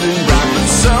something bright. But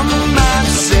some might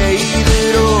say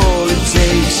that all it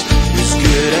takes is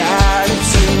good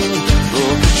attitude,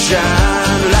 or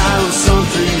shine a light on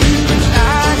something new. And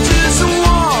I just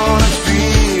wanna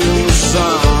feel the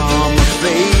sun on my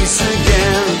face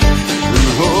again, and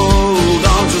hold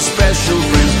on to special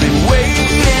friends. Been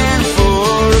waiting for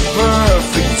a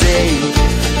perfect day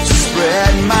to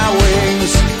spread my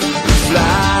wings and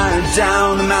fly down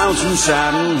the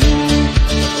mountainside.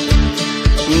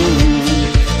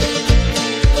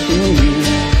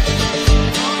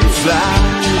 Fly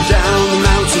down the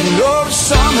mountain. Oh,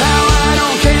 somehow I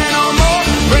don't care no more.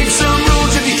 Break some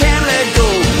rules if you can't let go.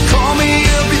 Call me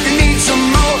up if you need some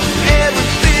more.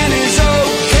 Everything is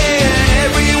okay and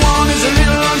everyone is a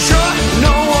little unsure.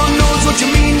 No one knows what you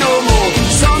mean no more.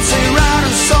 Some say right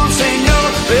and some say no,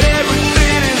 but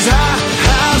everything is high,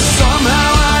 high. Somehow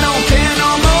I don't care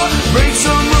no more. Break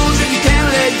some rules if you can't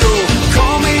let go.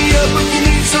 Call me up if you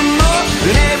need some more.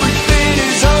 And everything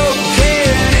is okay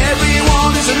and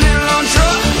everyone is a little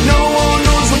unsure. No one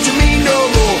knows what you mean no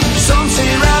more. Some say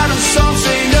right and some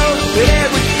say no, but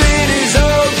everything is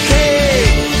okay.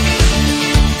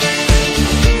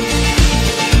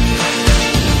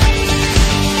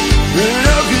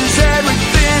 No, 'cause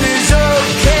everything is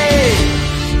okay.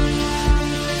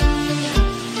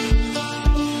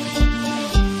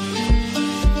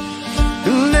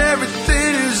 And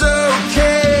everything is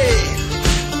okay.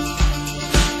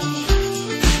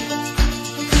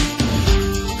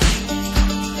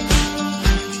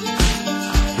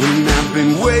 And I've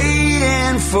been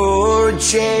waiting for a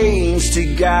change to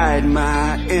guide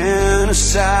my inner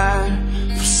side,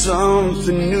 for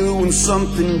something new and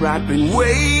something right. Been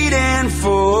waiting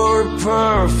for a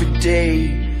perfect day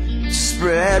to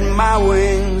spread my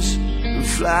wings and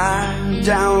fly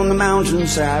down the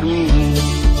mountainside.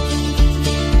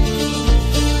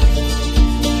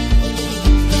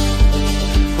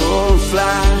 Oh,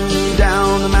 fly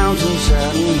down the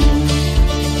mountainside.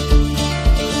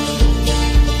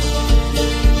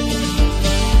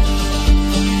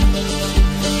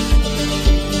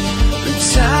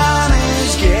 Time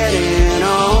is getting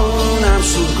on, I'm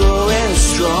still growing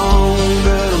strong,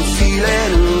 but I'm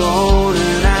feeling alone,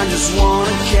 and I just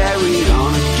wanna carry on.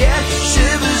 I get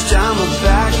shivers down my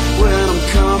back when I'm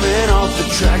coming off the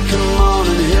track. Come on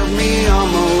and help me on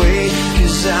my way,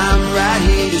 'cause I'm right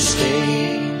here to stay.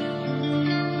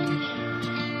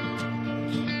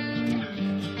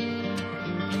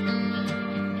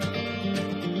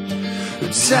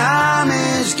 Time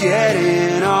is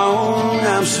getting on,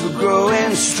 I'm still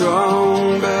growing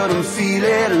strong, but I'm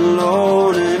feeling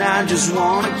alone, and I just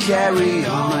wanna carry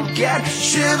on. I get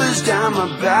shivers down my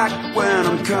back when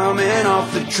I'm coming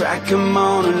off the track. Come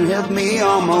on and help me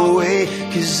on my way,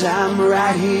 'cause I'm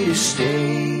right here to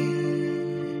stay.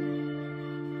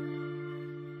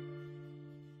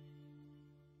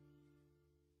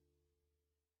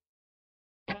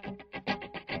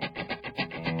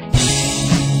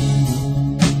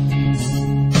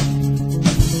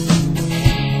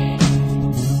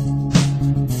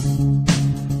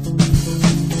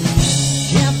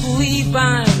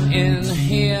 I'm in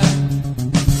here.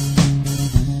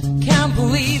 Can't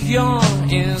believe you're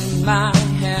in my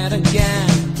head again.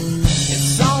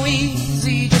 It's so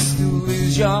easy just to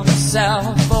lose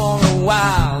yourself for a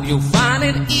while. You'll find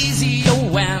it easier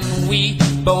when we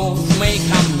both make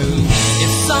a move.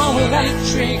 It's so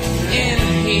electric in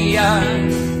here.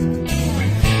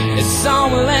 It's so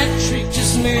electric,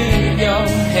 just move your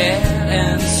head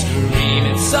and scream.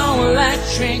 It's so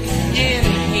electric in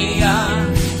here.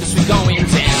 Going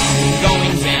down,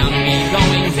 going down, me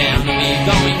going down, me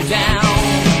going down.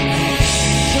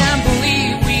 Can't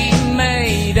believe we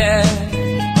made it.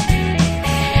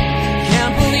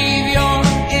 Can't believe you're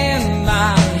in my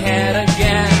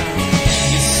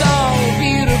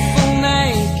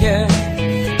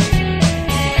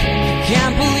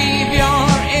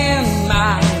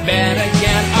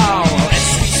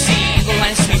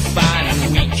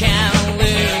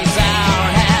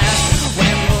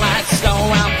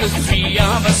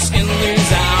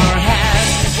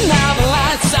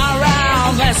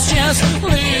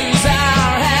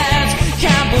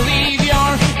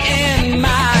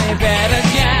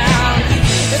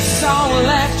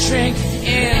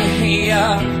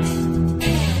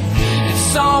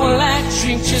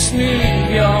just move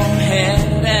your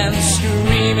head and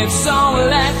scream. It's so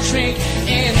electric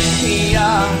in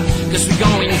here. Cause we're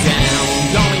going down,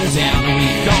 going down, are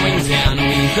we going down, are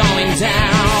we going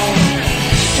down?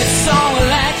 It's so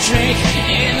electric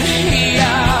in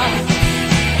here.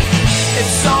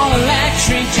 It's so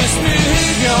electric, just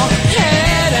move your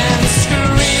head and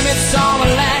scream. It's so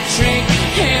electric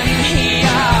in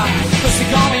here. Cause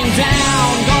we're going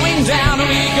down, are we going down, are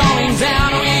we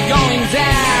going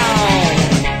down?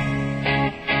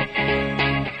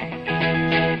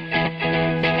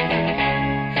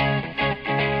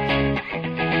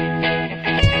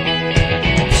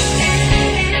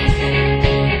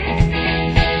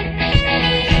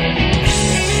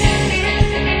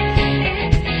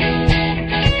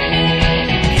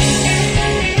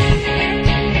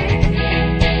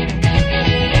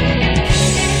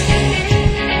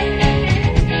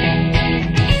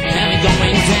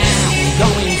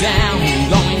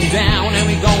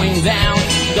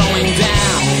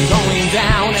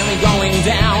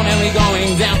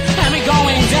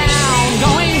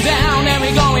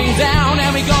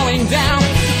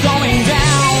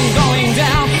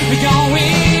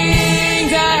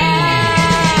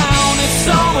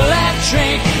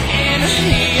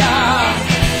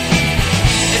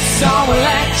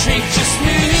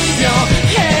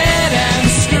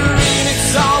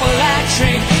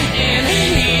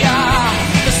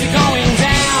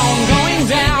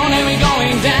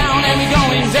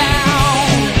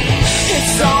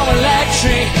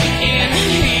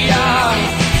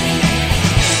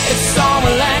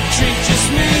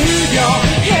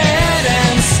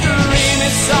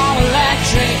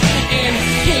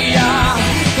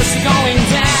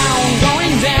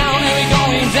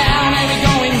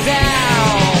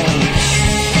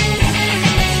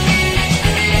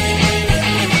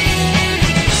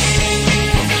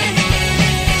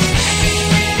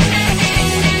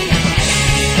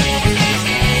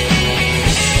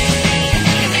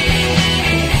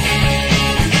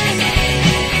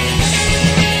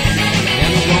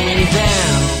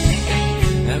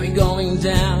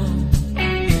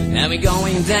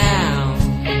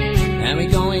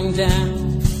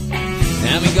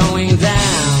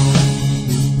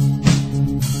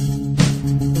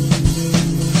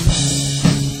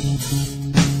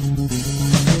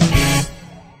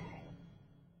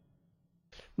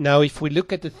 Now, if we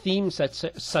look at the themes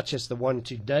such as the one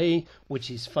today, which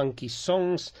is funky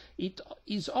songs, it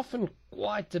is often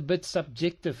quite a bit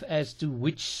subjective as to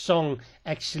which song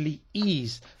actually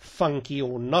is funky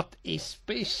or not,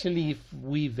 especially if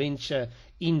we venture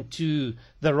into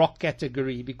the rock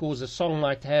category, because a song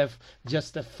might have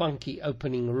just a funky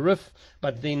opening riff,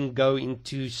 but then go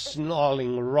into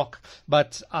snarling rock.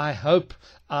 But I hope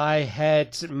I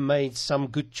had made some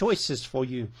good choices for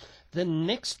you. The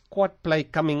next quad play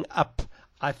coming up,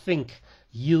 I think,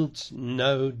 yields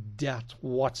no doubt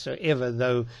whatsoever,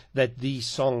 though, that these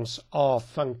songs are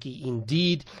funky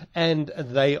indeed, and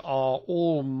they are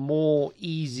all more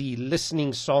easy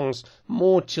listening songs,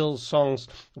 more chill songs,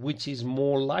 which is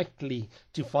more likely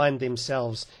to find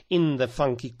themselves in the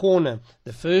funky corner.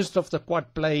 The first of the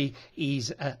quad play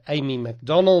is Amy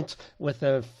MacDonald with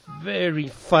a very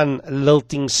fun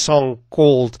lilting song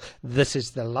called This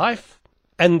Is the Life.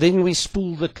 And then we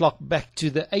spool the clock back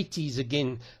to the 80s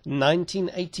again,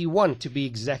 1981 to be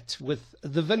exact, with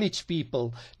the Village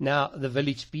People. Now, the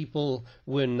Village People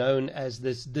were known as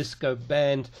this disco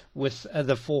band with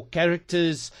the four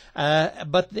characters.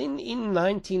 But then in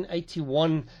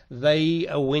 1981, they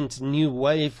went new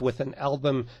wave with an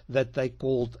album that they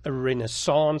called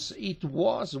Renaissance. It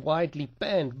was widely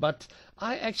panned, but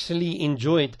I actually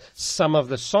enjoyed some of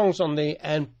the songs on there,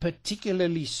 and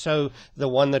particularly so the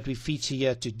one that we feature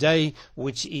here today,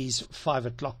 which is 5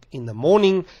 o'clock in the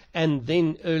morning. And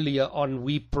then earlier on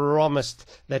we promised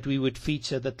that we would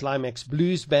feature the Climax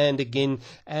Blues Band again,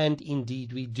 and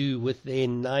indeed we do, with their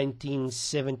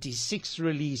 1976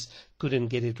 release, Couldn't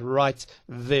Get It Right.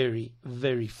 Very,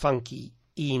 very funky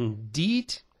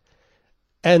indeed.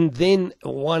 And then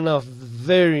one of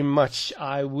very much,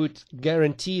 I would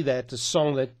guarantee that, a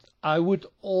song that I would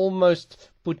almost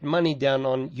put money down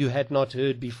on you had not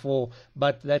heard before,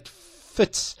 but that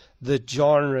fits the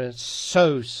genre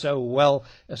so well.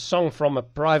 A song from a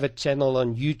private channel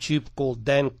on YouTube called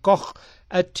Dan Koch,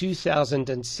 a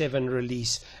 2007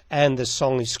 release, and the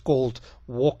song is called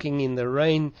Walking in the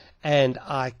Rain, and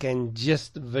I can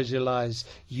just visualize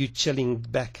you chilling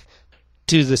back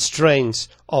to the strains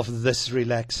of this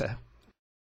relaxer.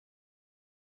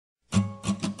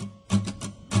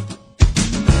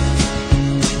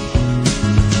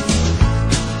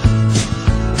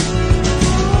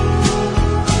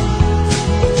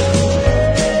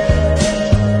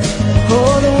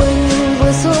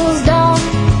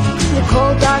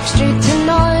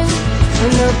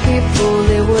 people,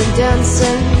 they were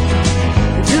dancing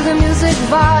to the music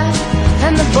vibe.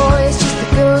 And the boys, just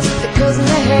the girls in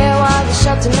their hair, while the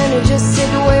shouting men who just sit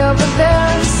way over there.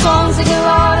 And the songs they get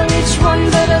louder, each one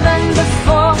better than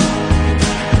before.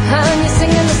 And you're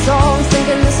singing the songs,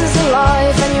 thinking this is a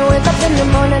life. And you wake up in the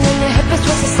morning and your hip is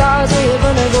towards the stars. Where you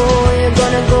gonna go, where you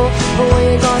gonna go, or where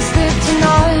you gonna sleep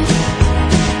tonight?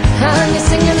 And you're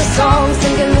singing the songs,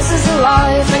 thinking this is a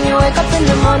life. And you wake up in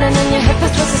the morning and your hip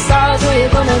is towards the stars. Where you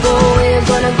gonna go, where you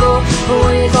gonna go, or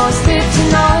where you gonna sleep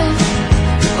tonight?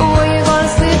 Where you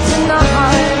gonna sleep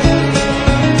tonight?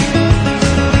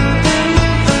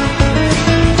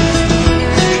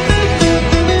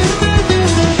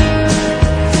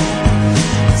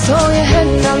 So you're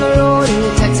heading down the road in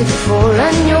your taxi for 4,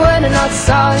 and you're waiting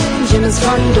outside Jim's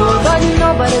front door, but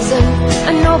nobody's in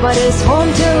and nobody's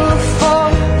home till 4.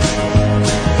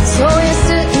 So you're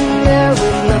sitting there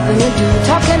with nothing to do,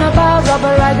 talking about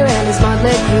Robert Riger and his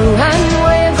motley crew, and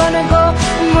where you gonna go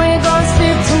and where you gonna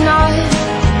sleep tonight?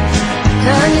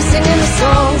 And you're singing the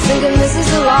song, thinking this is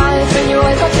a life. And you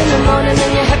wake up in the morning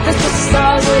and your head is to the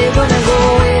stars. Where you gonna go,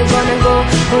 where you gonna go,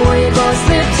 or where you gonna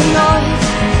sleep tonight?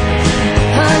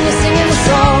 And you're singing the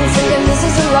song, thinking this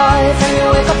is a life. And you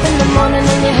wake up in the morning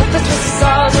and your head is to the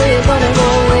stars. Where you gonna go,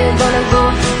 where you gonna go,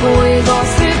 or where you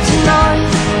gonna sleep tonight?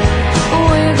 Or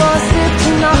where you gonna sleep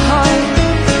tonight?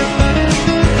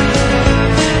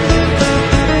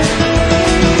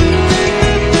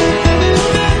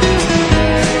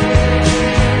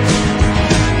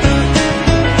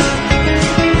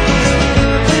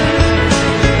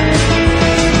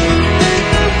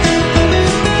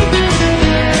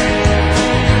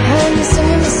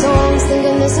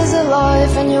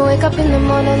 And you wake up in the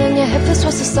morning and your head is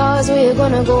towards the stars. Where you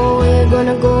gonna go, where you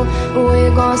gonna go, or where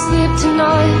you gonna sleep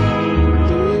tonight?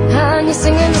 And you're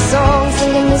singing the song,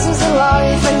 thinking this is a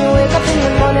life. And you wake up in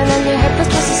the morning and your head is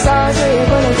towards the stars. Where you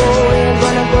gonna go, where you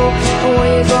gonna go, or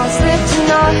where you gonna sleep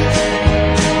tonight?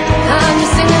 And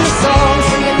you're singing the song,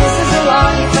 thinking this is a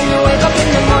life. And you wake up in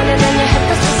the morning and your head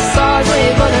is towards the stars. Where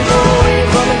you gonna go, where you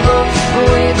gonna go, or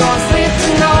where you gonna sleep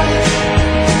tonight?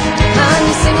 And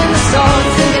you're singing the song,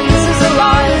 thinking this is a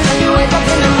life. And you wake up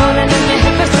in the morning and your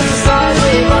hip is towards the stars.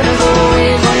 Where you gonna go, where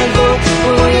you gonna go,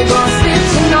 or where you gonna sleep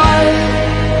tonight?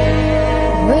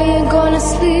 Where you gonna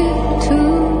sleep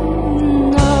tonight?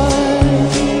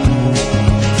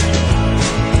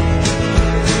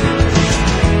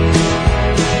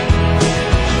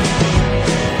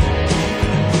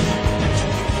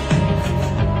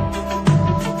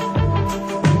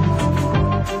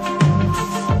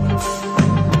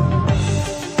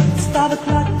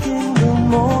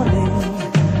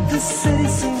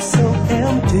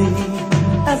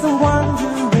 As I'm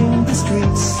wandering the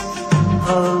streets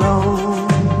alone.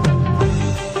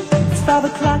 It's 5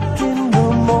 o'clock in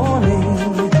the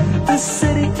morning. The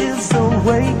city is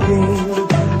awakening.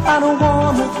 I don't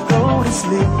wanna go to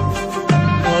sleep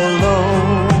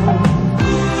alone.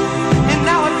 And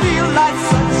now I feel like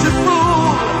such a fool,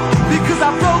 because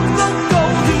I broke the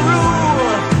golden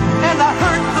rule, and I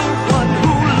hurt the one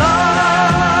who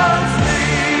loves me.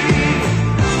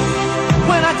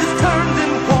 When I just turned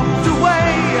and walked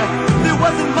away, there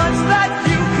wasn't much that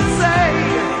you could say,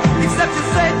 except you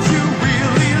said you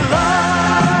really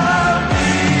love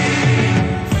me.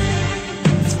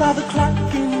 It's 5 o'clock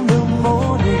in the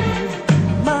morning.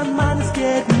 My mind is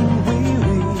getting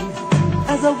weary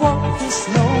as I walk this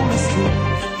lonely street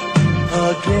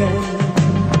again.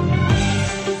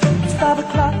 It's 5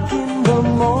 o'clock in the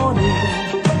morning,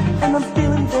 and I'm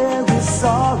feeling very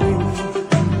sorry,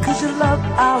 'cause your love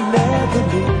I'll never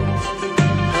meet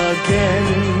again.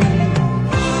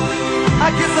 I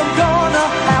guess I'm gonna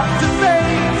have to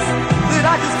face that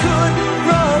I just couldn't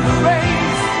run a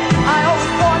race. I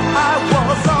always thought I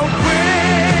was a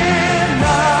winner.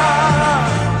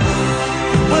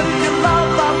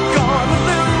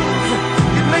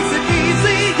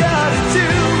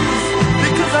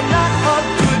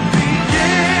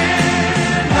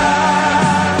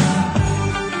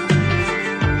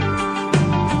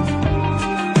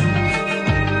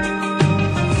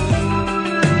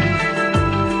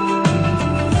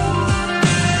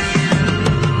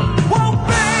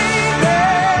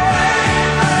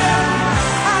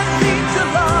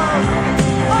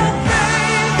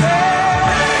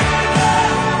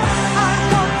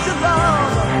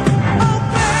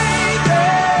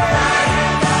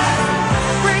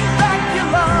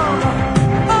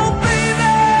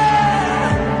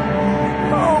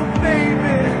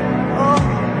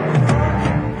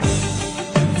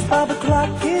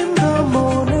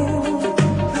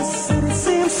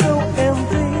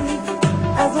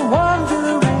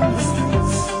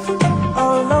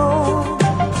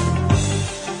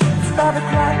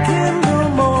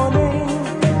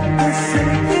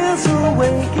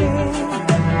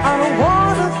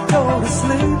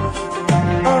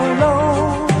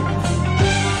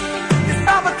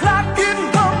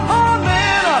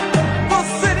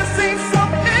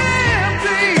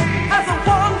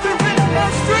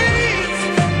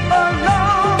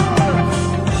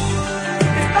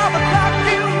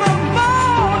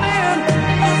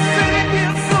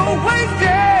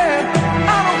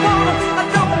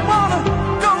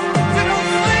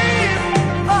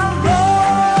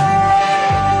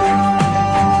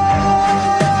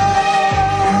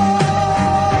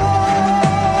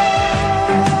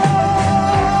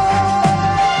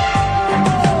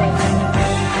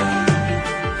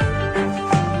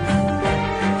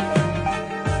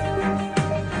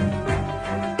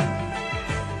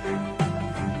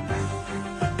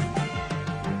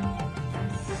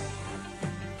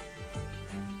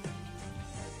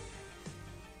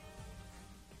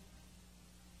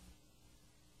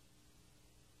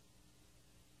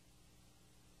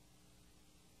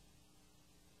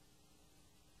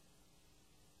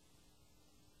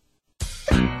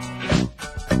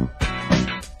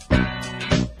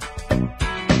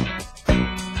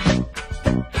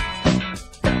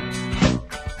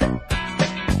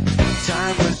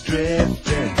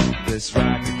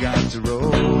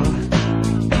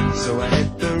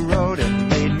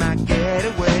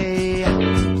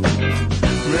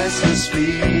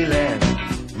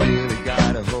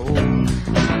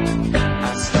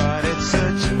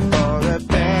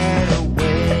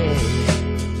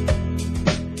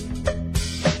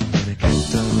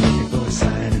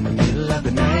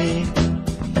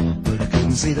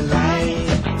 see the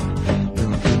light. No,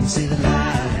 couldn't see the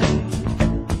light.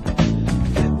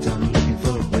 Kept on looking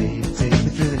for a way to take me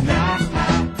through the night.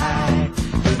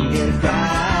 Couldn't get it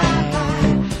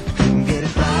right. Couldn't get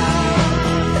it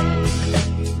right.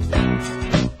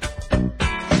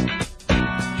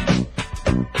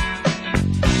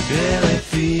 Billy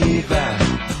fever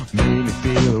made me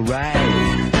feel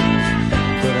right,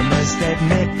 but I must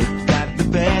admit it got the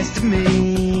best of me.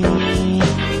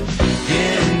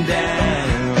 Getting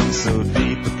down so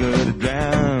deep I could have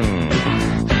drowned.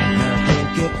 Now I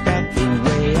can't get back the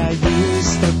way I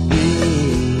used to be.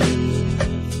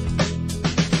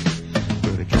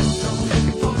 But I kept on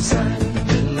looking for a sign in the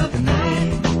middle of the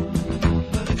night,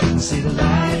 but I couldn't see the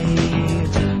light.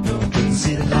 No, I couldn't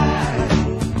see the light.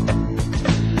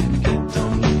 Kept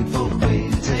on looking for a way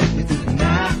to take me through the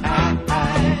night.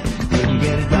 Couldn't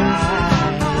get it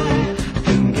right.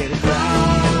 Couldn't get it right.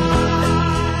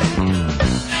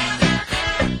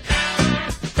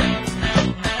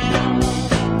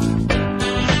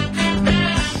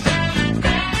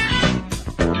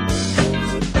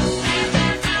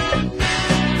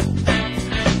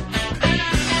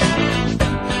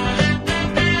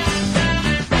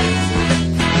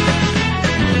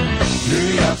 New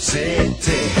York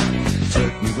City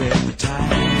took me with the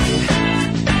tide,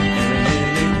 and I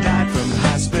nearly died from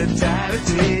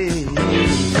hospitality.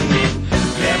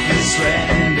 Left me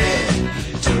stranded,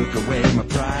 took away my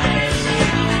pride,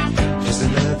 just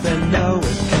another low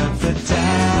with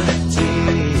comfortality.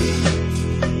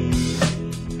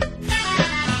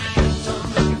 Kept on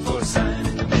looking for a sign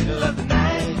in the middle of the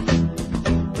night,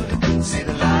 but I couldn't see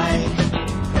the light.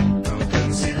 No, I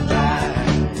couldn't see the light.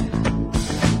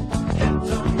 Kept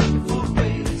on looking for a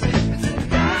way to take me through the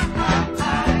night.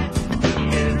 Couldn't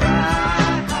get it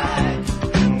right.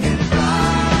 Couldn't get it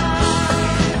right.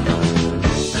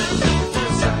 Looking for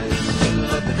a sign in the middle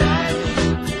of the night,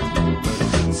 but I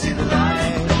couldn't see the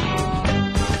light.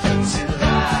 Couldn't see the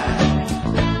light.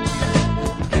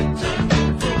 Kept on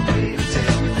looking for a way to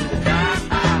take me through the night.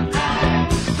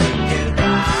 Couldn't get it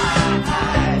right.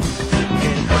 Couldn't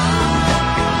get it right.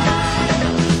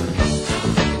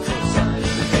 Looking for a sign in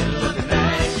the middle of the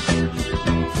night,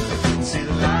 but I couldn't see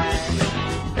the light.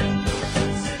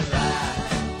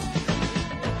 Couldn't see the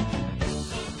light.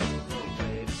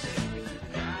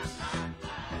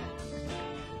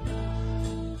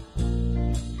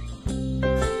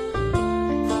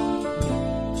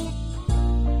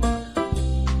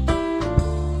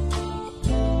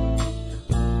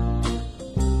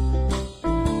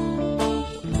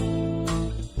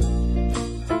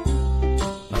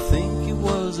 I think it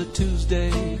was a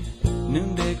Tuesday,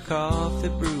 noonday coffee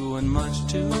brewing much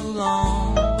too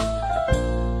long.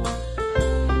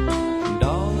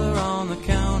 Dollar on the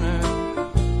counter,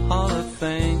 holler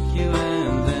thank you,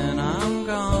 and then I'm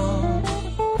gone.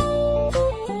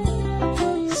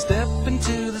 Step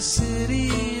into the city,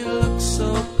 it looks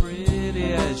so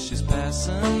pretty as she's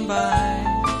passing by.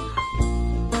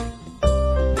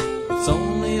 It's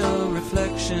only a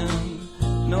reflection,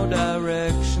 no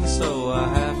direction, so I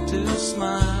have to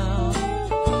smile.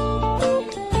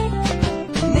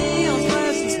 Neons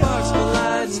flash and sparks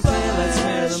collide and taillights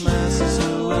smear the masses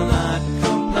who will not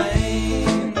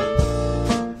complain.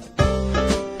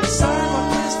 Sidewalk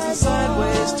twisting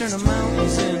sideways, turning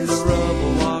mountains into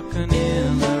rubble, walking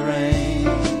in the rain.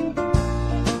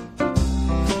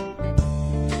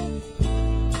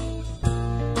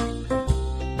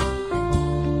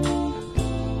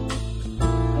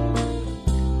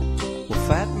 Well,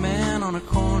 fat man on a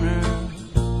corner,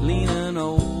 leaning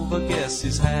over, guess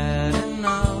he's had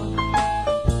enough.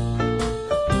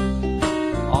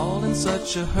 All in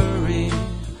such a hurry,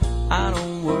 I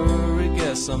don't worry,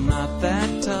 guess I'm not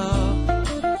that tough.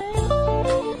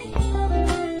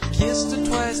 Kissed her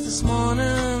twice this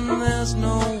morning, there's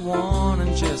no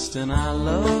warning, just an I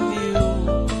love you.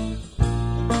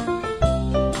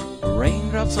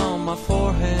 Raindrops on my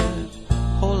forehead,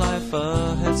 whole life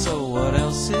ahead, so what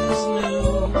else is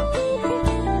new?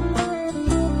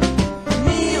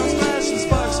 Neons flash and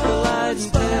sparks collide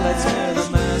and taillights near the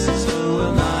masses who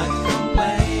will not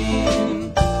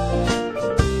complain.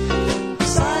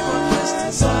 Sidewalk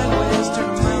twisting sideways,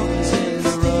 turn mountains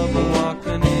into rubble,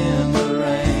 walking in the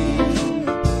rain.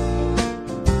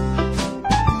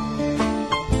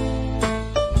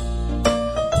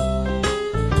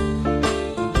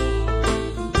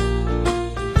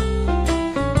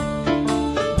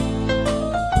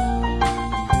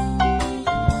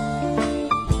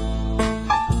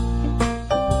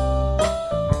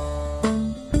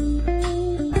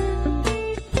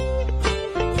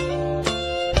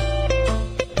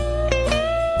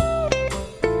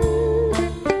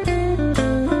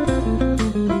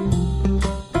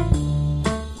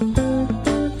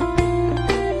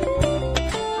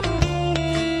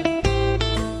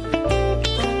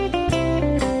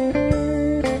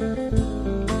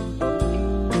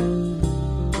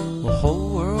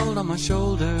 my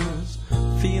shoulders,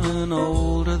 feeling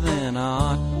older than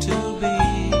I ought to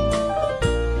be.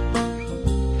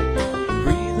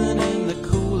 Breathing in the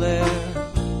cool air,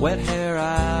 wet hair,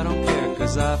 I don't care,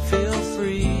 'cause I feel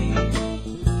free.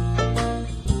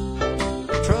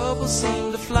 Troubles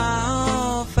seem to fly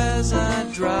off as I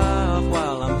drive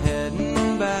while I'm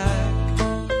heading back.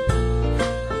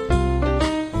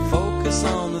 Focus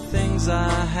on the things I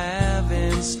have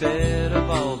instead of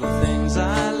all the things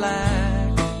I lack.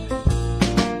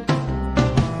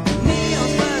 Neon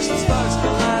flashing sparks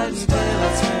collide and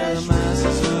daylights where the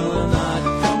masses will not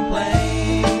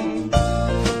complain.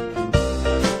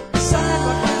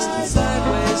 Sidewalk west and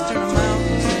sideways, turn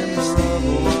mountains in the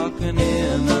rubble, walking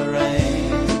in the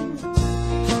rain.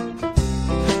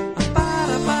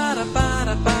 Bada bada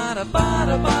bada bada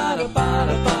bada bada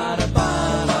bada bada bada.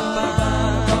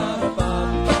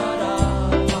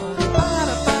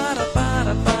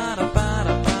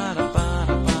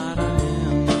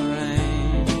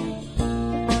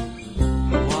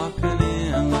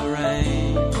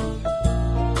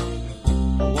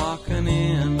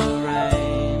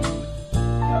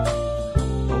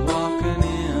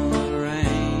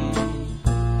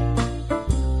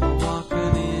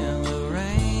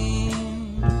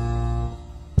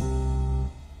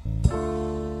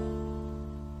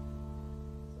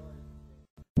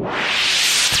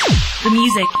 The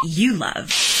music you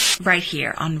love, right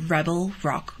here on Rebel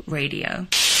Rock Radio.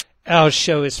 Our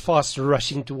show is fast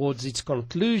rushing towards its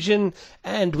conclusion,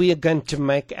 and we are going to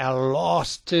make our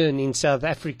last turn in South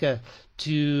Africa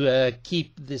to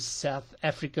keep the South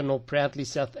African or proudly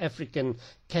South African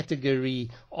category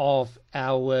of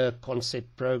our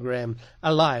concept program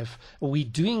alive. We're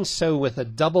doing so with a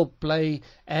double play,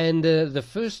 and the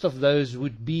first of those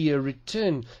would be a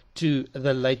return to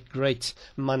the late great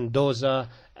Mandoza,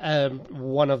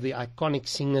 one of the iconic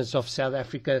singers of South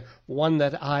Africa, one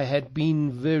that I had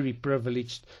been very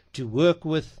privileged to work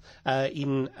with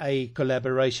in a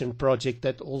collaboration project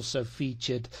that also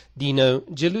featured Dino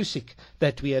Jelusic,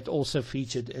 that we had also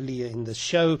featured earlier in the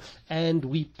show. And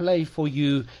we play for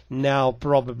you now,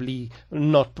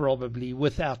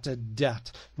 without a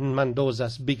doubt,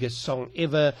 Mandoza's biggest song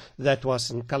ever. That was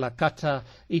in Kalakata.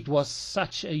 It was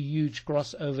such a huge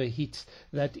crossover hit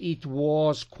that it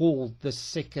was called the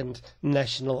second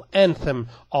national anthem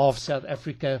of South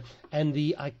Africa, and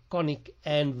the iconic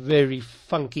and very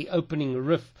funky opening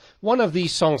riff. One of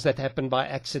these songs that happened by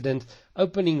accident.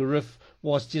 Opening riff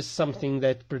was just something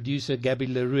that producer Gabby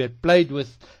LaRue had played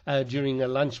with during a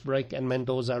lunch break, and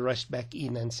Mandoza rushed back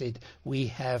in and said, "We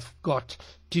have got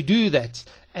to do that."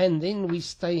 And then we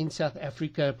stay in South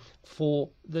Africa for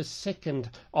the second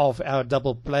of our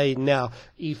double play. Now,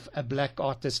 if a black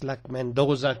artist like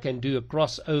Mandoza can do a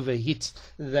crossover hit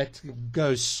that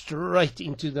goes straight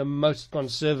into the most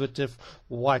conservative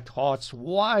white hearts,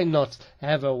 why not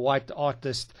have a white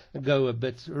artist go a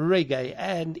bit reggae?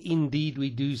 And indeed we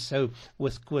do so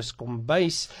with Koos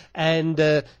Kombuis, and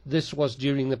this was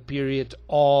during the period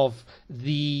of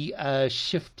the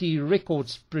Shifty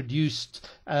Records produced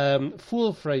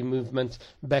Full Frame movement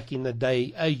back in the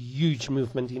day, a huge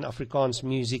movement in Afrikaans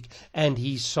music, and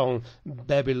his song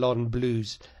Babylon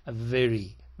Blues, a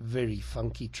very, very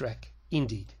funky track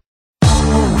indeed.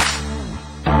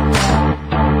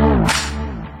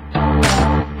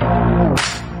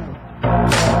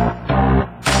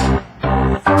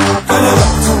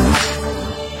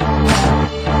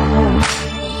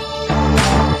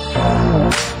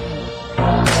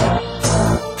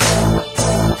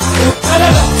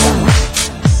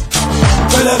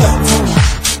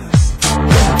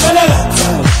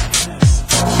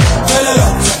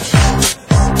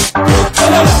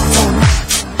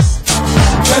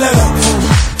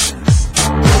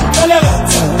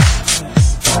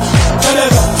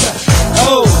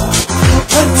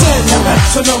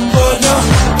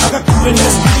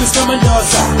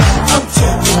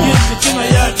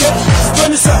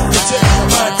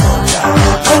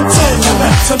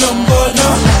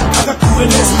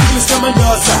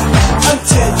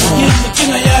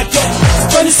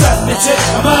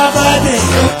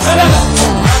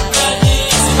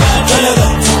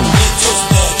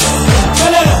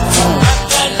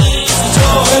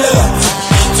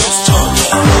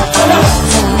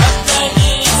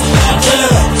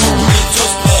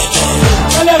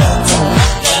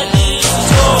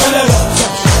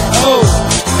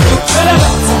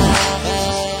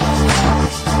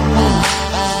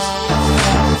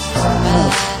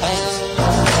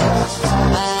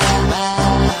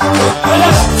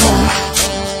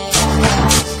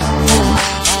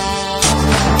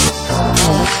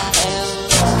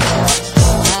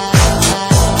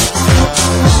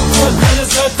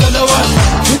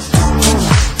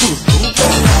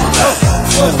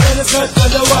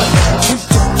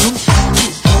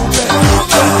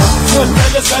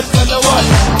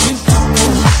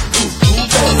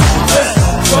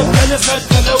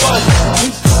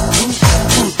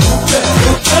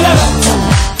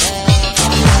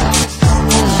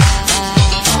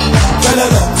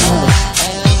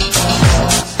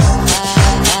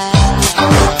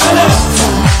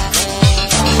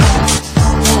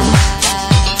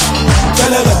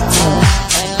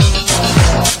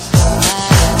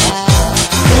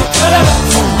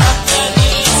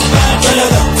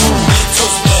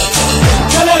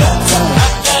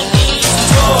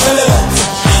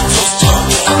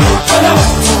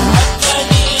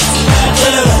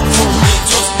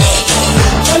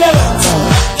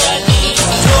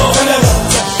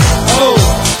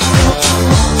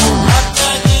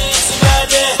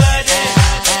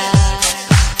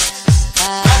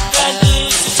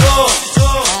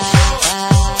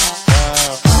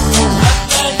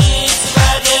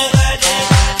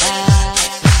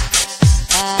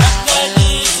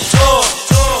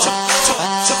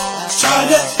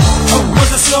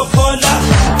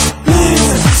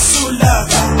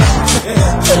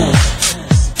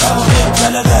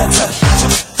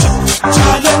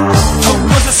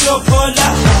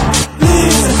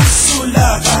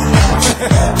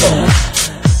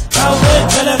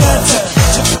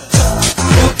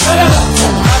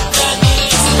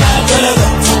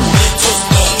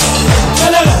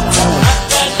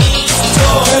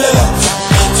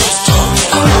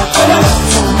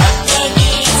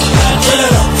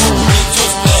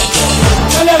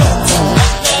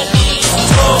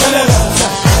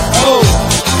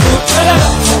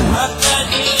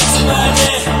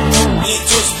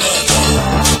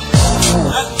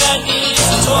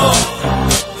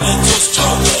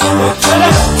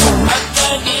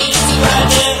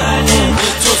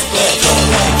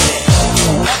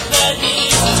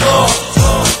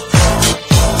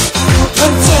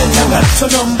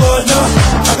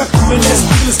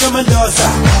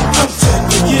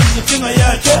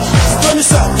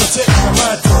 Nisaphethe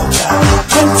ngamadoda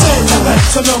Content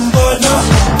akatholombona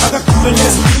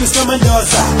Akakhuleleza impilo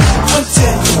kamandoza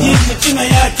Content yini inkinga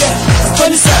yakhe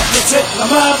Nisaphethe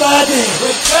ngamabade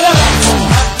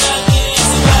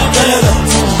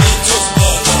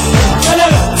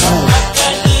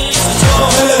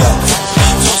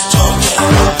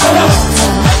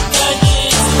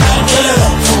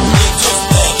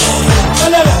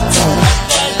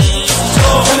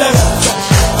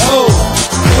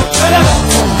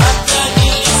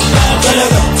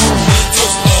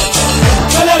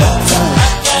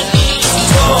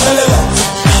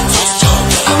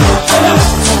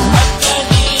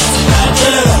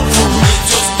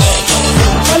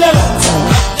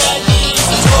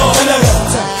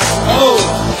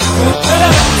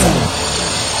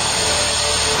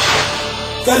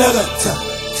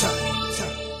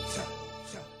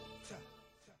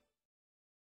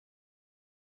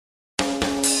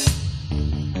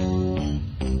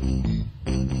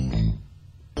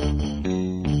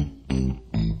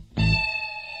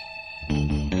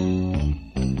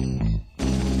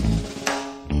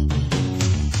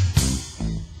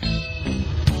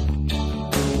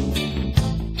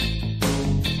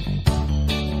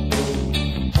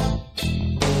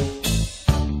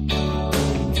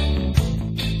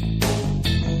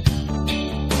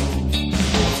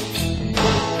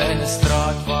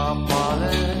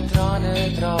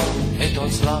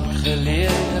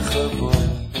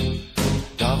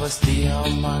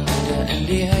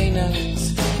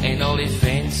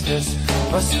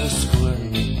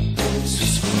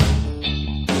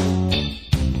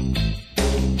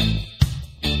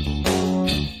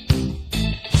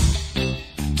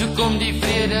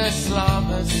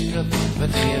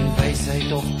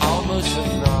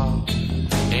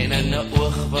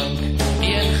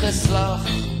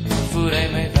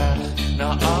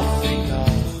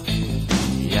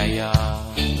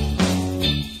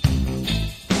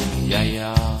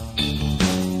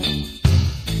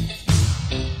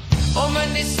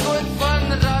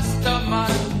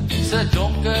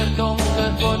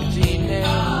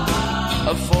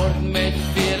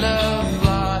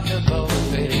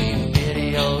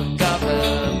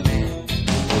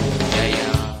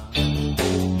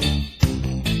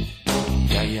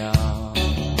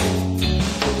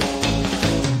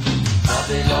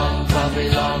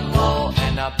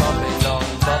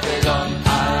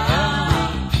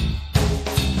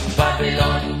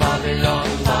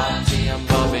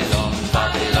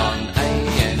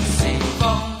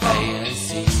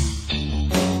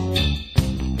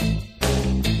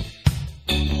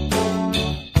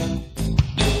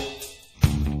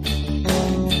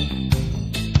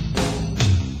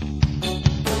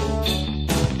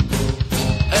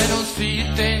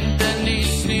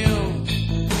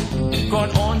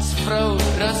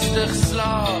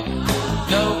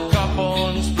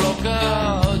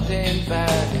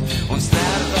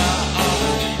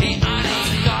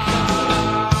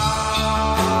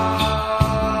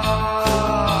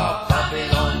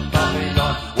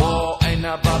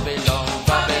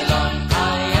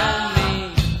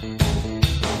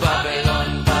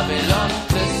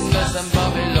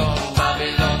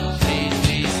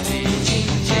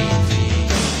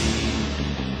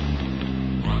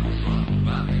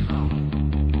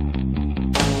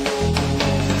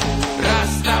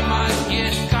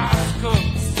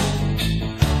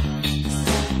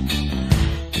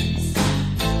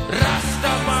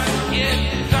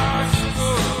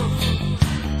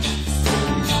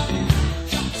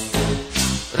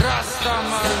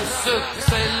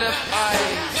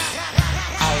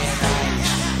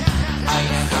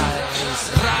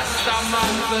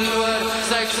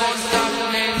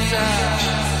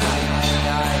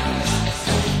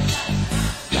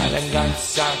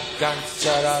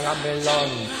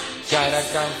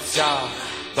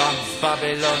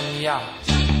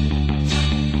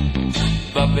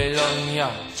Babylonia.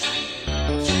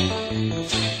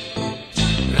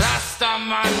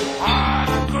 Rastaman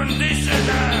hard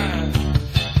conditioner.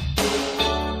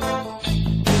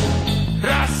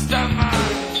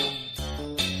 Rastaman.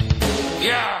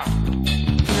 Yeah.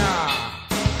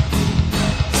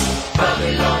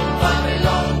 Babylon,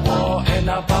 Babylon, war in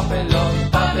a Babylon,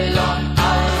 Babylon,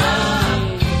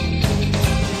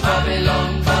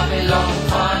 Babylon, Babylon,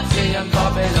 party in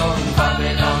Babylon,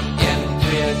 Babylon, in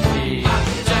 3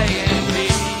 JNB,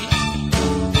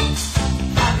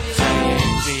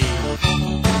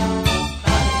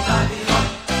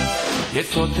 Jy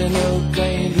tot 'n ou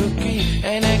klein hoekie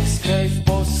en ek skryf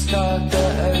postkarte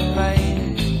in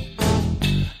myn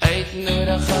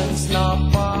uitnodigings na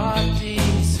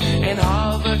parties en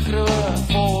halwe kroeg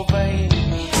vol wyn,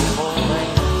 vol wyn,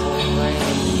 vol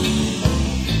wyn.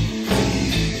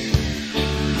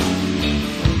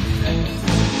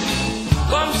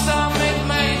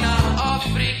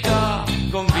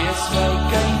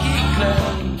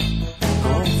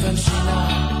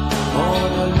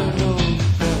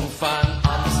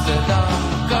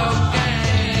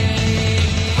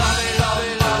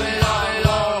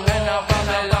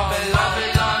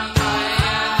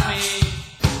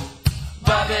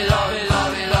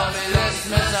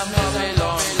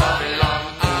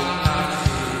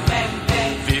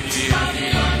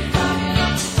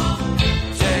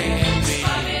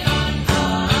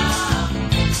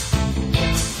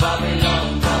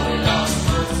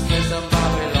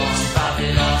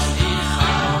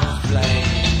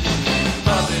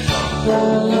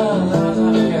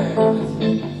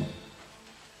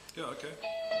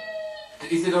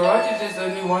 Is it alright if there's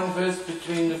only one verse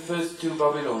between the first two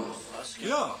Babylons?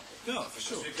 Yeah, for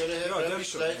sure. Damn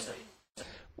sure.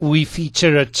 We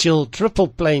feature a chill triple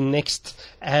play next,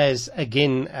 as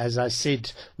again, as I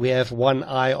said, we have one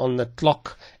eye on the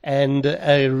clock and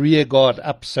a rear guard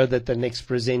up so that the next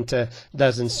presenter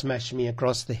doesn't smash me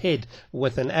across the head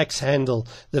with an axe handle.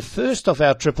 The first of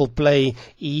our triple play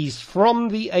is from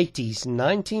the 80s,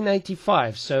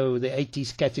 1985, so the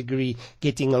 80s category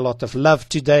getting a lot of love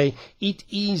today. It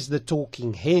is the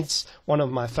Talking Heads, one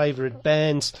of my favorite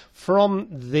bands, from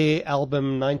their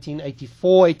album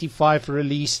 1984-85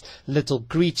 release, Little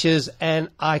Creatures, an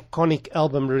iconic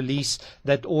album release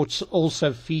that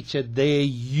also featured their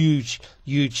huge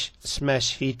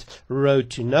smash hit Road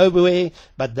to Nowhere.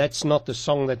 But that's not the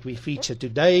song that we feature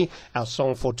today. Our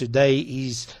song for today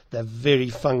is the very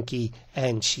funky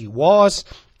And She Was.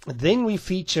 Then we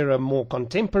feature a more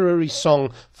contemporary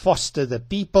song, Foster the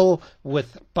People,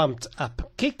 with pumped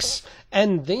up kicks.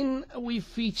 And then we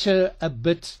feature a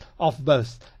bit of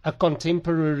both, a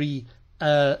contemporary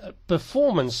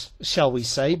performance, shall we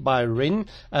say, by Ren,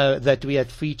 that we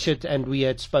had featured, and we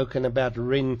had spoken about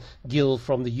Ren Gill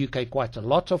from the UK quite a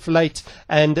lot of late,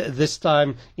 and this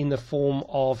time in the form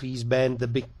of his band The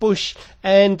Big Push,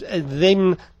 and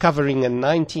them covering a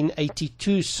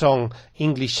 1982 song,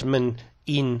 Englishman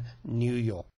in New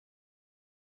York.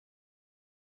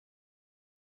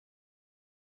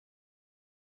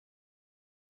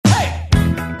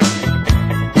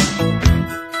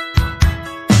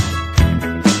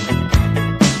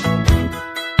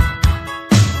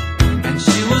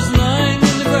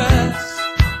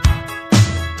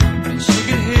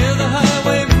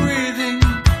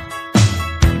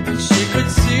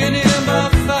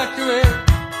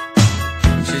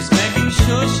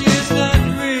 She's not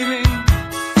dreaming.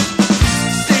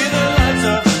 See the lights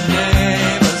of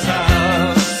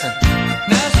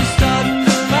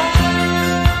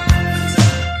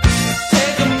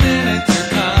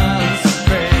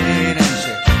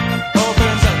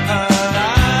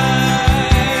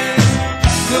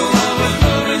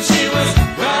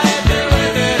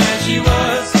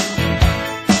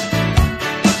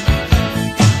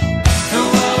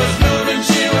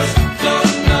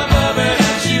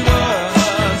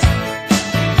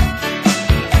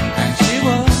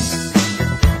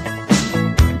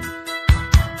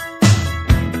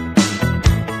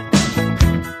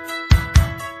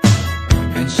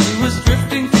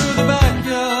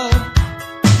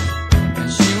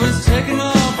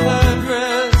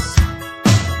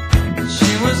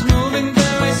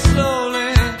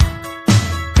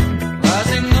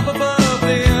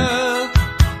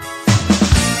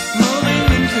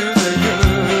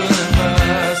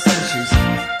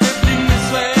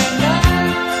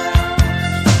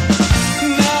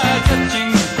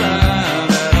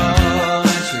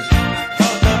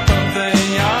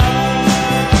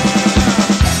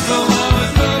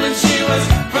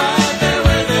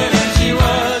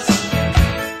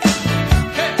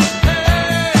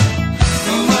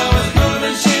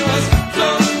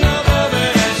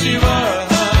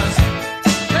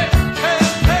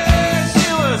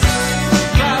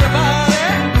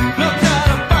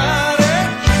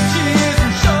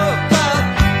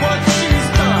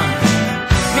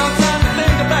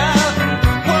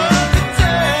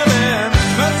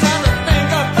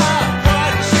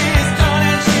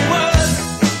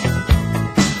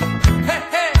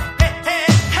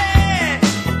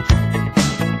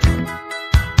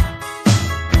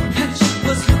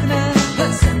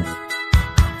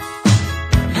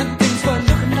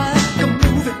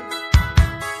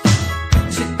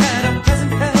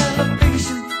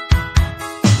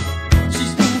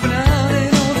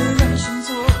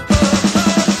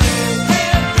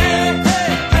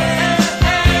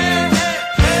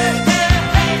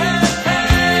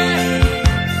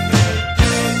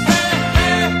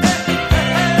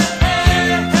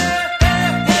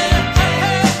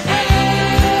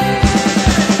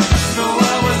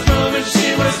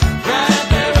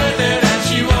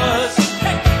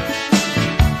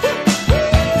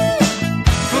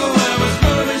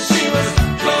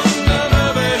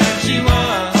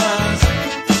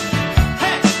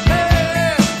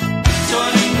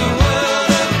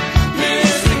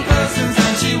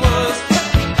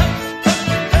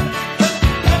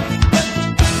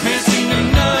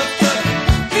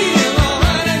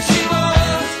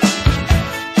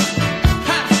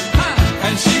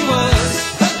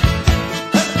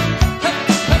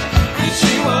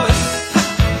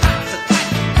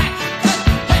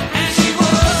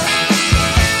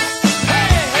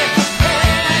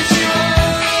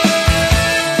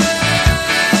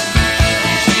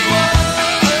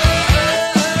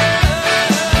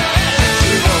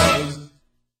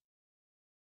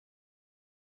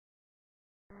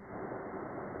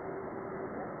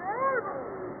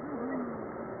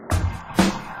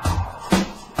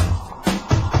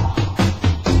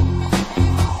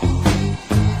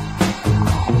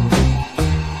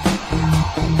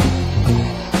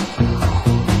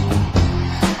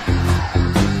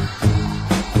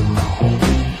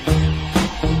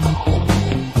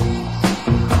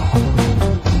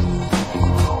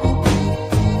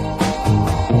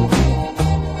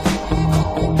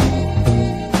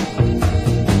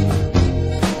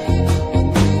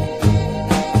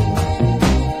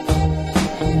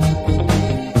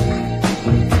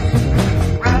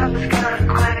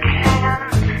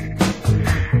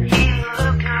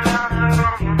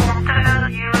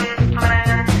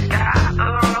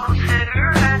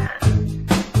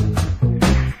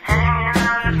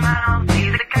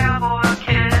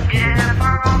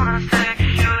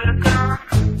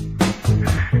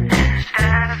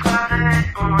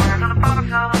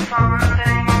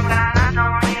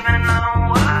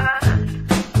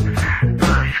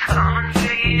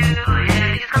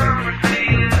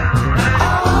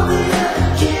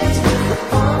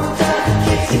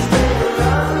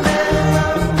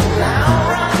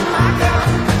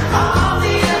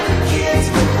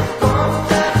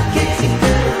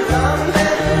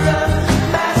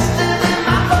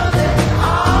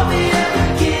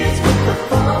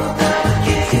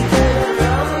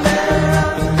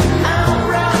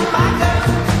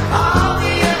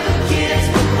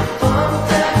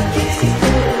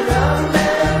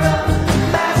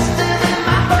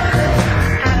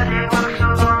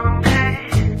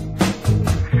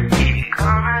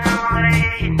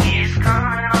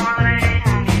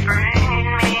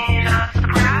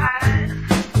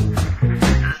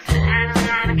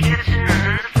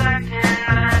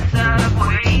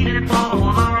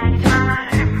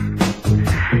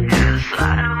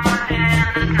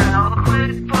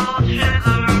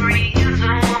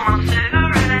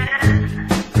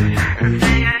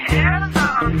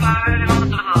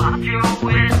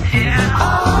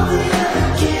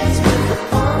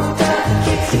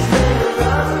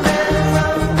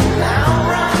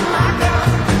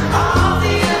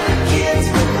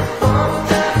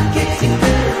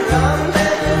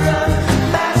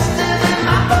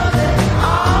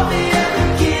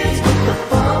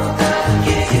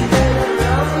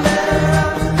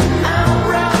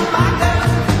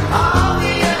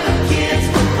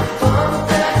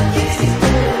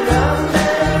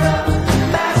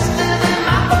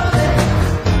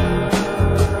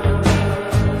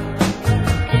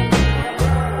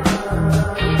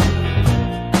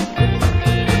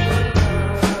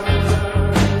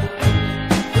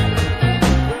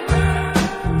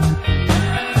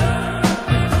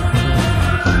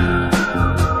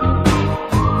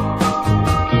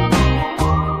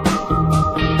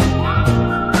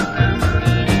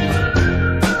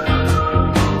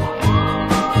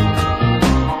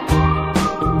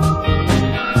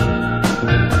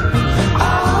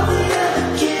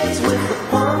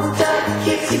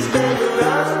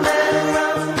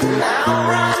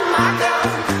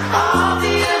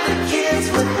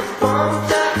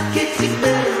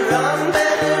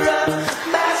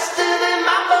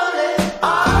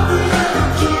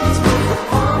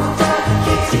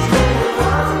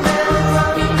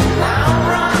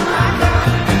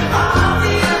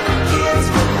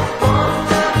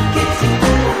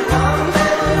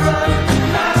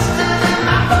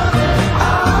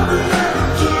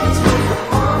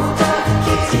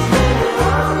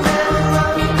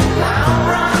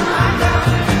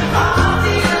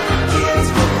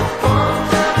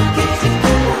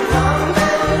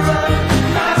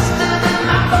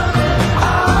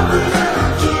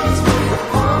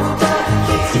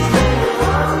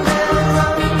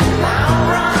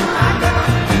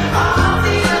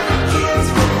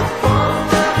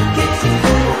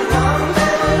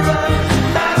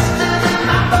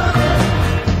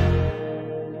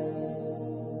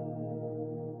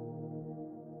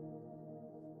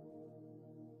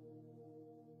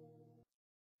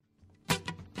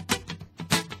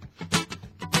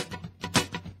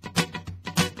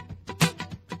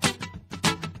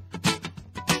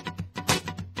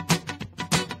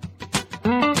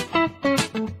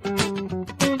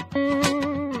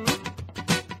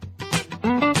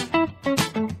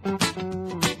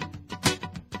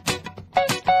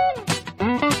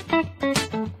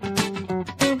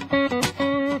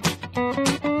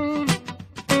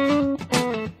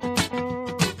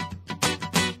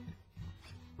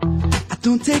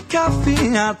don't take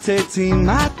coffee, I take tea,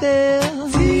 my dear.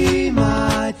 Tea,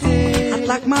 my dear. I'd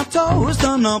like my toast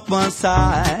done up one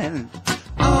side.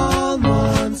 On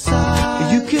one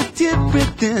side. You could dip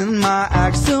it in my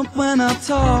accent when I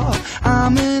talk.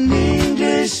 I'm an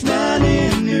Englishman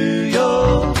in New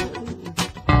York.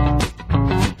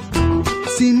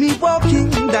 See me walking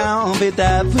down Fifth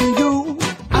Avenue.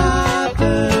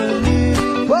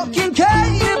 Walking K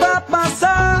by my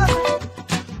side.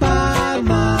 By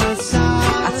my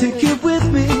side. I take it with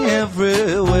me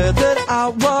everywhere that I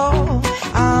walk.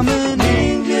 I'm an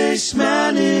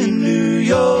Englishman in New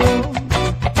York.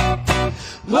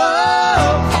 Whoa,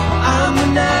 I'm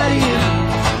an alien.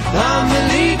 I'm a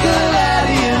legal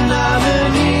alien. I'm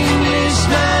an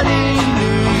Englishman in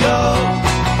New York.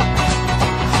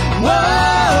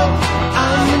 Whoa,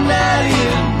 I'm an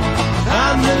alien.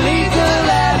 I'm the legal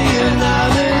alien.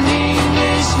 I'm an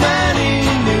Englishman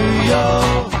in New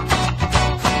York.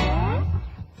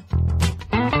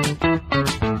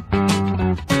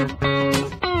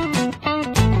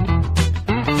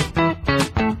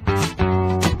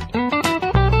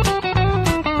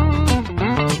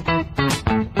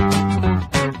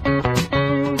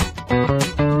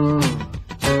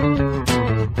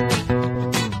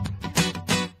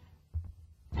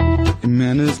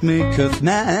 Manners maketh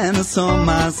man, some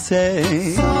might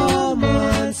say.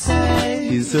 Someone say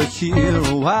He's a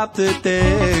hero of the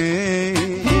day.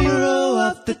 hero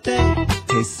of the day.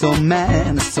 Taste so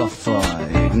man, suffer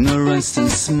ignorance and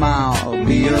smile.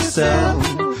 Be yourself,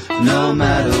 no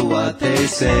matter what they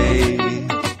say.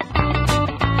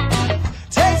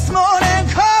 Takes more than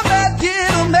combat gear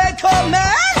to make a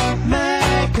man.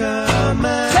 Make a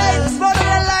man. Takes more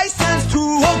than a license to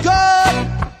a gun.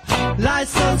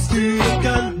 License to the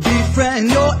gun.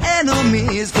 Befriend your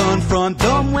enemies, confront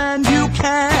them when you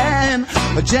can.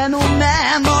 A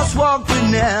gentleman must walk but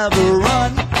never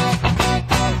run.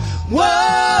 Whoa,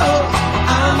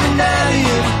 I'm an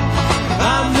alien.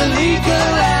 I'm the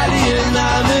legal alien.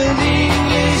 I'm an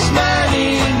Englishman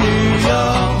in New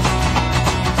York.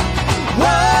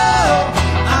 Whoa,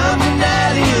 I'm an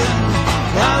alien.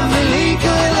 I'm the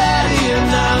legal alien.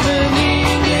 I'm an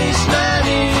Englishman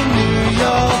in New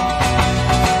York.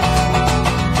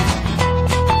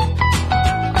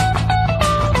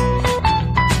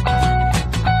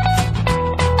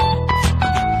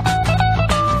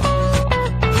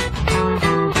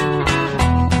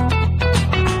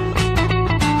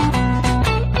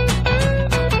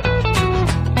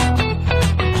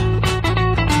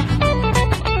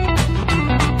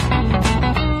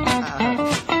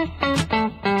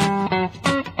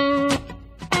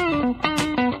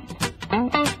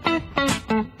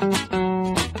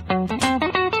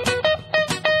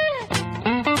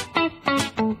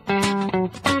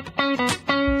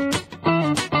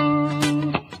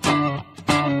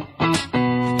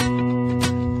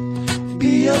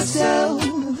 Be yourself,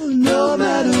 no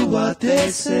matter what they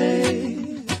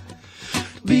say.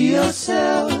 Be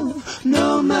yourself,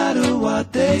 no matter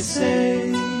what they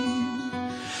say.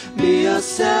 Be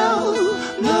yourself,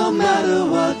 no matter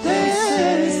what they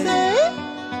say.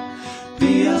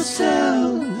 Be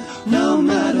yourself, no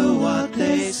matter what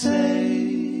they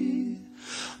say.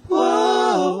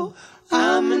 Whoa,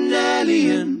 I'm an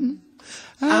alien.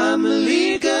 I'm a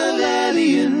legal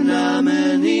alien. I'm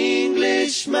an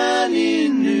Englishman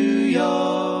in New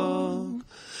York.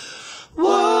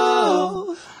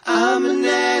 Whoa, I'm an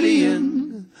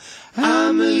alien.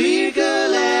 I'm a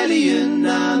legal alien.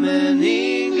 I'm an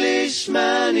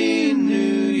Englishman in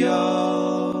New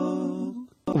York.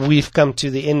 We've come to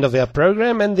the end of our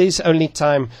program, and there's only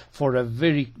time for a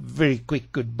very, very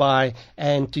quick goodbye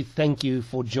and to thank you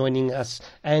for joining us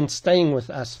and staying with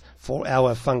us for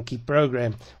our funky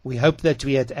program. We hope that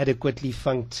we had adequately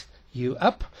funked you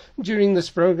up during this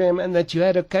program and that you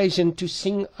had occasion to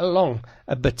sing along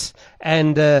a bit.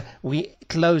 And we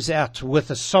close out with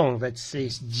a song that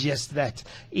says just that.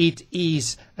 It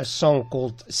is a song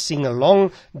called Sing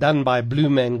Along, done by Blue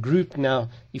Man Group. Now,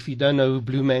 if you don't know who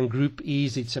Blue Man Group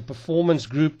is, it's a performance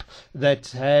group that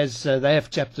has, they have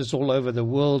chapters all over the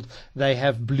world. They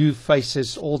have blue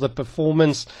faces, all the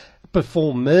performers,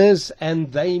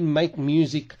 and they make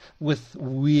music with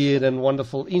weird and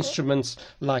wonderful instruments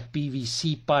like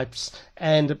PVC pipes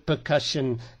and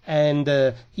percussion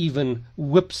and even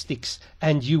whipsticks.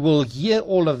 And you will hear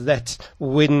all of that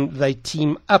when they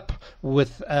team up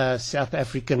with South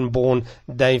African born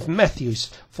Dave Matthews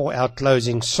for our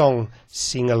closing song,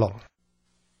 Sing Along.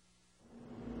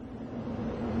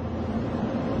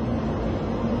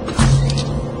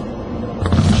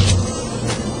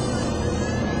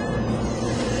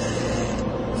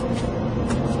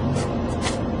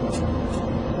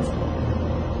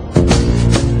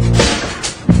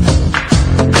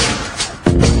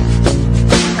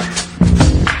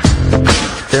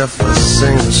 If I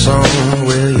sing a song,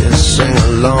 will you sing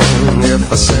along?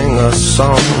 If I sing a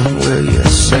song, will you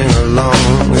sing along?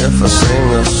 If I sing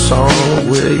a song,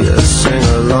 will you sing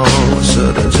along?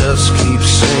 Should I just keep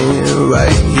singing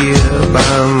right here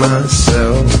by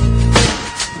myself?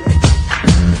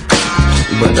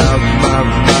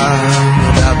 Ba-da-ba-ba,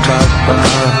 ba-da-ba-ba,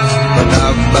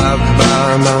 ba-da-ba-ba,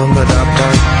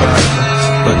 ba-da-ba-ba,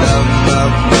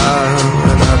 ba-da-ba-ba,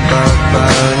 ba-da-ba-ba,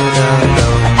 da-da.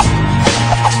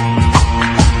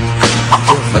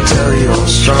 If I tell you I'm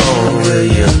strong, will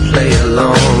you play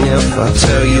along? If I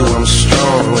tell you I'm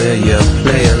strong, will you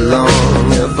play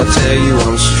along? If I tell you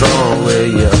I'm strong, will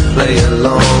you play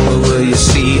along? Or will you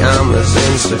see I'm as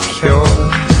insecure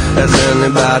as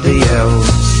anybody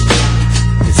else?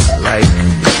 It's like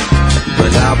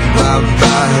ba-da-ba-ba,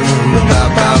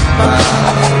 ba-da-ba-ba,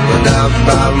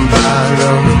 ba-da-ba-ba,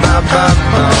 ba-da-ba-ba,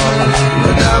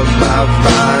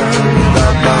 ba-da-ba-ba,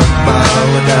 ba-da-ba-ba,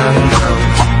 ba-da-ba-ba.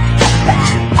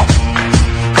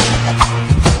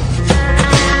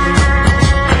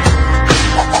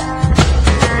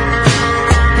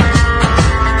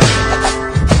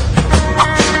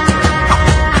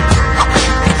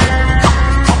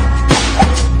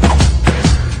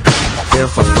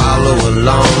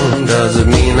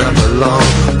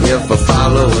 I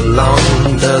follow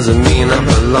along, doesn't mean I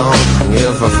belong.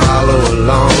 If I follow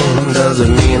along,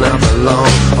 doesn't mean I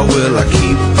belong. Or will I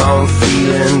keep on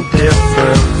feeling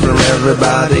different from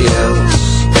everybody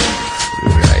else?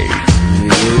 Right.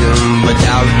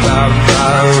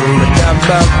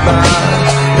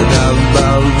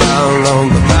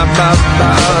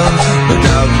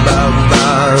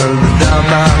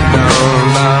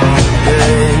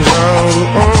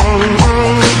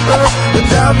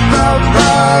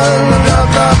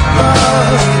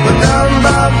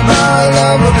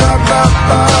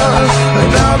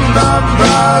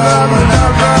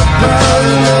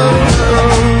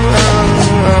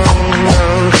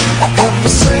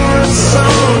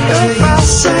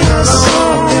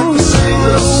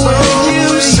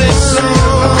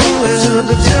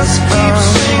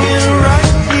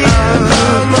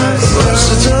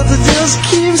 Just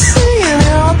keep